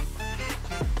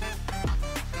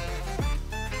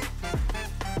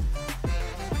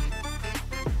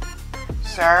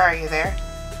 Sir, are you there?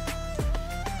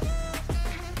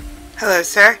 Hello,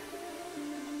 sir?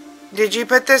 Did you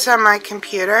put this on my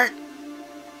computer?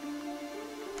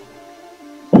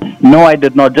 No, I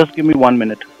did not. Just give me 1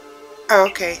 minute. Oh,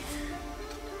 okay.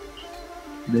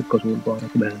 Do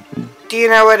you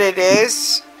know what it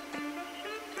is?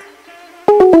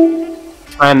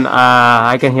 And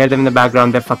I can hear them in the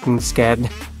background. They're fucking scared.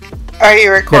 Are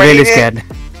you recording They're really it? scared.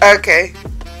 Okay.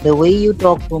 The way you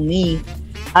talk to me,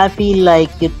 I feel like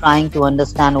you're trying to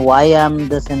understand why I'm in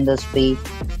this industry.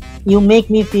 You make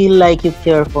me feel like you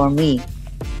care for me.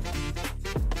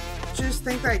 Just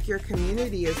think like your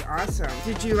community is awesome.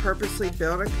 Did you purposely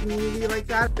build a community like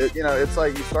that? It's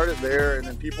like you started there and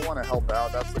then people want to help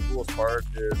out. That's the coolest part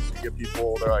is you get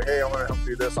people, they're like, hey, I want to help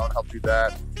do this, I want to help do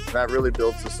that. And that really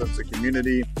builds a sense of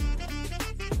community.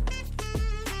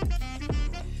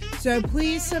 So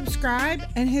please subscribe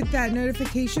and hit that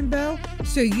notification bell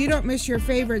so you don't miss your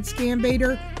favorite scam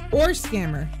baiter or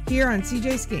scammer here on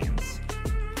CJ Scams.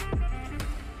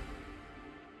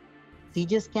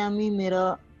 CJ Scam ही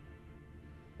मेरा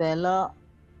पहला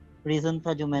reason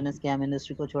था जो मैंने scam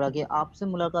industry को छोड़ा कि आपसे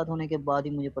मुलाकात होने के बाद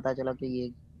ही मुझे पता चला कि ये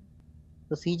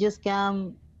तो CJ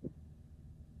Scam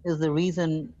is the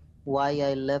reason why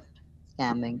I left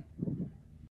scamming.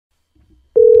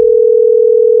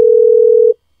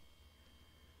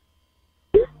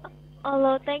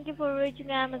 Hello, thank you for reaching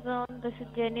Amazon. This is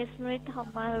Jenny Smith. How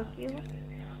may I help you?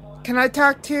 Can I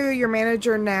talk to your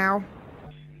manager now?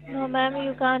 No, ma'am,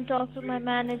 you can't talk to my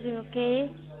manager,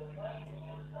 okay?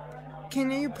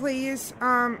 Can you please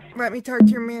let me talk to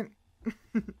your man?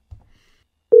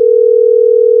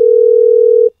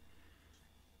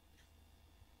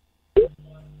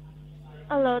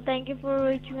 Hello, thank you for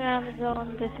reaching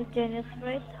Amazon. This is Jenny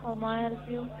Smith. How may I help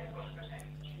you?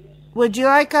 Would you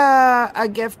like a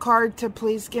gift card to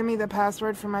please give me the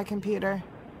password for my computer?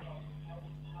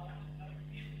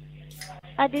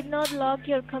 I did not lock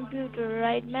your computer,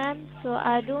 right, ma'am? So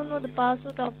I don't know the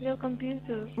password of your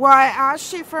computer. Well, I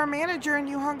asked you for a manager and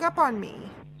you hung up on me.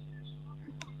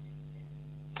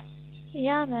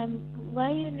 Yeah, ma'am.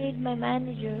 Why you need my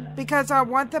manager? Because I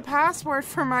want the password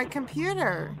for my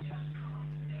computer.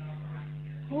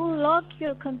 Who locked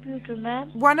your computer,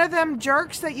 ma'am? One of them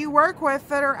jerks that you work with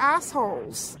that are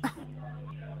assholes.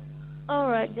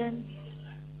 Alright then.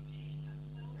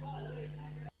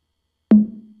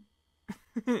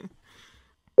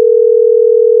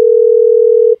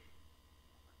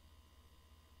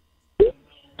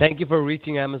 Thank you for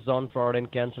reaching Amazon Fraud and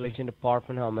Cancellation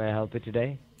Department. How may I help you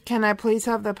today? Can I please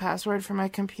have the password for my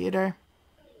computer?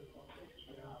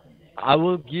 I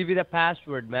will give you the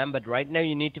password, ma'am, but right now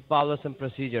you need to follow some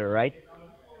procedure, right?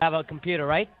 Have a computer,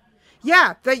 right?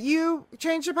 Yeah, that you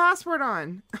changed the password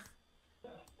on.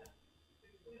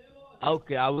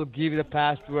 Okay, I will give you the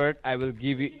password. I will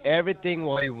give you everything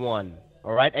what you want.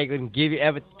 All right? I can give you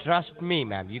everything. Trust me,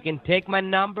 ma'am. You can take my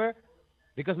number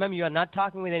because, ma'am, you are not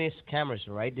talking with any scammers,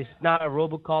 all right? This is not a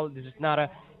robocall. This is not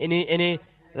any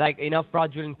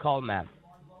fraudulent call, ma'am.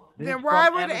 Then why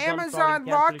would Amazon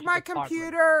lock my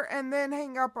computer and then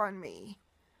hang up on me?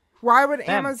 Why would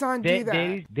Amazon do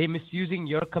that? They're misusing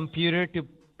your computer to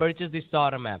purchase this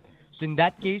order, ma'am. So in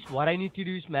that case, what I need to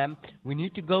do is, ma'am, we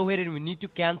need to go ahead and we need to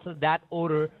cancel that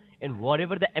order, and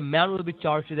whatever the amount will be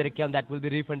charged to that account, that will be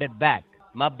refunded back.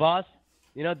 My boss,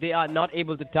 they are not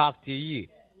able to talk to you,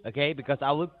 okay? Because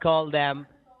I will call them,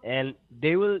 and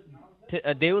they will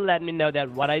let me know that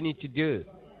what I need to do,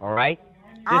 all right?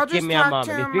 Just give me a moment.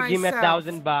 If you give me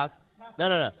 $1,000,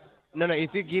 no.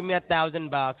 If you give me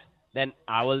 $1,000, then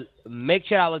I will make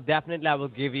sure I will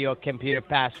give you your computer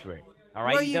password. All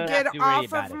right. Will you get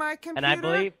off of my computer? And I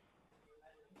believe,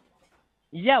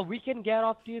 yeah, we can get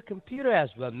off to your computer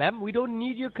as well, ma'am. We don't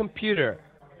need your computer.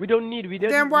 We don't.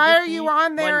 Then why are you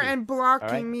on there and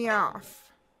blocking me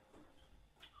off?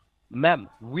 Ma'am,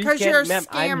 ma'am,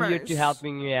 I'm here to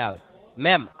helping you out.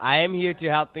 Ma'am, I am here to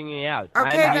helping you out.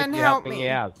 Okay, then help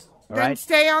me. Then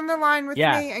stay on the line with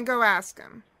me and go ask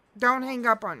him. Don't hang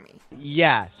up on me.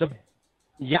 Yeah,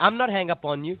 I'm not hang up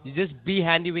on you. You just be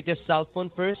handy with your cell phone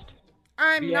first.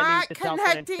 I'm not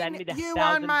connecting you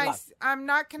on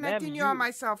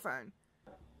my cell phone.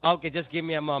 Okay, just give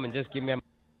me a moment.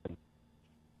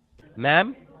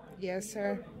 Ma'am? Yes,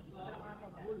 sir.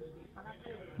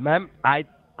 Ma'am, I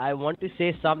want to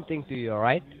say something to you, all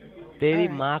right? Teri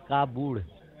maa ka bood.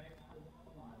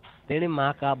 Teri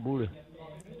maa ka bood.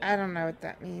 I don't know what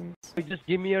that means. You just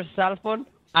give me your cell phone.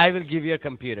 I will give you a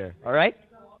computer. All right?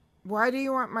 Why do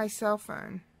you want my cell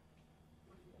phone?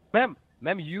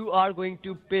 Ma'am, you are going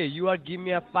to pay. You are giving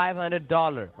me a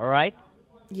 $500. All right?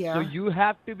 Yeah. So you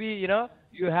have to be,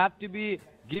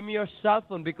 give me your cell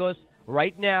phone because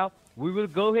right now we will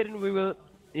go ahead and we will,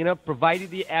 provide you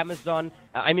the Amazon,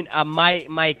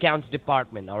 my accounts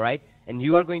department, all right? And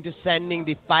you are going to sending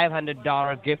the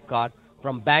 $500 gift card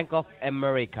from Bank of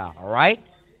America, all right?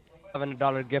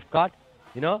 $500 gift card,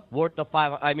 worth of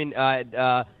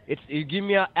you give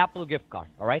me an Apple gift card,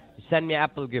 all right? You send me an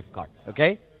Apple gift card,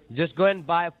 okay? Just go and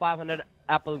buy a $500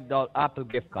 Apple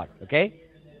gift card, okay?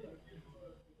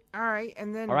 All right,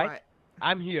 and then all right? what?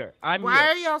 I'm here. Why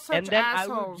are y'all such and then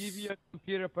assholes? I will give you a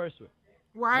computer password.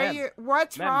 Why are you?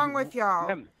 What's wrong with y'all?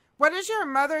 Ma'am. What does your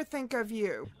mother think of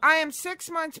you? I am 6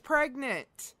 months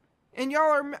pregnant, and y'all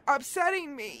are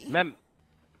upsetting me. Ma'am.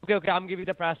 Okay, I'm giving you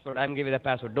the password.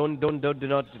 Do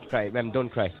not cry, ma'am. Don't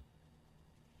cry.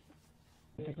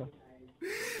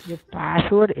 Your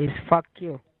password is fuck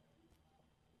you.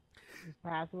 Your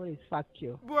password is fuck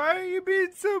you. Why are you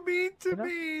being so mean to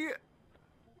me?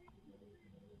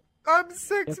 I'm 6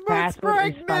 Your months password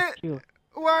is fuck pregnant. you.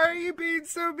 Why are you being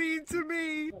so mean to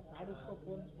me?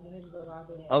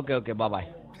 Okay, bye-bye.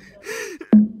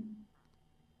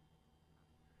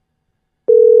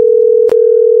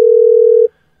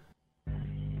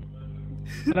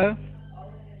 Hello?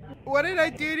 What did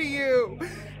I do to you?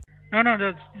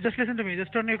 No, just listen to me.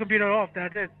 Just turn your computer off.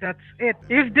 That's it. That's it.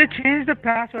 If they change the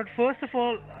password, first of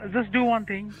all, just do one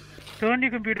thing. Turn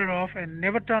your computer off and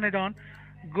never turn it on.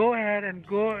 Go ahead and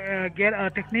get a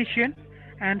technician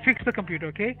and fix the computer,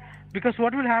 okay? Because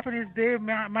what will happen is they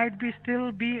might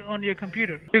still be on your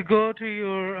computer. You go to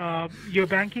your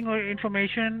banking or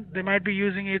information, they might be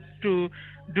using it to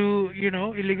do,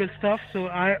 illegal stuff. So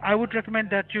I would recommend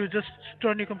that you just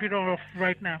turn your computer off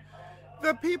right now.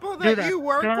 The people that you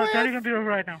work with? Turn your computer off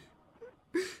right now.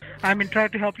 Try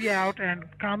to help you out and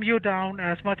calm you down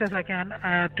as much as I can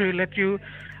to let you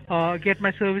get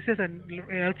my services and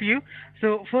help you.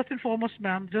 So first and foremost,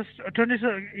 ma'am, just turn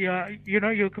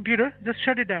your computer. Just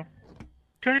shut it down.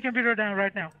 Turn your computer down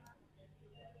right now.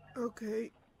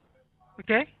 Okay.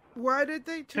 Okay? Why did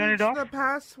they Turn change it off. the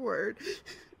password?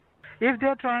 If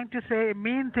they're trying to say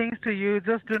mean things to you,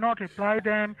 just do not reply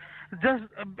them. Just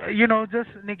just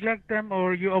neglect them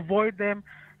or you avoid them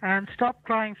and stop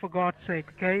crying for God's sake.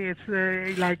 Okay?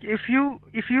 It's like if you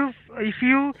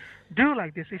do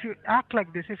like this, if you act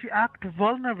like this, if you act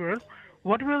vulnerable,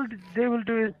 they will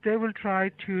do is they will try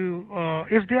to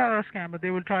if they are a scammer,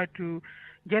 they will try to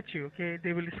get you. Okay?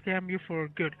 They will scam you for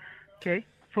good. Okay?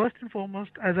 First and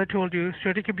foremost, as I told you,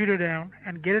 shut your computer down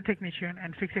and get a technician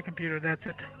and fix your computer. That's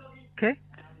it. Okay?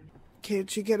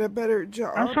 Can't you get a better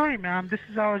job? I'm sorry, ma'am. This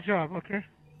is our job, okay?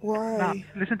 Why? Now,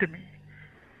 listen to me.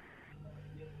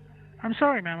 I'm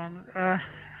sorry, ma'am.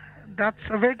 That's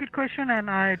a very good question, and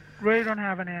I really don't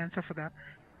have any answer for that.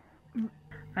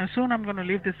 And soon I'm going to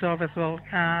leave this job as well,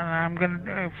 and I'm going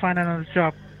to find another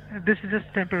job. This is just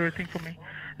a temporary thing for me.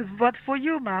 But for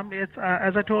you, ma'am, it's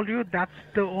as I told you, that's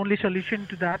the only solution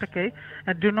to that, okay?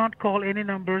 And do not call any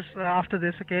numbers after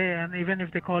this, okay? And even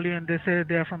if they call you and they say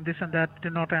they are from this and that, do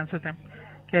not answer them,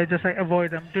 okay? Just avoid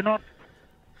them. Do not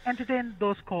entertain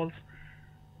those calls,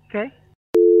 okay?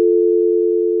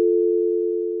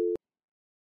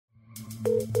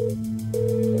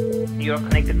 You are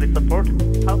connected with support.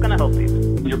 How can I help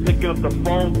you? You're picking up the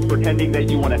phone pretending that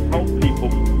you want to help people,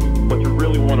 but you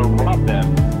really want to rob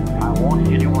them. I want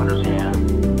you to understand,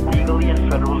 legally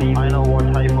and federally, I know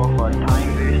what type of a time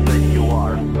waster you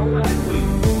are.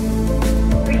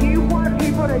 You want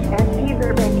people to empty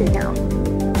their bank account.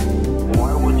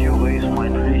 Why would you waste my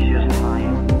precious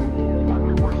time?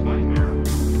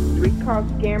 We call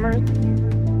scammers,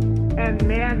 and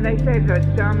man, they say the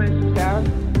dumbest stuff.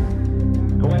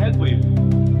 Go ahead, please.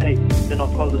 Hey, do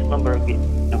not call this number again.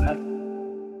 Okay?